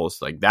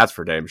Marvels. Like, that's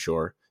for damn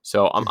sure.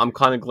 So I'm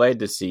kind of glad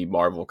to see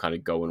Marvel kind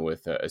of going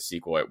with a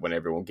sequel when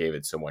everyone gave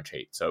it so much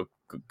hate. So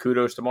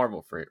kudos to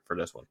Marvel for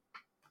this one.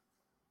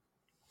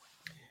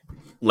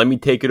 Let me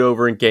take it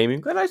over in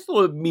gaming. A nice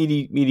little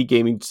meaty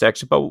gaming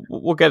section, but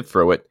we'll get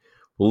through it.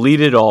 We'll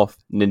lead it off.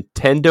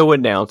 Nintendo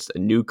announced a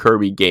new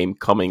Kirby game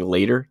coming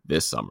later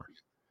this summer.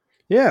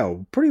 Yeah,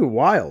 pretty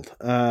wild.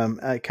 Kind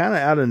of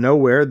out of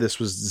nowhere, this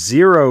was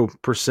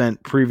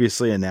 0%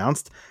 previously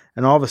announced,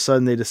 and all of a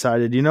sudden they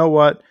decided, you know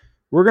what?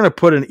 We're going to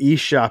put an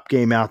eShop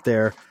game out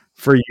there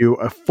for you,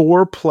 a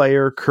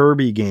 4-player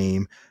Kirby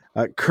game.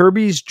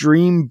 Kirby's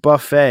Dream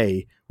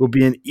Buffet will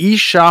be an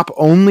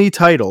eShop-only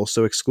title,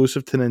 so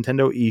exclusive to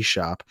Nintendo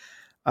eShop.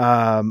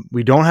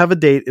 We don't have a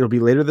date. It'll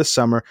be later this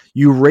summer.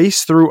 You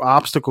race through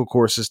obstacle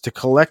courses to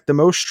collect the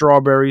most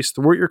strawberries,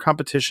 thwart your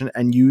competition,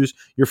 and use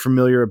your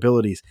familiar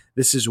abilities.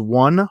 This is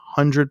 100%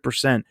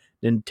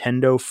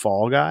 Nintendo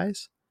Fall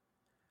Guys.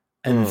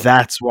 And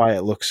that's why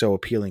it looks so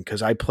appealing,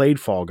 because I played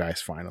Fall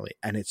Guys finally,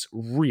 and it's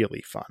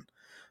really fun.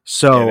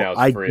 So now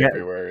it's free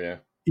everywhere, yeah.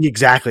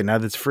 Exactly. Now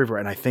that's free everywhere.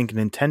 And I think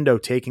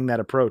Nintendo taking that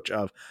approach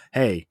of,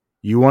 hey,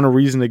 you want a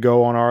reason to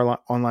go on our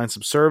online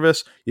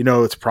subservice?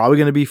 It's probably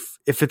going to be,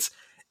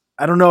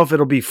 I don't know if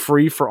it'll be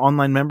free for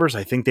online members.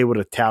 I think they would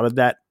have touted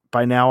that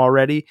by now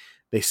already.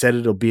 They said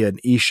it'll be an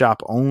eShop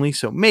only.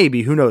 So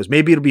maybe, who knows?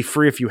 Maybe it'll be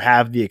free if you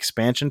have the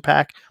expansion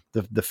pack,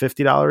 the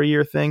 $50 a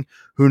year thing.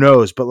 Who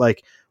knows? But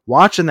like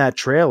watching that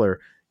trailer,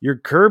 your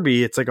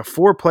Kirby, it's like a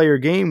 4-player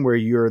game where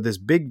you're this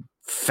big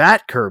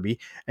fat Kirby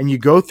and you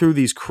go through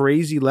these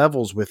crazy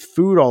levels with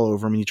food all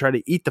over them and you try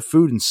to eat the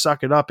food and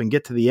suck it up and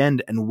get to the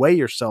end and weigh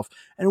yourself.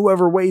 And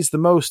whoever weighs the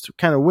most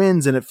kind of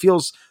wins. And it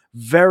feels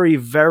very,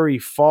 very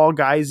Fall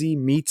Guys-y,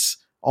 meets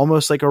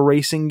almost like a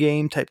racing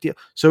game type deal.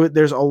 So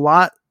there's a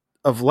lot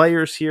of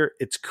layers here.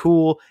 It's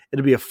cool.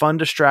 It'll be a fun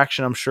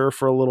distraction, I'm sure,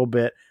 for a little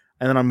bit,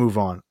 and then I'll move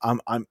on.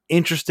 I'm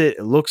interested.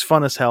 It looks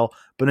fun as hell,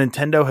 but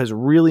Nintendo has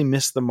really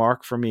missed the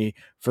mark for me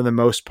for the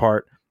most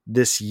part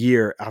this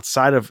year.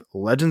 Outside of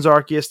Legends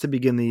Arceus to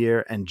begin the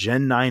year and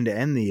Gen 9 to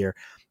end the year,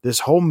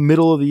 this whole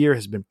middle of the year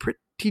has been pretty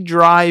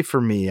dry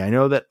for me. I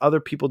know that other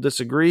people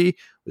disagree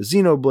with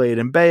Xenoblade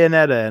and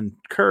Bayonetta and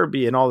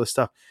Kirby and all this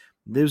stuff.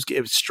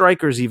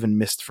 Strikers even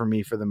missed for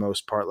me for the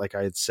most part. Like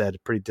I had said, a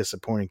pretty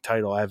disappointing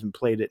title. I haven't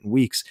played it in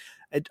weeks.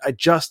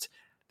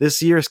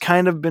 This year has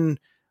kind of been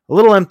a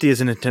little empty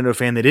as a Nintendo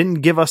fan. They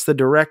didn't give us the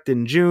Direct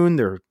in June.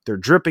 They're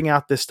dripping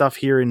out this stuff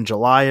here in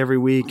July every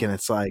week, and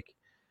it's like,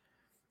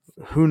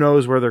 who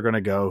knows where they're going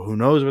to go? Who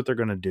knows what they're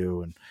going to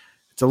do? And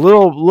it's a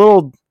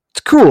little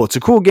it's cool. It's a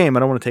cool game. I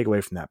don't want to take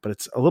away from that, but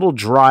it's a little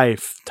dry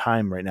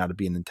time right now to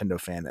be a Nintendo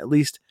fan. At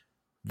least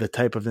the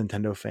type of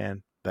Nintendo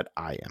fan that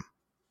I am.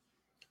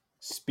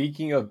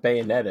 Speaking of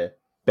Bayonetta,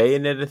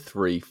 Bayonetta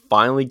 3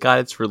 finally got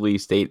its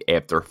release date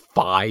after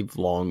 5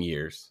 long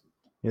years.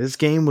 Yeah, this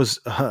game was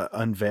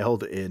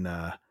unveiled in,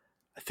 I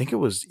think it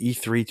was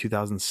E3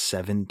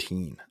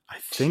 2017. I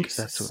think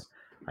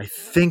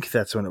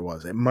that's when it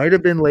was. It might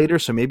have been later,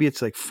 so maybe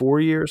it's like 4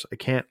 years.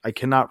 I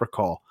cannot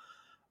recall.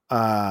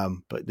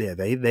 But yeah,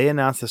 they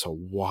announced this a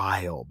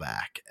while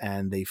back,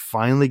 and they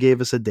finally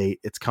gave us a date.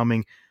 It's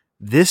coming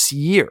this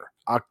year,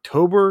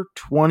 October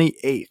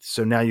 28th.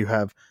 So now you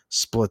have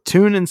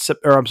Splatoon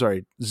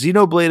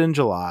Xenoblade in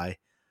July.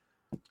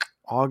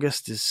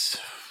 August is,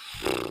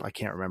 I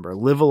can't remember.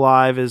 Live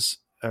Alive is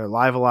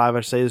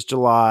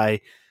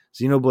July.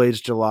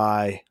 Xenoblade's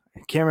July. I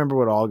can't remember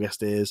what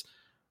August is.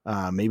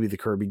 Maybe the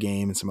Kirby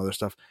game and some other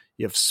stuff.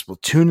 You have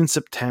Splatoon in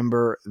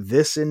September,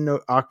 this in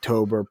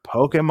October,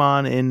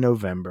 Pokemon in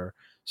November.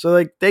 So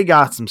like they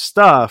got some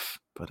stuff,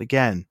 but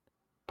again,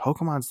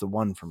 Pokemon's the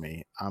one for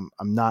me. I'm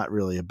not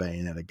really a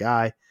Bayonetta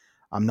guy.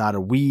 I'm not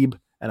a weeb,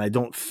 and I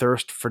don't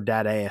thirst for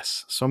that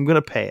ass. So I'm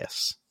gonna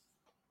pass.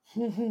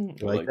 I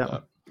like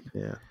that.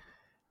 Yeah.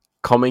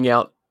 Coming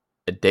out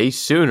a day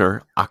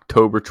sooner,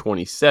 October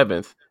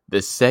 27th, the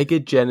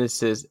Sega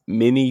Genesis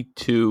Mini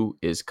 2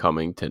 is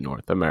coming to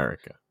North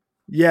America.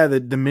 Yeah,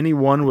 the Mini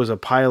 1 was a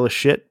pile of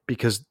shit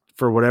because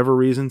for whatever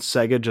reason,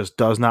 Sega just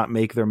does not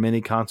make their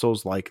mini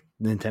consoles like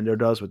Nintendo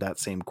does with that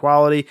same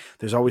quality.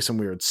 There's always some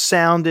weird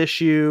sound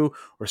issue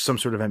or some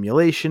sort of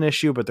emulation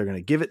issue, but they're going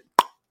to give it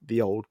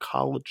the old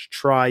college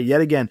try yet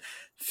again.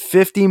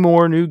 50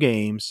 more new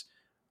games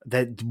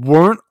that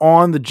weren't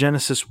on the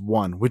Genesis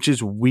 1, which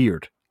is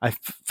weird. I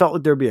felt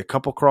like there'd be a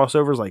couple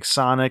crossovers like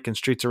Sonic and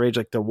Streets of Rage,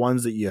 like the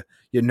ones that you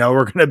know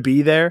are going to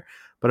be there,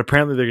 but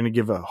apparently they're going to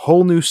give a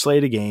whole new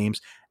slate of games.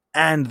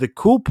 And the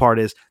cool part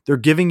is they're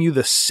giving you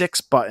the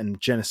 6-button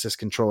Genesis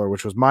controller,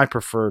 which was my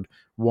preferred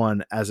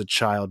one as a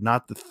child,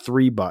 not the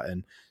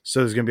 3-button. So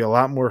there's going to be a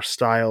lot more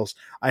styles.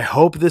 I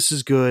hope this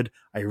is good.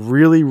 I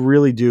really,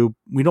 really do.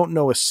 We don't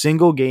know a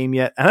single game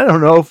yet, and I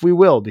don't know if we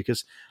will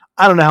because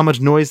I don't know how much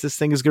noise this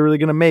thing is really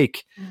going to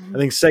make. I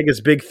think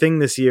Sega's big thing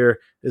this year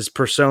is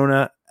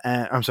Persona.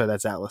 I'm sorry,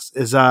 that's Atlas.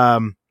 Is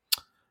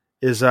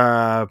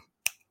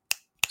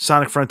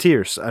Sonic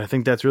Frontiers. I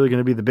think that's really going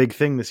to be the big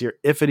thing this year,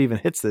 if it even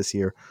hits this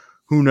year.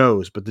 Who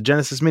knows? But the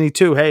Genesis Mini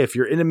 2, hey, if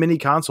you're into mini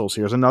consoles,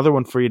 here's another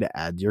one for you to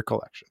add to your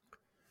collection.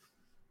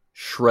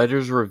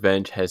 Shredder's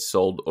Revenge has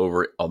sold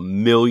over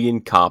 1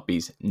 million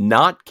copies,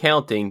 not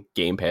counting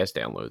Game Pass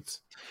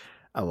downloads.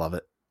 I love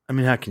it. I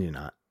mean, how can you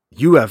not?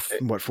 You have,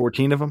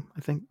 14 of them,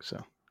 I think,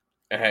 so.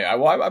 Hey, I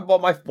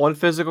bought my one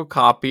physical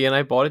copy, and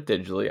I bought it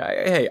digitally.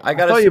 I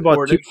thought you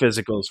bought 2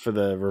 physicals for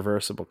the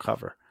reversible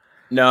cover.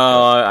 No,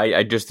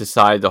 I just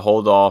decided to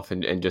hold off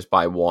and just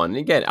buy one.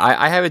 Again,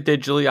 I have it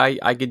digitally.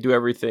 I can do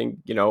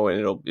everything, and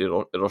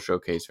it'll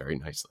showcase very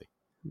nicely.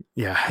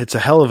 Yeah, it's a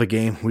hell of a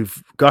game.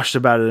 We've gushed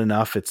about it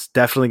enough. It's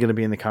definitely going to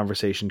be in the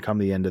conversation come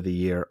the end of the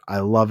year. I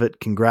love it.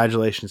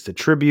 Congratulations to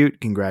Tribute.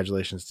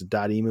 Congratulations to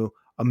Dotemu.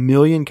 1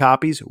 million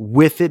copies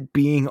with it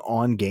being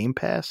on Game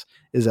Pass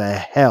is a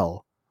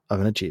hell of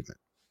an achievement.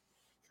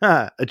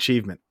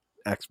 Achievement.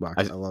 Xbox.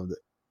 I loved it.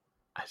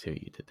 I see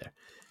what you did there.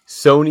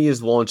 Sony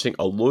is launching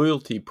a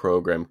loyalty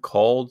program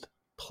called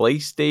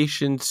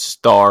PlayStation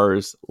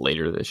Stars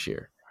later this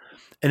year.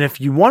 And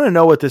if you want to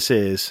know what this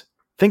is,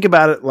 think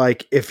about it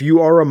like if you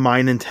are a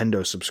My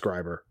Nintendo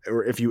subscriber,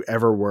 or if you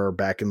ever were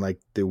back in like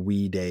the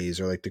Wii days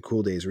or like the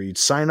cool days where you'd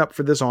sign up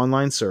for this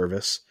online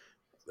service.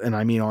 And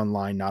I mean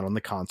online, not on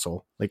the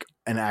console, like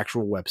an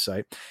actual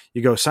website.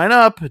 You go sign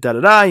up,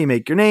 you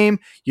make your name,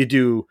 you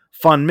do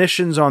fun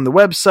missions on the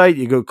website,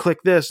 you go click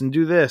this and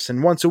do this,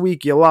 and once a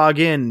week you log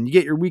in and you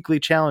get your weekly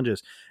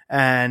challenges,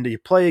 and you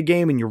play a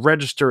game and you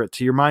register it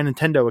to your My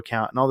Nintendo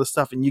account and all this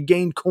stuff, and you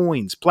gain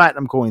coins,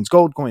 platinum coins,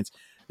 gold coins.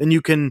 Then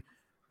you can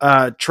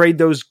trade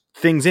those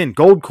things in.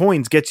 Gold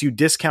coins gets you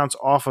discounts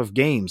off of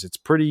games. It's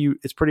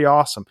pretty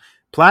awesome.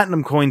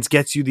 Platinum coins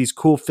gets you these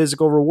cool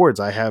physical rewards.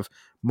 I have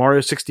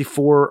Mario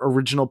 64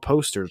 original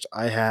posters.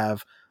 I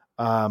have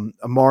a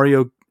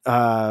Mario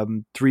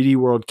 3D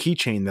World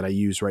keychain that I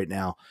use right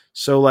now.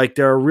 So like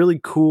there are really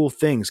cool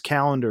things,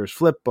 calendars,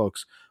 flip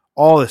books,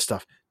 all this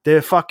stuff.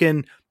 There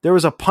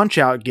was a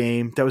Punch-Out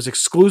game that was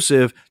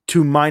exclusive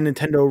to My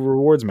Nintendo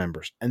Rewards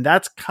members. And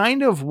that's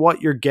kind of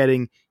what you're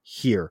getting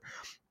here.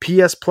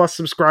 PS Plus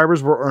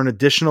subscribers will earn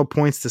additional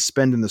points to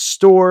spend in the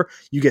store.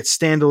 You get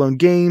standalone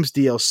games,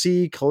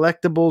 DLC,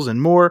 collectibles,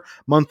 and more.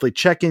 Monthly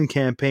check-in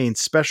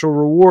campaigns, special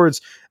rewards.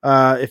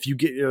 If you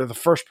get the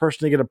first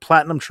person to get a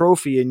platinum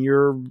trophy in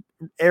your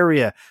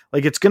area,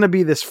 like it's going to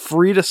be this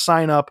free to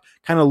sign up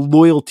kind of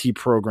loyalty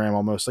program,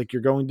 almost like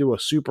you're going to a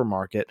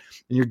supermarket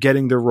and you're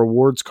getting their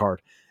rewards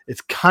card.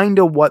 It's kind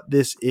of what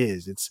this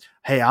is. It's,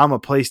 hey, I'm a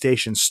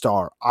PlayStation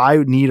star. I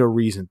need a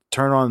reason to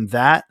turn on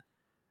that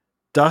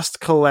dust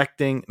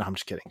collecting. No, I'm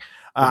just kidding.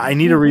 I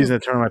need a reason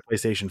to turn on my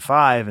PlayStation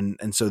 5.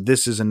 And so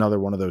this is another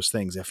one of those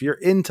things. If you're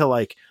into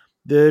like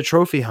the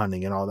trophy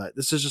hunting and all that.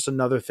 This is just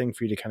another thing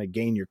for you to kind of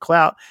gain your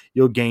clout.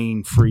 You'll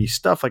gain free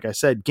stuff, like I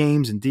said,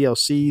 games and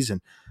DLCs,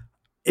 and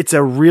it's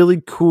a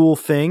really cool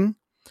thing.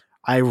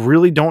 I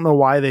really don't know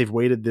why they've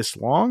waited this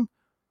long,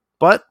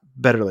 but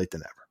better late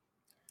than never.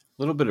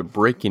 A little bit of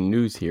breaking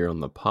news here on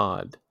the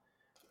pod.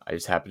 I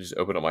just happened to just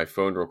open up my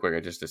phone real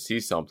quick just to see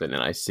something,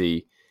 and I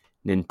see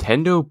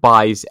Nintendo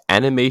buys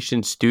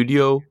animation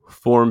studio,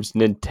 forms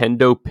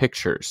Nintendo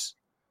Pictures.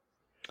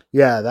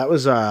 Yeah, that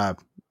was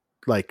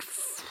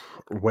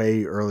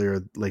way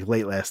earlier, like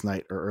late last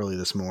night or early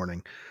this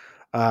morning.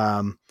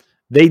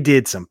 They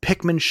did some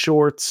Pikmin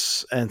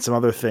shorts and some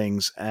other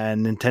things,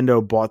 and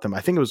Nintendo bought them.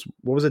 I think it was,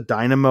 what was it,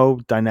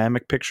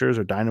 Dynamic Pictures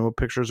or Dynamo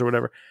Pictures or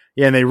whatever.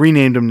 Yeah, and they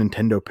renamed them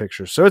Nintendo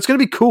Pictures. So it's going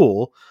to be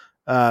cool.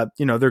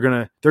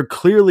 They're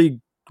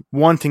clearly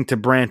wanting to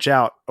branch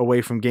out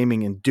away from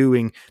gaming and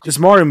doing this.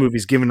 Mario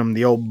movie's giving them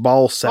the old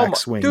ball sack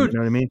swing. Dude, you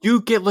know what I mean?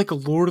 You get like a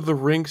Lord of the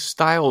Rings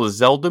style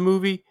Zelda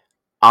movie,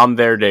 I'm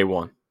there day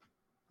one.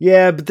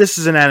 Yeah, but this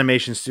is an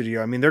animation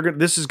studio. I mean,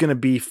 this is going to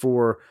be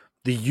for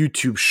the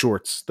YouTube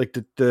shorts, like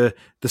the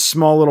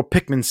small little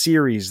Pikmin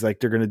series. Like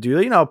they're going to do,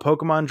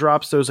 Pokemon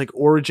drops those like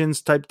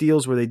Origins type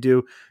deals where they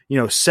do,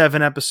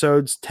 7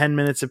 episodes, 10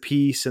 minutes a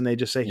piece, and they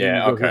just say,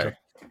 yeah, okay.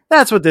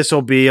 That's what this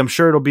will be. I'm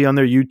sure it'll be on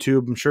their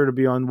YouTube. I'm sure it'll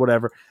be on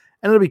whatever,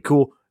 and it'll be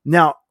cool.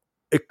 Now,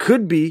 it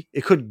could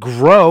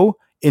grow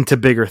into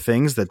bigger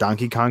things. The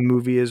Donkey Kong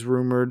movie is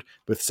rumored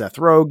with Seth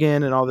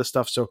Rogen and all this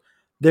stuff. So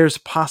there's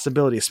a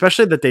possibility,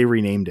 especially that they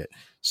renamed it.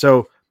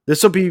 So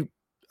this will be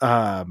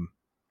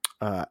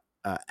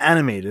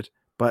animated.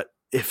 But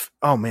if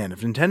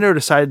Nintendo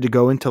decided to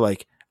go into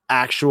like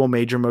actual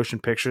major motion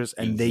pictures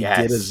and they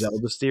did a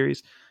Zelda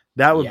series,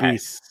 that would be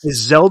a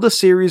Zelda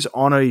series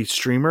on a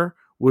streamer.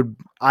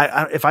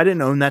 If I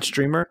didn't own that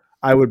streamer,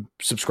 I would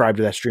subscribe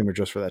to that streamer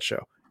just for that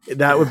show.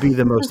 That would be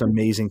the most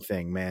amazing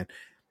thing, man.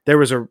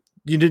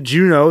 Did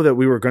you know that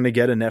we were going to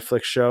get a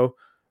Netflix show,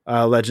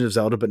 Legend of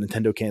Zelda, but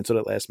Nintendo canceled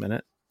it last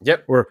minute?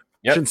 Yep. I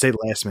shouldn't say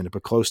last minute,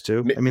 but close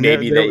to. I mean,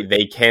 maybe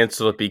they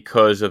canceled it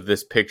because of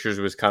this Pictures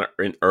was kind of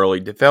in early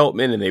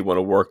development and they want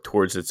to work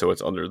towards it, so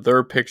it's under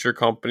their picture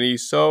company.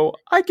 So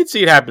I could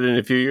see it happening in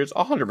a few years,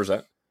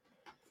 100%.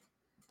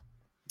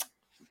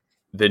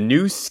 The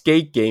new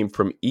Skate game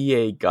from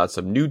EA got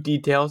some new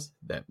details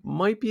that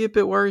might be a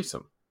bit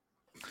worrisome.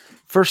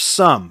 For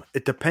some,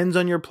 it depends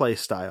on your play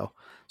style.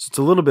 So it's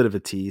a little bit of a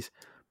tease.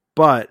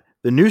 But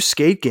the new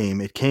Skate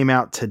game, it came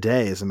out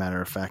today, as a matter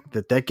of fact,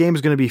 that game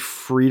is going to be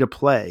free to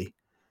play.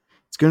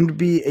 It's going to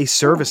be a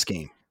service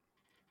game.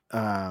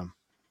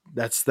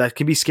 That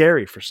can be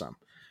scary for some.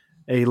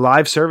 A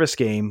live service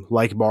game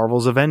like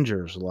Marvel's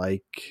Avengers, so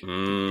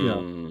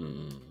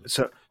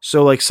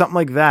like something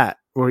like that,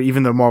 or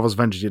even though Marvel's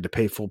Avengers you had to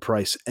pay full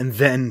price, and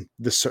then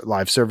the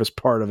live service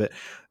part of it.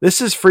 This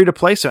is free to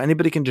play, so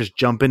anybody can just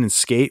jump in and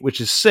skate,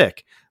 which is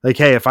sick. Like,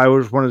 hey, if I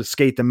wanted to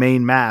skate the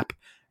main map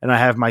and I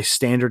have my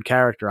standard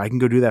character, I can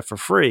go do that for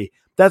free.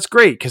 That's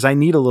great because I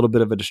need a little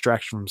bit of a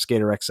distraction from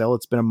Skater XL.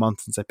 It's been a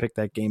month since I picked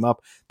that game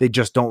up. They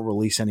just don't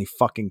release any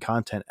fucking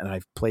content, and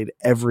I've played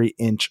every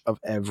inch of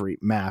every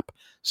map.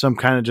 So I'm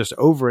kind of just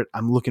over it.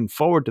 I'm looking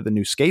forward to the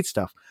new Skate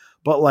stuff.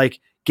 But like,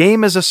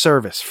 game as a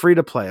service, free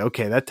to play.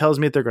 Okay, that tells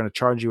me that they're going to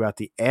charge you out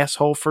the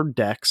asshole for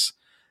decks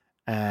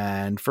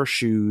and for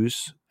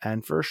shoes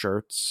and for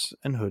shirts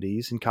and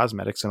hoodies and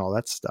cosmetics and all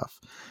that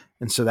stuff.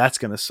 And so that's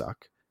going to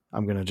suck.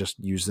 I'm going to just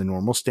use the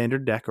normal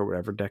standard deck or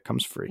whatever deck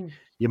comes free.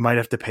 You might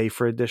have to pay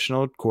for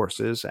additional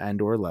courses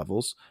and or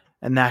levels,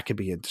 and that could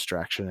be a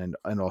distraction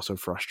and also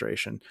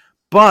frustration.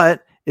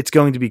 But it's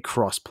going to be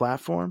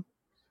cross-platform,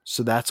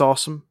 so that's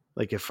awesome.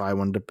 Like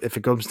if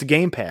it goes to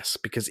Game Pass,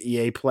 because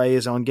EA Play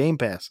is on Game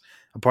Pass,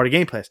 I'm part of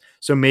Game Pass.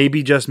 So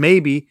maybe, just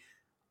maybe,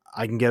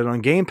 I can get it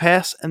on Game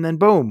Pass, and then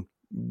boom,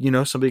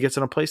 somebody gets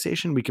it on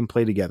PlayStation, we can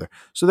play together.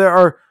 So there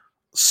are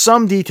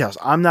some details.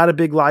 I'm not a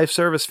big live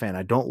service fan.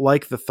 I don't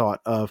like the thought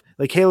of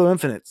like Halo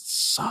Infinite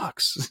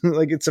sucks.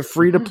 Like it's a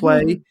free to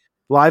play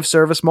live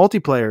service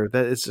multiplayer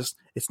that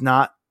it's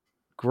not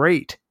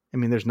great. I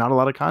mean, there's not a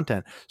lot of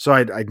content. So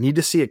I'd need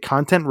to see a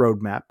content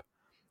roadmap,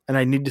 and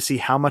I need to see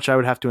how much I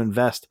would have to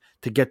invest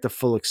to get the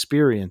full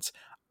experience.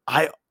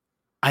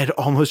 I'd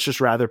almost just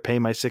rather pay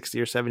my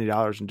 $60 or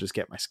 $70 and just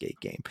get my skate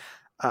game.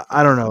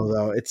 I don't know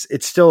though.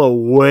 It's still a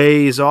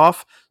ways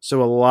off,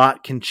 so a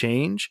lot can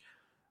change.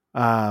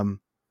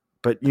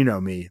 But you know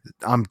me,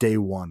 I'm day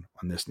one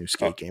on this new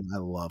skate game. I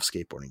love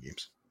skateboarding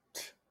games.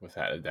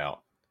 Without a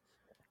doubt.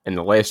 And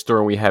the last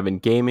story we have in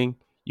gaming,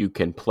 you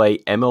can play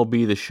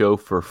MLB The Show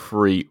for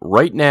free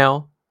right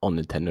now on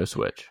Nintendo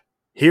Switch.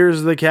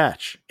 Here's the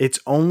catch. It's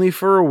only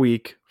for a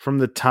week from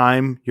the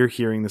time you're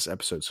hearing this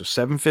episode. So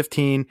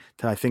 7:15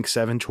 to I think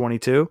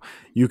 7:22,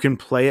 you can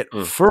play it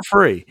for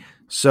free.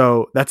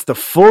 So that's the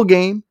full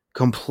game,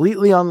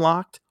 completely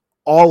unlocked.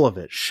 All of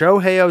it.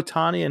 Shohei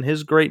Ohtani and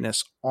his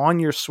greatness on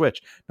your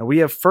Switch. Now, we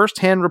have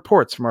firsthand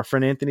reports from our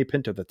friend Anthony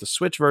Pinto that the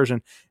Switch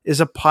version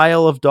is a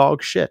pile of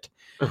dog shit.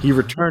 He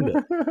returned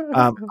it.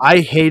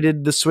 I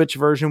hated the Switch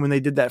version when they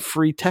did that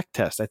free tech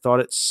test. I thought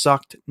it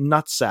sucked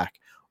nutsack.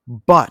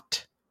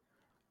 But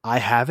I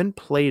haven't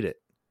played it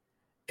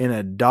in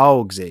a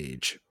dog's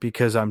age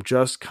because I'm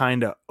just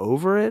kind of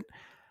over it.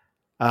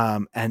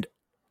 And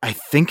I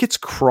think it's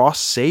cross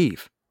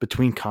save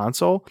between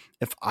console.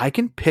 If I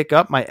can pick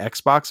up my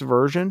Xbox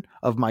version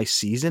of my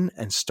season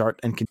and start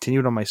and continue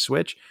it on my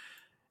Switch,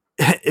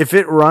 if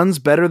it runs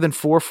better than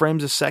 4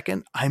 frames a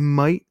second, I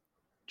might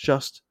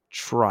just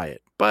try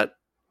it. But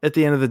at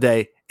the end of the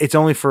day, it's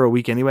only for a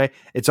week anyway.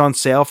 It's on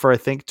sale for I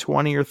think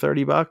 20 or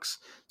 $30.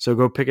 So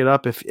go pick it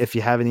up if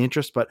you have any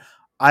interest. But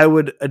I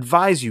would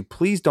advise you,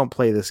 please don't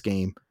play this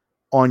game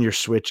on your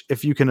Switch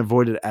if you can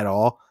avoid it at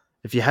all.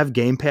 If you have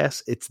Game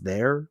Pass, it's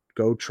there.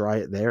 Go try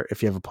it there.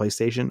 If you have a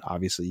PlayStation,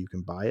 obviously you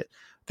can buy it.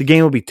 The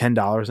game will be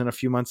 $10 in a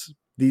few months.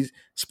 These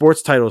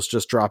sports titles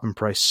just drop in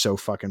price so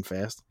fucking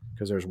fast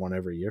because there's one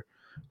every year.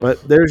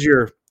 But there's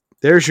your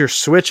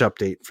Switch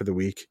update for the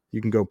week.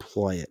 You can go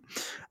play it.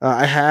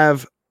 I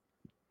have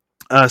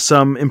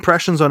some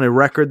impressions on a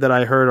record that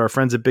I heard. Our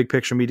friends at Big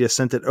Picture Media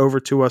sent it over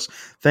to us.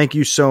 Thank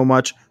you so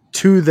much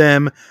to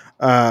them.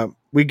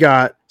 We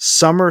got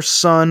Summer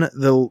Sun,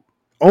 the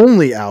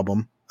only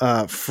album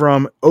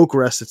from Oak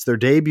Rest. It's their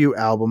debut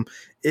album.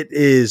 It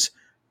is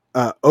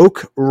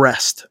Oak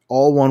Rest,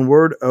 all one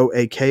word,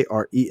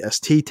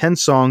 OAKREST. 10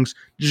 songs,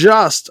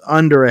 just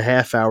under a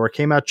half hour.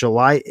 Came out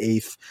July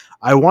 8th.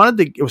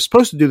 It was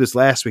supposed to do this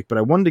last week, but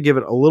I wanted to give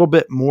it a little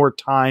bit more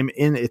time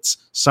in its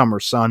Summer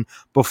Sun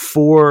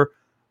before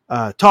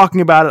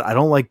talking about it. I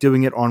don't like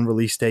doing it on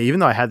release day, even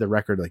though I had the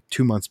record like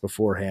 2 months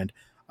beforehand.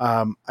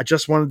 I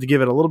just wanted to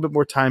give it a little bit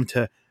more time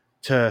to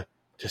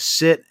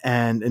sit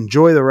and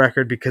enjoy the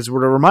record, because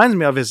what it reminds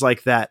me of is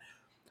like that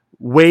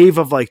wave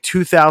of like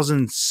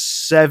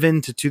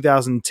 2007 to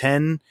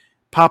 2010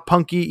 pop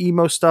punky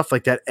emo stuff,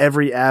 like that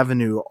Every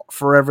Avenue,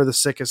 Forever the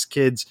Sickest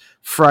Kids,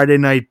 Friday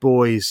Night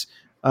Boys,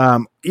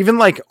 even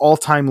like All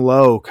Time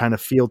Low kind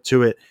of feel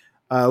to it.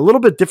 A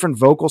little bit different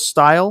vocal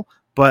style,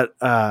 but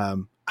I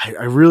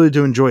really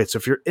do enjoy it. So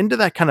if you're into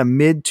that kind of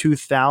mid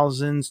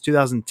 2000s,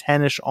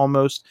 2010-ish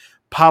almost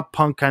pop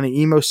punk kind of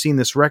emo scene,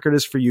 this record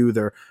is for you.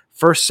 Their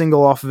first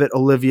single off of it,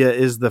 Olivia,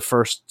 is the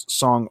first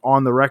song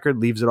on the record,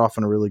 leaves it off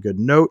on a really good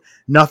note.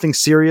 Nothing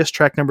Serious,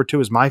 track number 2,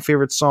 is my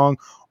favorite song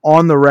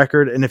on the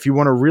record. And if you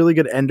want a really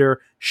good ender,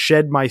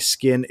 Shed My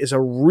Skin is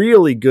a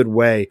really good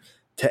way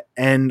to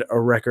end a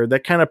record.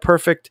 That kind of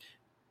perfect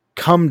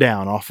come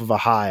down off of a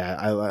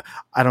high.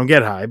 I don't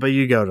get high, but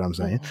you get what I'm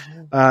saying.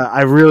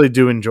 I really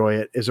do enjoy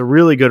it. It's a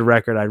really good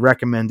record. I'd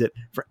recommend it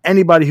for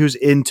anybody who's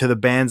into the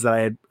bands that I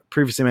had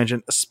previously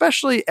mentioned,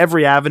 especially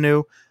Every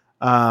Avenue.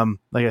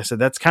 Like I said,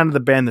 that's kind of the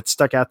band that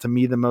stuck out to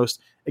me the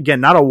most. Again,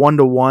 not a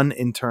 1-to-1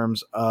 in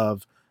terms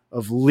of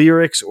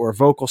lyrics or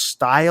vocal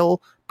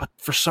style, but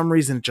for some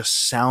reason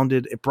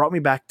it brought me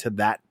back to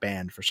that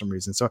band for some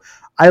reason. So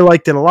I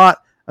liked it a lot.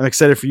 I'm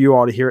excited for you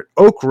all to hear it.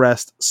 Oak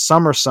Rest,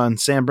 Summer Sun.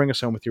 Sam, bring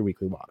us home with your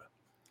Weekly WADA.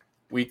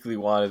 Weekly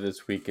WADA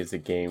this week is a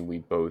game we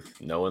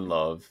both know and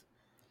love.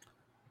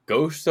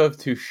 Ghost of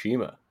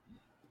Tsushima,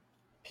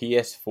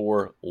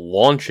 PS4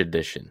 launch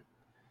edition.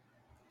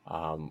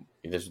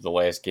 This was the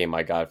last game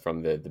I got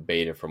from the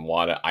beta from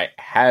WADA.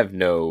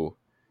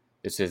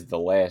 This is the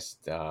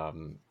last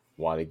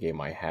WADA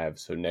game I have.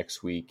 So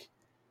next week,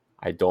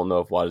 I don't know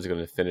if WADA is going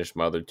to finish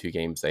my other 2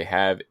 games they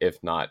have.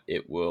 If not,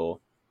 it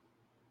will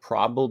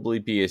probably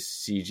be a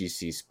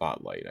CGC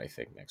Spotlight, I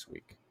think, next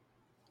week.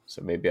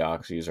 So maybe I'll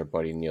actually use our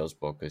buddy Neil's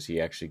book, because he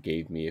actually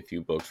gave me a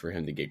few books for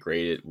him to get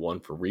graded,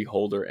 one for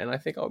Reholder, and I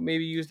think I'll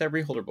maybe use that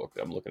Reholder book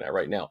that I'm looking at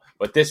right now.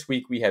 But this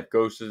week we have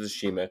Ghost of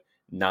Tsushima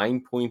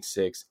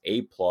 9.6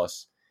 A+.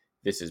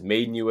 This is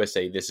made in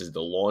USA. This is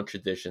the launch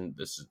edition.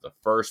 This is the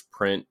first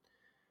print.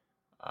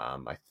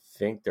 I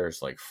think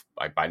there's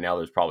by now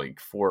there's probably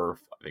 4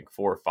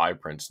 or 5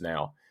 prints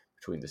now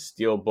between the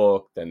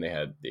Steelbook. Then they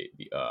had the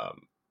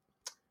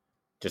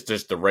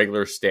just the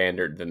regular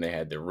standard. Then they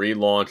had the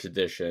relaunch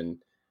edition.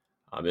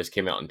 This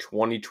came out in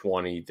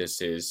 2020. This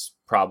is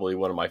probably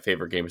one of my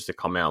favorite games to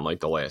come out in like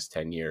the last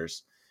 10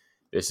 years.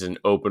 This is an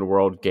open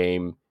world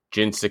game.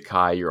 Jin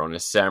Sakai, you're on a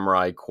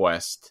samurai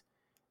quest.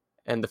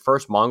 And the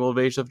first Mongol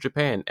invasion of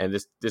Japan. And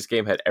this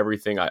game had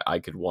everything I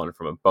could want,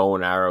 from a bow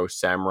and arrow,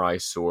 samurai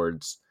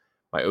swords.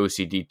 My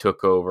OCD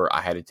took over.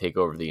 I had to take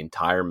over the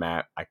entire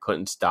map. I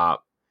couldn't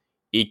stop.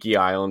 Iki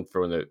Island,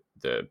 for when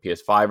the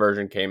PS5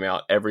 version came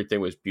out,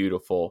 everything was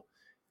beautiful.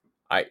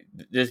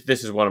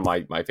 This is one of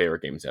my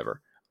favorite games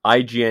ever.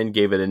 IGN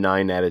gave it a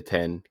 9 out of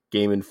 10.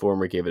 Game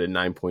Informer gave it a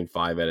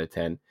 9.5 out of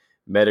 10.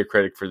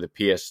 Metacritic for the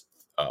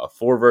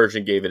PS4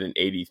 version gave it an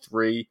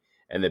 83,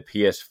 and the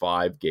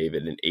PS5 gave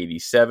it an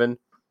 87.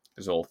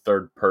 It's a little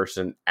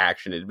third-person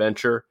action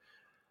adventure.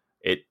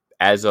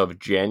 As of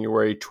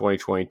January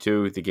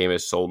 2022, the game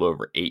has sold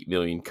over 8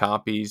 million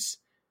copies.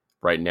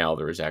 Right now,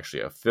 there is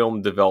actually a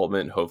film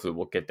development. Hopefully,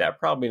 we'll get that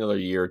probably another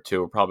year or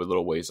two, or probably a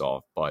little ways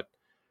off. But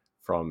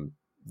from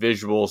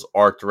visuals,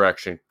 art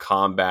direction,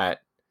 combat,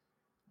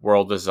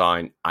 world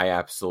design, I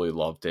absolutely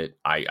loved it.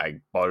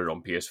 I bought it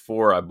on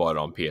PS4. I bought it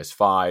on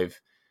PS5.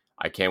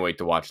 I can't wait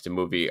to watch the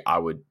movie. I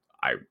would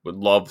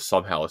love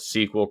somehow a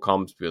sequel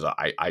comes, because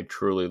I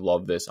truly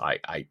love this.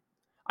 I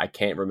I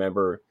can't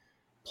remember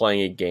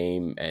playing a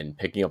game and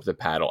picking up the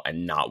paddle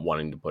and not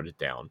wanting to put it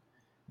down.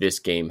 This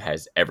game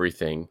has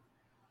everything.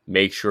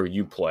 Make sure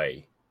you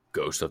play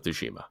Ghost of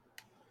Tsushima.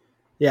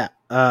 Yeah,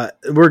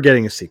 we're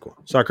getting a sequel.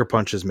 Sucker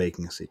Punch is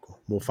making a sequel.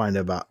 We'll find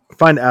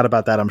out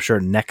about that, I'm sure,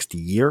 next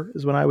year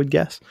is when I would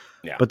guess.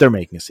 Yeah. But they're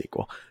making a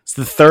sequel. It's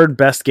the third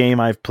best game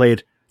I've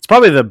played. It's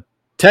probably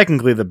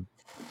technically the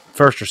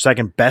first or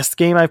second best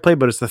game I've played,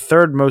 but it's the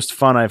third most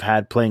fun I've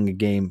had playing a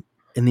game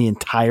in the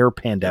entire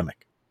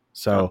pandemic.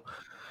 So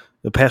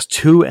the past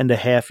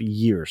 2.5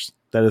 years,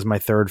 that is my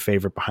third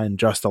favorite behind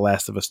just The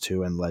Last of Us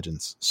 2 and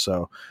Legends.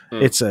 So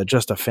it's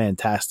just a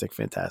fantastic,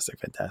 fantastic,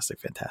 fantastic,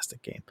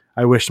 fantastic game.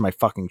 I wish my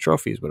fucking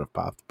trophies would have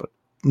popped, but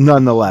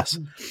nonetheless,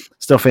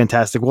 still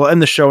fantastic. We'll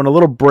end the show in a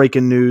little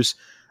breaking news.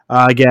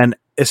 Again,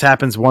 this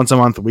happens once a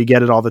month. We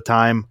get it all the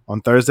time on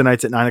Thursday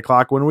nights at 9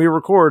 o'clock when we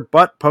record,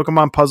 but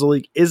Pokemon Puzzle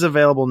League is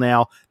available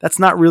now. That's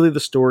not really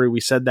the story.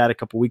 We said that a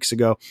couple weeks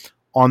ago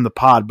on the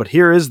pod, but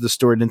here is the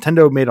story.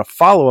 Nintendo made a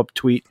follow-up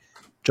tweet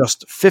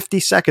just 50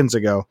 seconds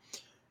ago.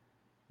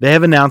 They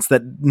have announced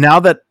that now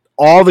that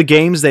all the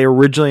games they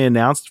originally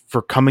announced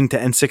for coming to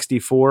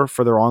N64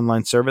 for their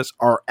online service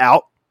are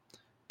out,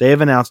 they have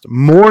announced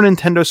more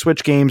Nintendo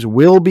Switch games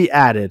will be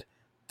added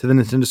to the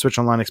Nintendo Switch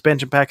Online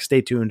expansion pack.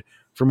 Stay tuned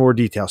for more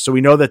details. So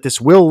we know that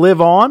this will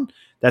live on.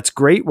 That's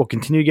great. We'll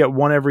continue to get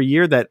one every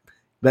year. That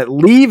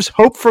leaves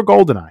hope for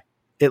GoldenEye.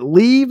 It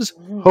leaves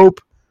hope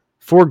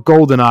for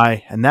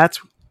GoldenEye, and that's,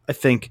 I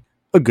think,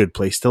 a good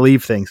place to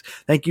leave things.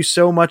 Thank you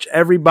so much,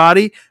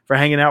 everybody, for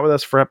hanging out with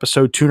us for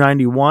episode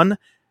 291.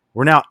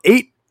 We're now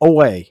 8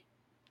 away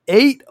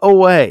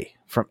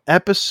from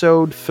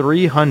episode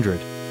 300.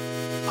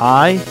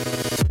 I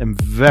am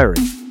very,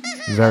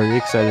 very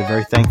excited,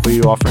 very thankful to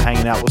you all for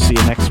hanging out. We'll see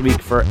you next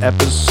week for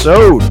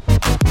episode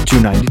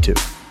 292.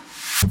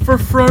 For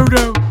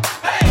Frodo.